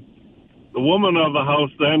 The woman of the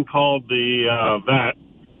house then called the vet.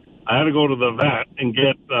 I had to go to the vet and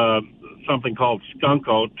get something called skunk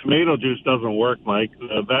out. Tomato juice doesn't work, Mike.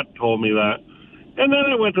 The vet told me that. And then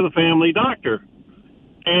I went to the family doctor.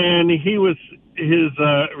 And his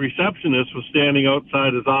receptionist was standing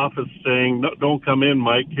outside his office saying, "No, don't come in,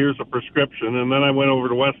 Mike. Here's a prescription." And then I went over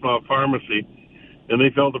to Westmount Pharmacy, and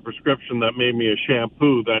they filled a prescription that made me a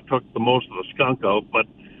shampoo that took the most of the skunk out. But,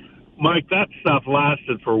 Mike, that stuff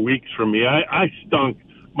lasted for weeks for me. I stunk.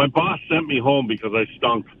 My boss sent me home because I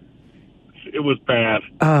stunk. It was bad.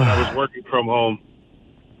 I was working from home.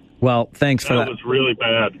 Well, thanks for that. That was really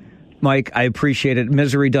bad. Mike, I appreciate it.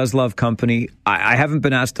 Misery does love company. I haven't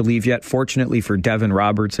been asked to leave yet. Fortunately for Devin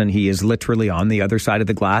Robertson, he is literally on the other side of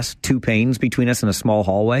the glass. 2 panes between us in a small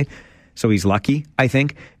hallway. So he's lucky, I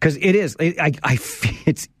think, because it is.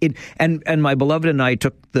 And my beloved and I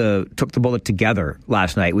took the bullet together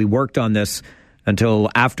last night. We worked on this until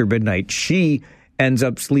after midnight. She ends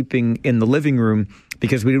up sleeping in the living room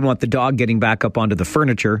because we didn't want the dog getting back up onto the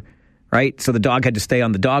furniture, right? So the dog had to stay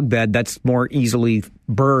on the dog bed. That's more easily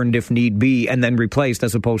burned if need be and then replaced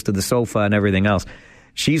as opposed to the sofa and everything else.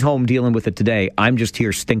 She's home dealing with it today. I'm just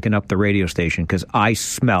here stinking up the radio station because I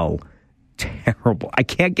smell terrible. I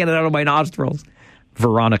can't get it out of my nostrils.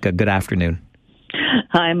 Veronica, good afternoon.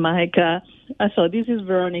 Hi, Mike. So this is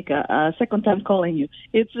Veronica. Second time calling you.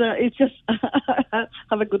 It's just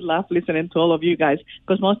have a good laugh listening to all of you guys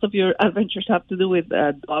because most of your adventures have to do with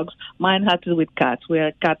dogs. Mine had to do with cats. We are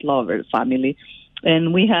a cat lover family,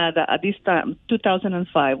 and we had at this time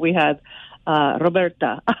 2005 we had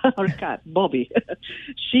Roberta, our cat Bobby.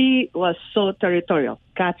 She was so territorial.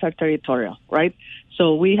 Cats are territorial, right?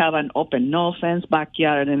 So we have an open, no fence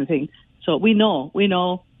backyard and anything. So we know.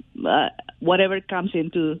 Whatever comes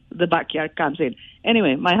into the backyard comes in.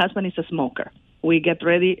 Anyway, my husband is a smoker. We get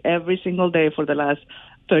ready every single day for the last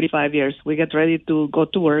 35 years. We get ready to go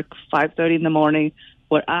to work 5:30 in the morning.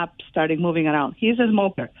 We're up, starting moving around. He's a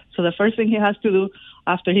smoker. So the first thing he has to do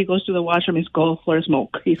after he goes to the washroom is go for a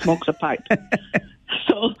smoke. He smokes a pipe.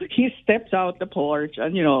 So he steps out the porch.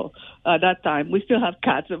 And, at that time, we still have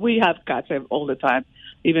cats. We have cats all the time,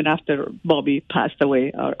 even after Bobby passed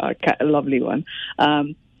away, our cat, lovely one.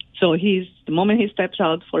 So the moment he steps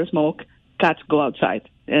out for a smoke, cats go outside.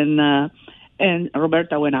 And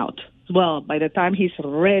Roberta went out. Well, by the time he's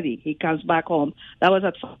ready, he comes back home. That was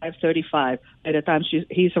at 5:35. By the time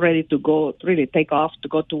he's ready to go, really take off to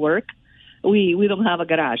go to work, we don't have a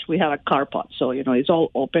garage. We have a carport. So, it's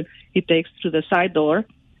all open. He takes to the side door,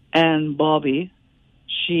 and Bobby,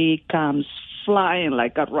 she comes flying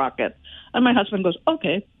like a rocket. And my husband goes,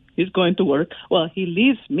 okay, he's going to work. Well, he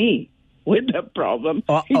leaves me with the problem.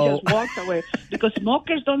 He just walks away because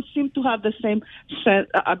smokers don't seem to have the same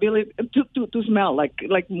ability to smell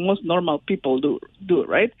like most normal people do,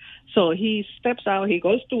 right? So he steps out, he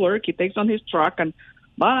goes to work, he takes on his truck, and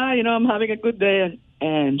bye, I'm having a good day.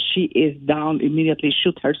 And she is down immediately,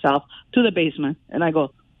 shoot herself to the basement. And I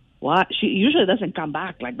go, what? She usually doesn't come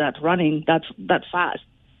back like that, running that fast.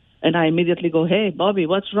 And I immediately go, hey, Bobby,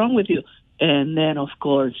 what's wrong with you? And then, of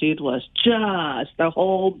course, it was just the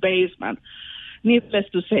whole basement. Needless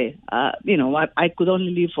to say, I could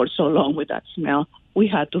only live for so long with that smell. We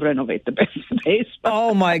had to renovate the basement.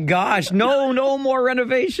 Oh, my gosh. No more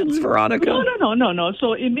renovations, Veronica. No.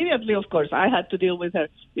 So immediately, of course, I had to deal with her,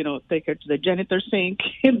 take her to the janitor sink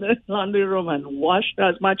in the laundry room and wash her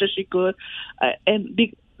as much as she could.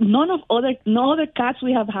 No other cats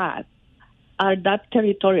we have had are that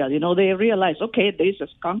territorial. They realize, okay, there is a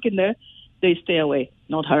skunk in there. They stay away,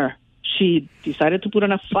 not her. she decided to put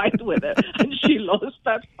on a fight with it, and she lost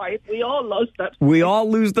that fight. We all lost that fight. We all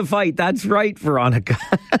lose the fight. That's right, Veronica.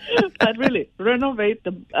 But really, renovate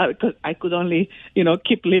the, because I could only,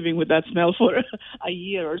 keep living with that smell for a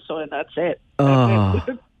year or so, and that's it. Oh.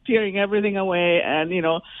 Tearing everything away, and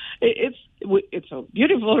it's a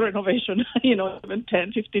beautiful renovation, even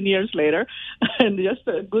 10, 15 years later, and just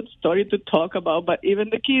a good story to talk about. But even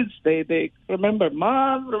the kids, they remember,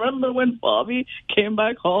 Mom, remember when Bobby came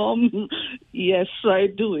back home? Yes, I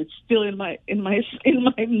do. It's still in my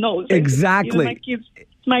nose. Exactly. Even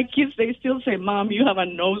my kids, they still say, Mom, you have a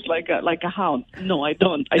nose like a hound. No, I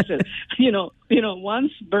don't. I said,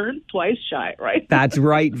 once burned, twice shy, right? That's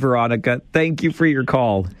right, Veronica. Thank you for your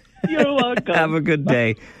call. You're welcome. Have a good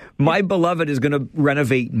day. My beloved is going to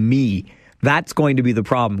renovate me. That's going to be the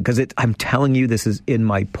problem, because I'm telling you, this is in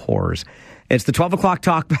my pores. It's the 12 o'clock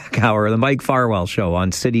Talkback Hour, the Mike Farwell Show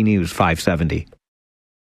on City News 570.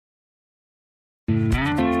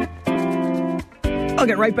 I'll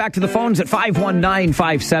get right back to the phones at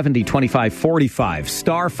 519-570-2545.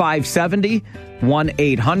 Star 570,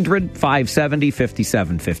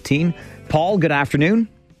 1-800-570-5715. Paul, good afternoon.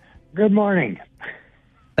 Good morning.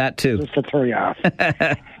 That too. Just to throw you off.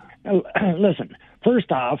 Listen,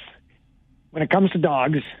 first off, when it comes to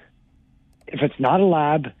dogs, if it's not a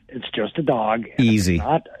lab, it's just a dog. Easy.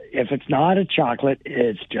 If it's not a chocolate,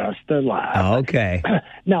 it's just a lab. Okay.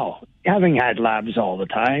 No, having had labs all the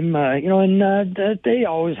time, and they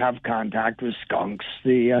always have contact with skunks.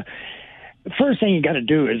 The first thing you got to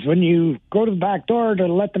do is when you go to the back door to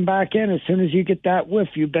let them back in, as soon as you get that whiff,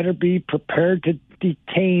 you better be prepared to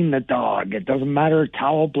detain the dog. It doesn't matter,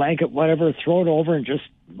 towel, blanket, whatever, throw it over and just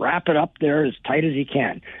wrap it up there as tight as you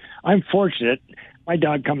can. I'm fortunate. My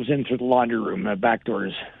dog comes in through the laundry room. The back door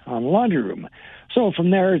is on the laundry room. So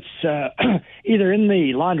from there, it's either in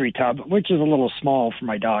the laundry tub, which is a little small for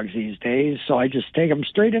my dogs these days, so I just take them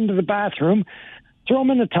straight into the bathroom, throw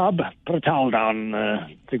them in the tub, put a towel down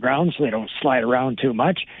the ground so they don't slide around too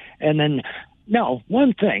much. And then, now,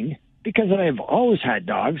 one thing, because I've always had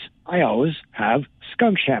dogs, I always have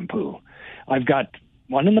skunk shampoo. I've got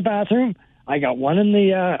one in the bathroom. I got one in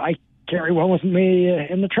I carry one with me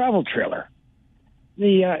in the travel trailer.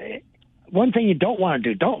 The one thing you don't want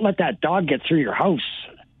to do, don't let that dog get through your house,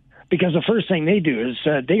 because the first thing they do is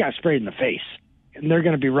they got sprayed in the face, and they're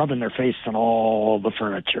going to be rubbing their face on all the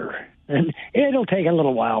furniture. And it'll take a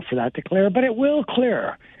little while for that to clear, but it will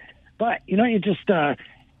clear. But, you just, the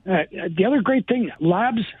other great thing,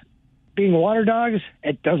 labs, being water dogs,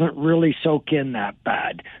 it doesn't really soak in that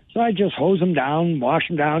bad. So I just hose them down, wash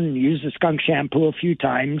them down, and use the skunk shampoo a few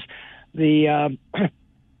times.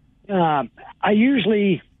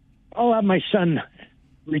 I'll have my son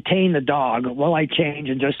retain the dog while I change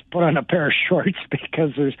and just put on a pair of shorts,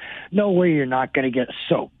 because there's no way you're not going to get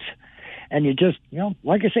soaked. And you just,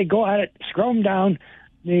 like I say, go at it, scrub them down.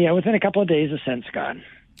 Within a couple of days, the scent's gone.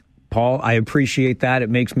 Paul, I appreciate that. It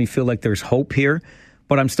makes me feel like there's hope here,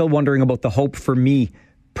 but I'm still wondering about the hope for me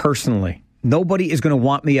personally. Nobody is going to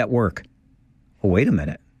want me at work. Oh, wait a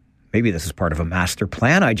minute. Maybe this is part of a master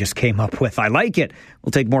plan I just came up with. I like it.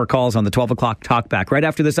 We'll take more calls on the 12 o'clock Talkback right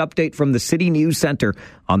after this update from the City News Center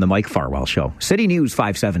on the Mike Farwell Show. City News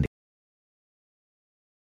 570.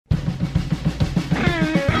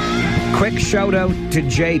 Quick shout out to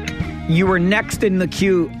Jake. You were next in the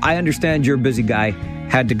queue. I understand you're a busy guy.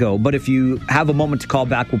 Had to go. But if you have a moment to call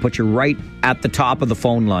back, we'll put you right at the top of the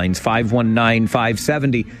phone lines.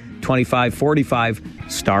 519-570-2545,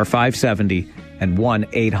 star 570. And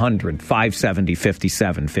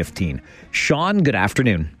 1-800-570-5715. Sean, good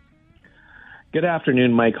afternoon. Good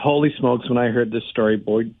afternoon, Mike. Holy smokes, when I heard this story,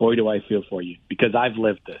 boy, do I feel for you, because I've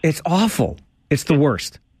lived this. It's awful. It's the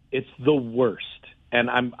worst. It's the worst. And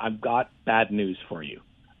I've got bad news for you.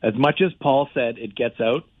 As much as Paul said it gets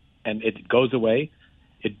out and it goes away,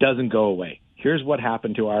 it doesn't go away. Here's what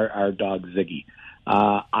happened to our dog, Ziggy.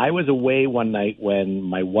 I was away one night when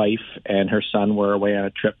my wife and her son were away on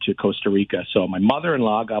a trip to Costa Rica. So my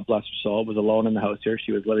mother-in-law, God bless her soul, was alone in the house here.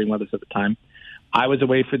 She was living with us at the time. I was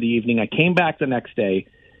away for the evening. I came back the next day,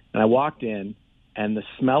 and I walked in, and the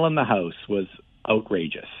smell in the house was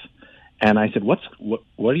outrageous. And I said, what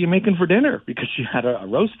are you making for dinner? Because she had a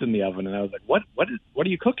roast in the oven. And I was like, what are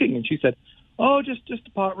you cooking? And she said, oh, just a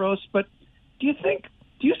pot roast. But do you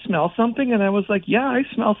smell something? And I was like, yeah, I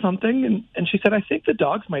smell something. And she said, I think the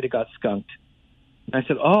dogs might have got skunked. And I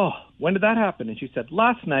said, oh, when did that happen? And she said,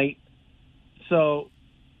 last night. So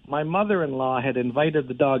my mother-in-law had invited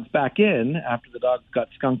the dogs back in after the dogs got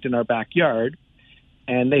skunked in our backyard.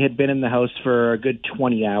 And they had been in the house for a good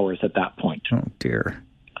 20 hours at that point. Oh, dear.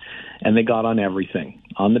 And they got on everything,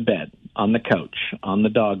 on the bed, on the couch, on the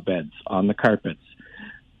dog beds, on the carpets.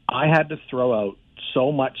 I had to throw out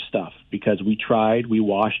so much stuff because we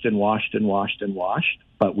washed and washed and washed and washed,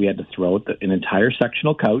 but we had to throw out an entire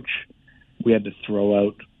sectional couch. We had to throw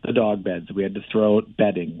out the dog beds. We had to throw out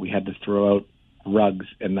bedding. We had to throw out rugs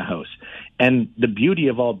in the house. And the beauty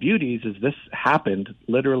of all beauties is this happened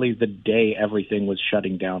literally the day everything was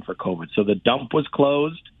shutting down for COVID. So the dump was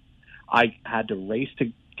closed. I had to race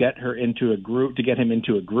to get him into a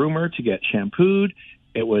groomer to get shampooed.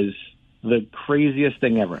 It was the craziest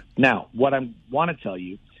thing ever. Now, what I want to tell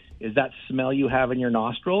you is that smell you have in your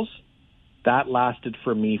nostrils, that lasted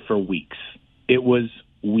for me for weeks. It was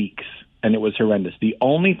weeks, and it was horrendous. The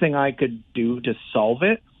only thing I could do to solve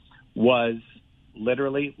it was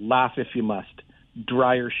literally, laugh if you must,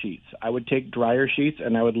 dryer sheets. I would take dryer sheets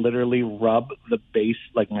and I would literally rub the base,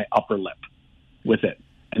 like my upper lip, with it.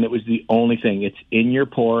 And it was the only thing. It's in your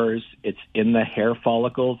pores. It's in the hair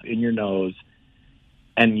follicles in your nose.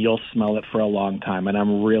 And you'll smell it for a long time. And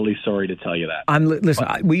I'm really sorry to tell you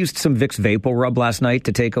that. We used some Vicks Vapor Rub last night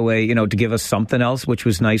to take away, to give us something else, which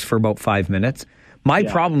was nice for about 5 minutes. My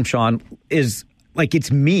problem, Sean, is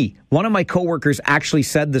it's me. One of my coworkers actually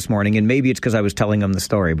said this morning, and maybe it's because I was telling him the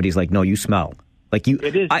story, but he's like, no, you smell. It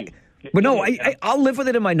is you. I'll live with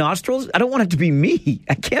it in my nostrils. I don't want it to be me.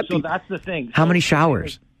 I can't be. So that's the thing. How many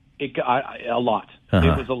showers? A lot.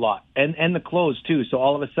 Uh-huh. It was a lot. And the clothes, too. So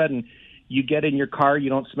all of a sudden, you get in your car, you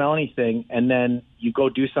don't smell anything, and then you go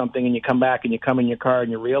do something, and you come back, and you come in your car,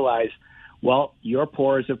 and you realize, well, your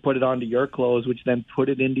pores have put it onto your clothes, which then put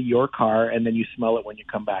it into your car, and then you smell it when you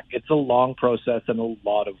come back. It's a long process and a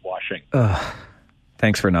lot of washing.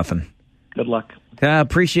 Thanks for nothing. Good luck.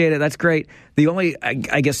 Appreciate it. That's great. The only,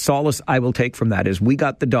 I guess, solace I will take from that is we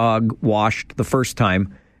got the dog washed the first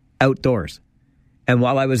time outdoors. And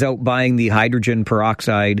while I was out buying the hydrogen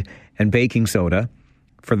peroxide and baking soda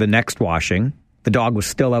for the next washing, the dog was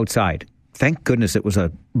still outside. Thank goodness it was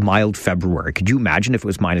a mild February. Could you imagine if it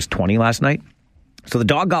was minus 20 last night? So the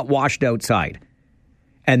dog got washed outside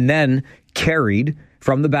and then carried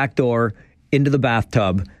from the back door into the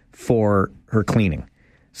bathtub for her cleaning.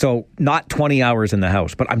 So not 20 hours in the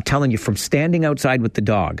house, but I'm telling you, from standing outside with the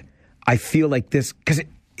dog, I feel like this, because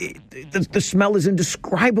the smell is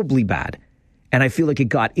indescribably bad. And I feel like it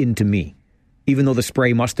got into me, even though the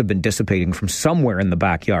spray must have been dissipating from somewhere in the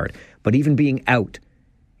backyard. But even being out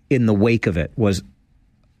in the wake of it was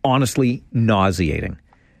honestly nauseating.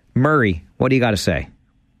 Murray, what do you got to say?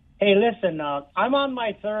 Hey, listen, I'm on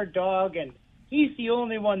my third dog, and he's the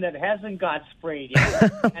only one that hasn't got sprayed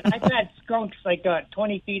yet. And I've had skunks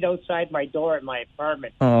 20 feet outside my door at my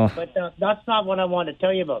apartment. Oh. But that's not what I want to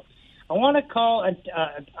tell you about. I want to call, and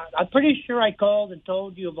I'm pretty sure I called and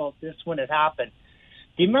told you about this when it happened.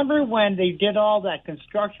 Do you remember when they did all that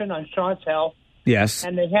construction on Sean's Hill? Yes.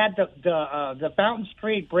 And they had the Fountain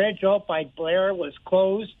Street Bridge out by Blair was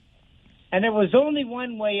closed, and there was only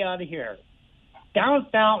one way out of here. Down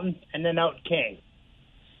Fountain and then out King.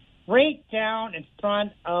 Right down in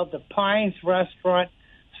front of the Pines restaurant,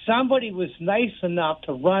 somebody was nice enough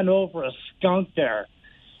to run over a skunk there.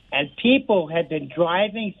 And people had been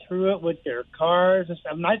driving through it with their cars.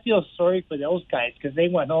 I feel sorry for those guys because they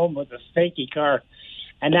went home with a stinky car.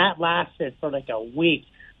 And that lasted for a week.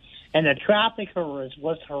 And the traffic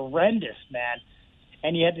was horrendous, man.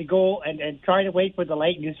 And you had to go and try to wait for the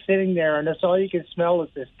light, and you're sitting there, and that's all you can smell is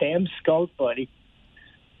this damn skunk, buddy.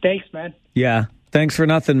 Thanks, man. Yeah, thanks for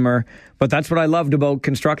nothing, Mur. But that's what I loved about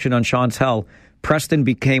construction on Sean's Hill. Preston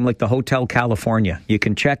became like the Hotel California. You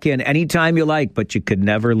can check in anytime you like, but you could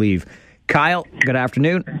never leave. Kyle, good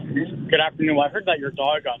afternoon. Good afternoon. Well, I heard that your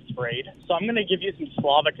dog got sprayed, so I'm going to give you some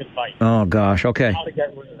Slavic advice. Oh, gosh, okay. How to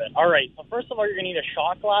get rid of it. All right, so first of all, you're going to need a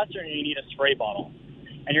shot glass or you're going to need a spray bottle.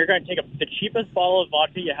 And you're going to take the cheapest bottle of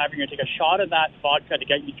vodka you have. You're going to take a shot of that vodka to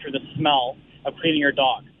get you through the smell of cleaning your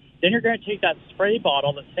dog. Then you're going to take that spray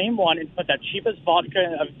bottle, the same one, and put that cheapest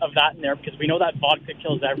vodka of that in there because we know that vodka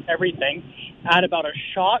kills everything. Add about a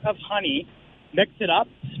shot of honey, mix it up,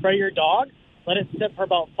 spray your dog, let it sit for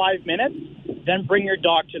about 5 minutes, then bring your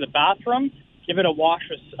dog to the bathroom, give it a wash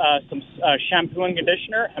with some shampoo and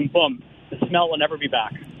conditioner, and boom, the smell will never be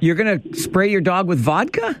back. You're going to spray your dog with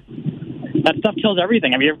vodka? That stuff kills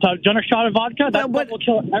everything. Have you ever done a shot of vodka? That stuff will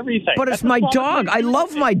kill everything. But it's my dog. I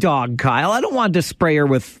love my dog, Kyle. I don't want to spray her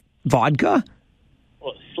with vodka.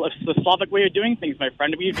 Well, it's the Slavic way of doing things, my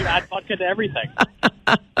friend. We usually add vodka to everything.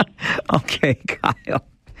 Okay, Kyle.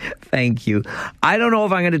 Thank you. I don't know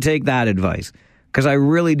if I'm going to take that advice because I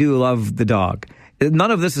really do love the dog. None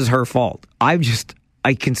of this is her fault. I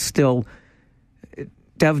can still...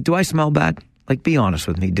 Dev, do I smell bad? Be honest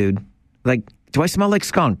with me, dude. Do I smell like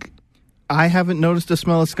skunk? I haven't noticed a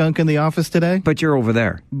smell of skunk in the office today. But you're over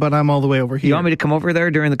there. But I'm all the way over here. You want me to come over there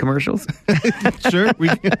during the commercials? Sure.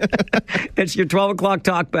 It's your 12 o'clock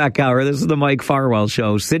Talkback Hour. This is the Mike Farwell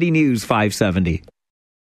Show. City News 570.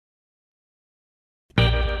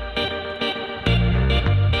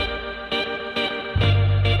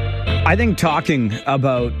 I think talking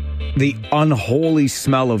about the unholy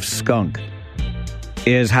smell of skunk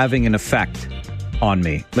is having an effect on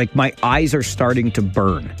me. Like, my eyes are starting to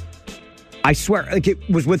burn. I swear, like, it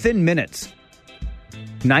was within minutes,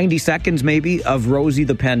 90 seconds maybe, of Rosie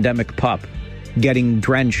the pandemic pup getting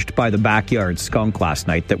drenched by the backyard skunk last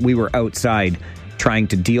night that we were outside trying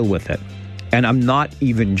to deal with it. And I'm not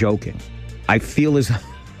even joking. I feel as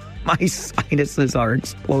my sinuses are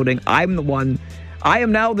exploding. I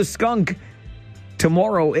am now the skunk.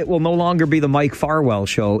 Tomorrow, it will no longer be the Mike Farwell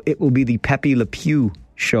Show. It will be the Pepe Le Pew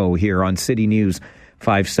Show here on City News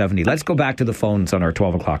 570. Let's go back to the phones on our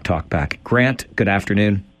 12 o'clock talkback. Grant, good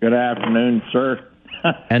afternoon. Good afternoon, sir.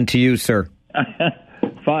 And to you, sir.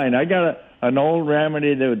 Fine. I got an old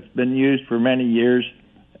remedy that's been used for many years,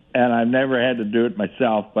 and I've never had to do it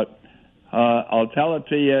myself, but I'll tell it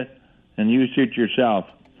to you, and you suit yourself.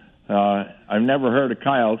 I've never heard of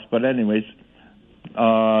Kyle's, but anyways,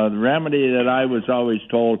 the remedy that I was always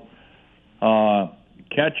told,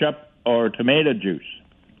 ketchup or tomato juice.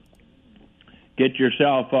 Get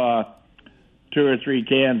yourself 2 or 3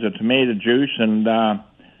 cans of tomato juice and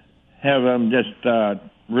have them just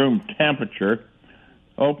room temperature.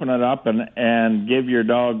 Open it up and give your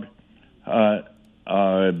dog kind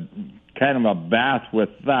of a bath with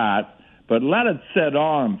that, but let it sit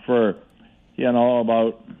on for,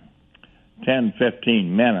 about 10,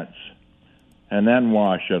 15 minutes, and then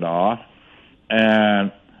wash it off.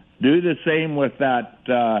 And do the same with that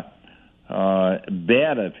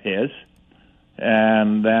bed of his,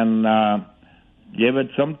 and then give it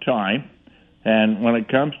some time. And when it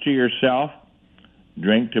comes to yourself,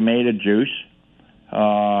 drink tomato juice.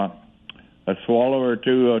 A swallow or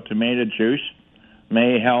two of tomato juice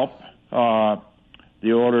may help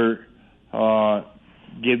the odor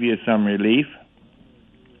give you some relief.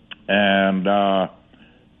 And,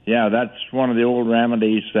 that's one of the old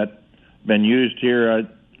remedies that's been used here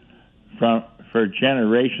for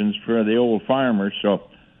generations for the old farmers. So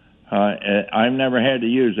I've never had to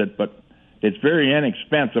use it, but it's very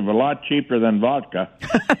inexpensive, a lot cheaper than vodka.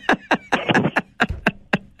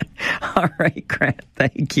 All right, Grant,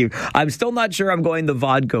 thank you. I'm still not sure I'm going the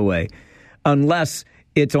vodka way, unless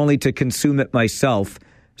it's only to consume it myself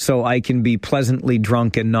so I can be pleasantly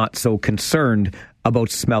drunk and not so concerned about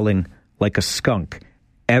smelling like a skunk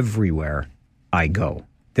everywhere I go.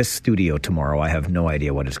 This studio tomorrow, I have no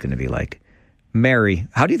idea what it's going to be like. Mary,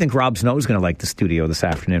 how do you think Rob Snow's going to like the studio this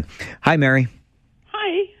afternoon? Hi, Mary.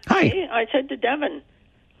 Hi. I said to Devin,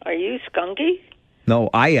 are you skunky? No,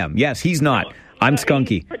 I am. Yes, he's not. I'm skunky.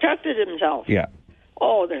 He protected himself. Yeah.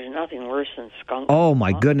 Oh, there's nothing worse than skunk. Oh,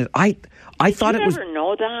 my goodness. I thought it was... Did you ever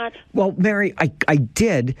know that? Well, Mary, I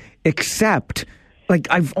did, except,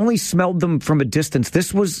 I've only smelled them from a distance.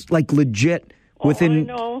 This was, legit within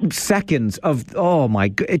seconds of... Oh, my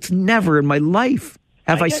God. It's never in my life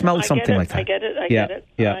have I smelled something like that. I get it.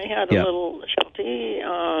 Yeah. I had a little sheltie,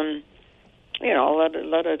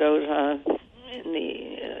 let it out in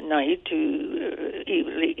the night to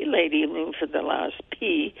late evening for the last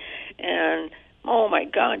pee, and oh my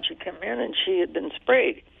God, she came in and she had been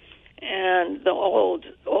sprayed, and the old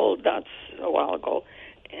that's a while ago,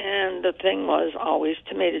 and the thing was always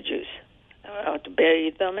tomato juice. To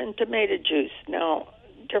bathe them in tomato juice. Now,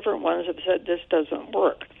 different ones have said this doesn't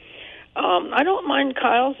work. I don't mind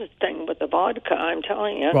Kyle's thing with the vodka, I'm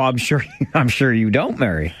telling you. Well, I'm sure you don't,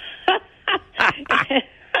 Mary.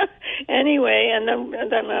 Anyway, and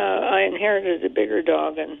then I inherited a bigger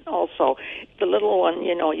dog, and also the little one,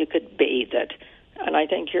 you could bathe it. And I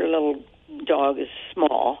think your little dog is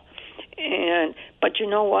small. But you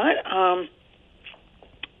know what?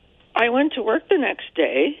 I went to work the next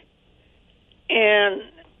day, and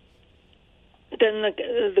then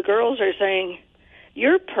the girls are saying,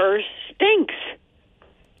 your purse stinks.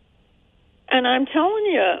 And I'm telling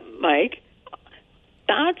you, Mike,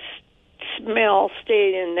 that smell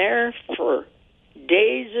stayed in there for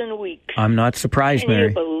days and weeks. I'm not surprised,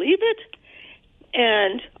 Mary. Can you believe it?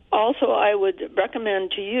 And also, I would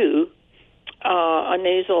recommend to you a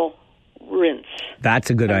nasal rinse. That's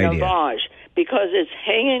a good idea. Lavage, because it's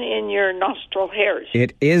hanging in your nostril hairs.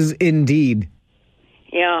 It is indeed.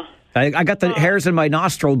 Yeah. I got the hairs in my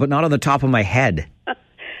nostril, but not on the top of my head.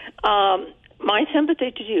 My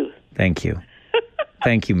sympathy to you. Thank you.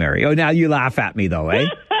 Thank you, Mary. Oh, now you laugh at me, though, eh?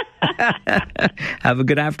 Have a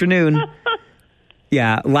good afternoon.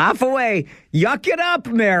 Yeah, laugh away. Yuck it up,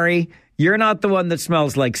 Mary. You're not the one that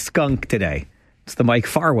smells like skunk today. It's the Mike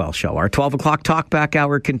Farwell Show. Our 12 o'clock Talkback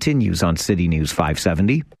Hour continues on City News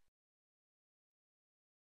 570.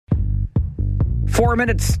 4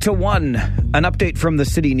 minutes to 1. An update from the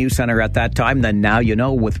City News Center at that time. Then Now You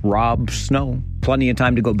Know with Rob Snow. Plenty of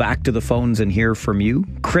time to go back to the phones and hear from you.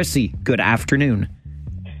 Chrissy, good afternoon.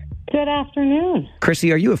 Good afternoon.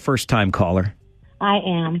 Chrissy, are you a first-time caller? I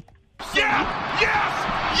am. Yes!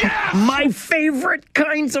 My favorite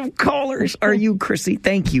kinds of callers are you, Chrissy.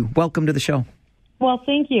 Thank you. Welcome to the show. Well,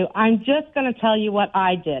 thank you. I'm just going to tell you what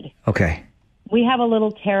I did. Okay. We have a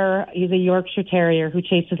little terror. He's a Yorkshire Terrier who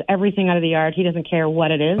chases everything out of the yard. He doesn't care what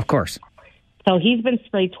it is. Of course. So he's been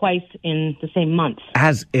sprayed twice in the same month.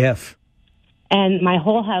 As if. And my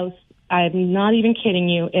whole house, I'm not even kidding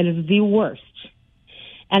you, it is the worst.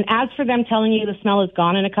 And as for them telling you the smell is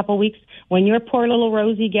gone in a couple weeks, when your poor little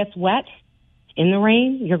Rosie gets wet in the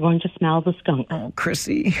rain, you're going to smell the skunk. Oh,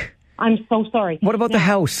 Chrissy. I'm so sorry. What about the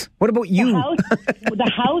house? What about you? The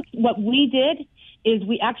house, what we did is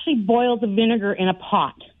we actually boiled the vinegar in a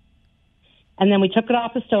pot. And then we took it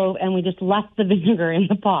off the stove and we just left the vinegar in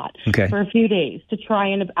the pot for a few days to try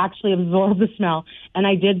and actually absorb the smell. And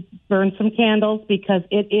I did burn some candles because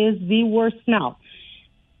it is the worst smell.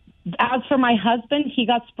 As for my husband, he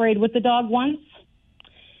got sprayed with the dog once.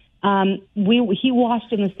 He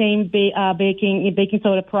washed in the same baking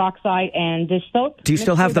soda peroxide and dish soap. Do you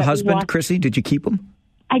still have the husband, Chrissy? Did you keep him?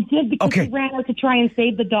 I did because he ran out to try and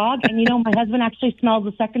save the dog. And, my husband actually smelled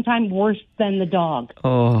the second time worse than the dog.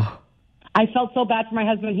 Oh. I felt so bad for my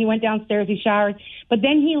husband. He went downstairs, he showered. But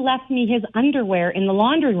then he left me his underwear in the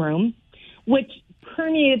laundry room, which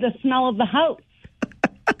permeated the smell of the house.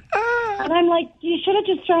 And I'm like, you should have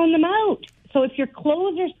just thrown them out. So if your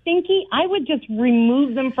clothes are stinky, I would just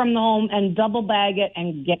remove them from the home and double bag it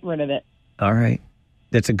and get rid of it. All right.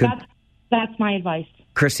 That's a good... That's my advice.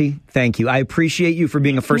 Chrissy, thank you. I appreciate you for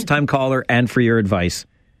being a first-time caller and for your advice.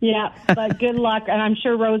 Yeah, but good luck. And I'm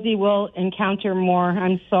sure Rosie will encounter more.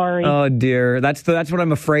 I'm sorry. Oh, dear. That's what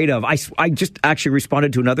I'm afraid of. I just actually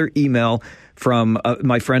responded to another email from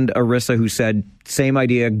my friend Arissa who said, same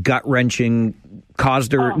idea, gut-wrenching,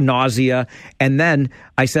 caused her nausea. And then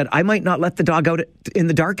I said, I might not let the dog out in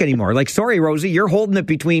the dark anymore. Like, sorry, Rosie, you're holding it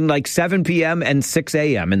between like 7 p.m. and 6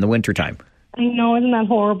 a.m. in the wintertime. I know, isn't that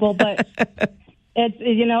horrible? But it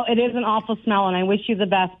is an awful smell, and I wish you the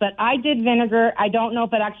best. But I did vinegar. I don't know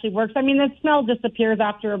if it actually works. I mean, the smell disappears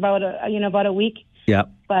after about a week. Yeah.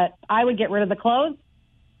 But I would get rid of the clothes.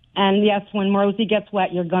 And yes, when Rosie gets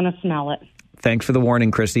wet, you're going to smell it. Thanks for the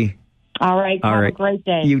warning, Christy. All right. Have a great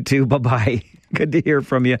day. You too. Bye-bye. Good to hear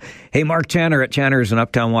from you. Hey, Mark Channer at Channer's in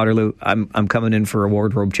Uptown Waterloo. I'm coming in for a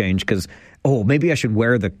wardrobe change because, maybe I should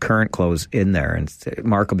wear the current clothes in there. And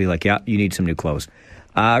Mark will be like, yeah, you need some new clothes.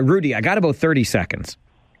 Rudy, I got about 30 seconds.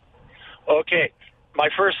 Okay. My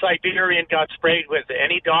first Siberian got sprayed with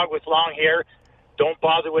any dog with long hair. Don't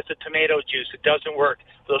bother with the tomato juice. It doesn't work.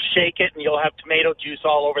 They'll shake it and you'll have tomato juice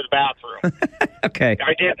all over the bathroom. Okay.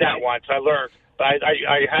 I did that once. I learned. But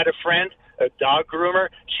I had a friend, a dog groomer.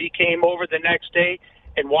 She came over the next day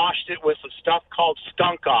and washed it with stuff called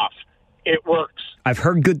skunk off. It works. I've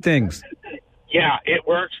heard good things. Yeah, it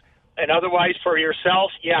works. And otherwise, for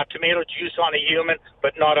yourself, tomato juice on a human,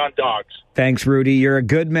 but not on dogs. Thanks, Rudy. You're a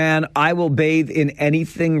good man. I will bathe in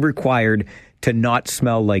anything required to not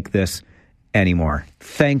smell like this anymore.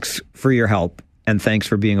 Thanks for your help, and thanks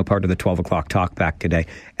for being a part of the 12 o'clock Talkback today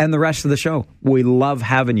and the rest of the show. We love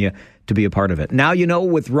having you to be a part of it. Now You Know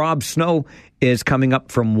with Rob Snow is coming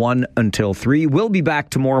up from 1 until 3. We'll be back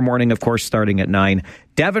tomorrow morning, of course, starting at 9.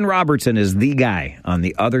 Devin Robertson is the guy on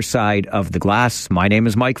the other side of the glass. My name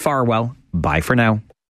is Mike Farwell. Bye for now.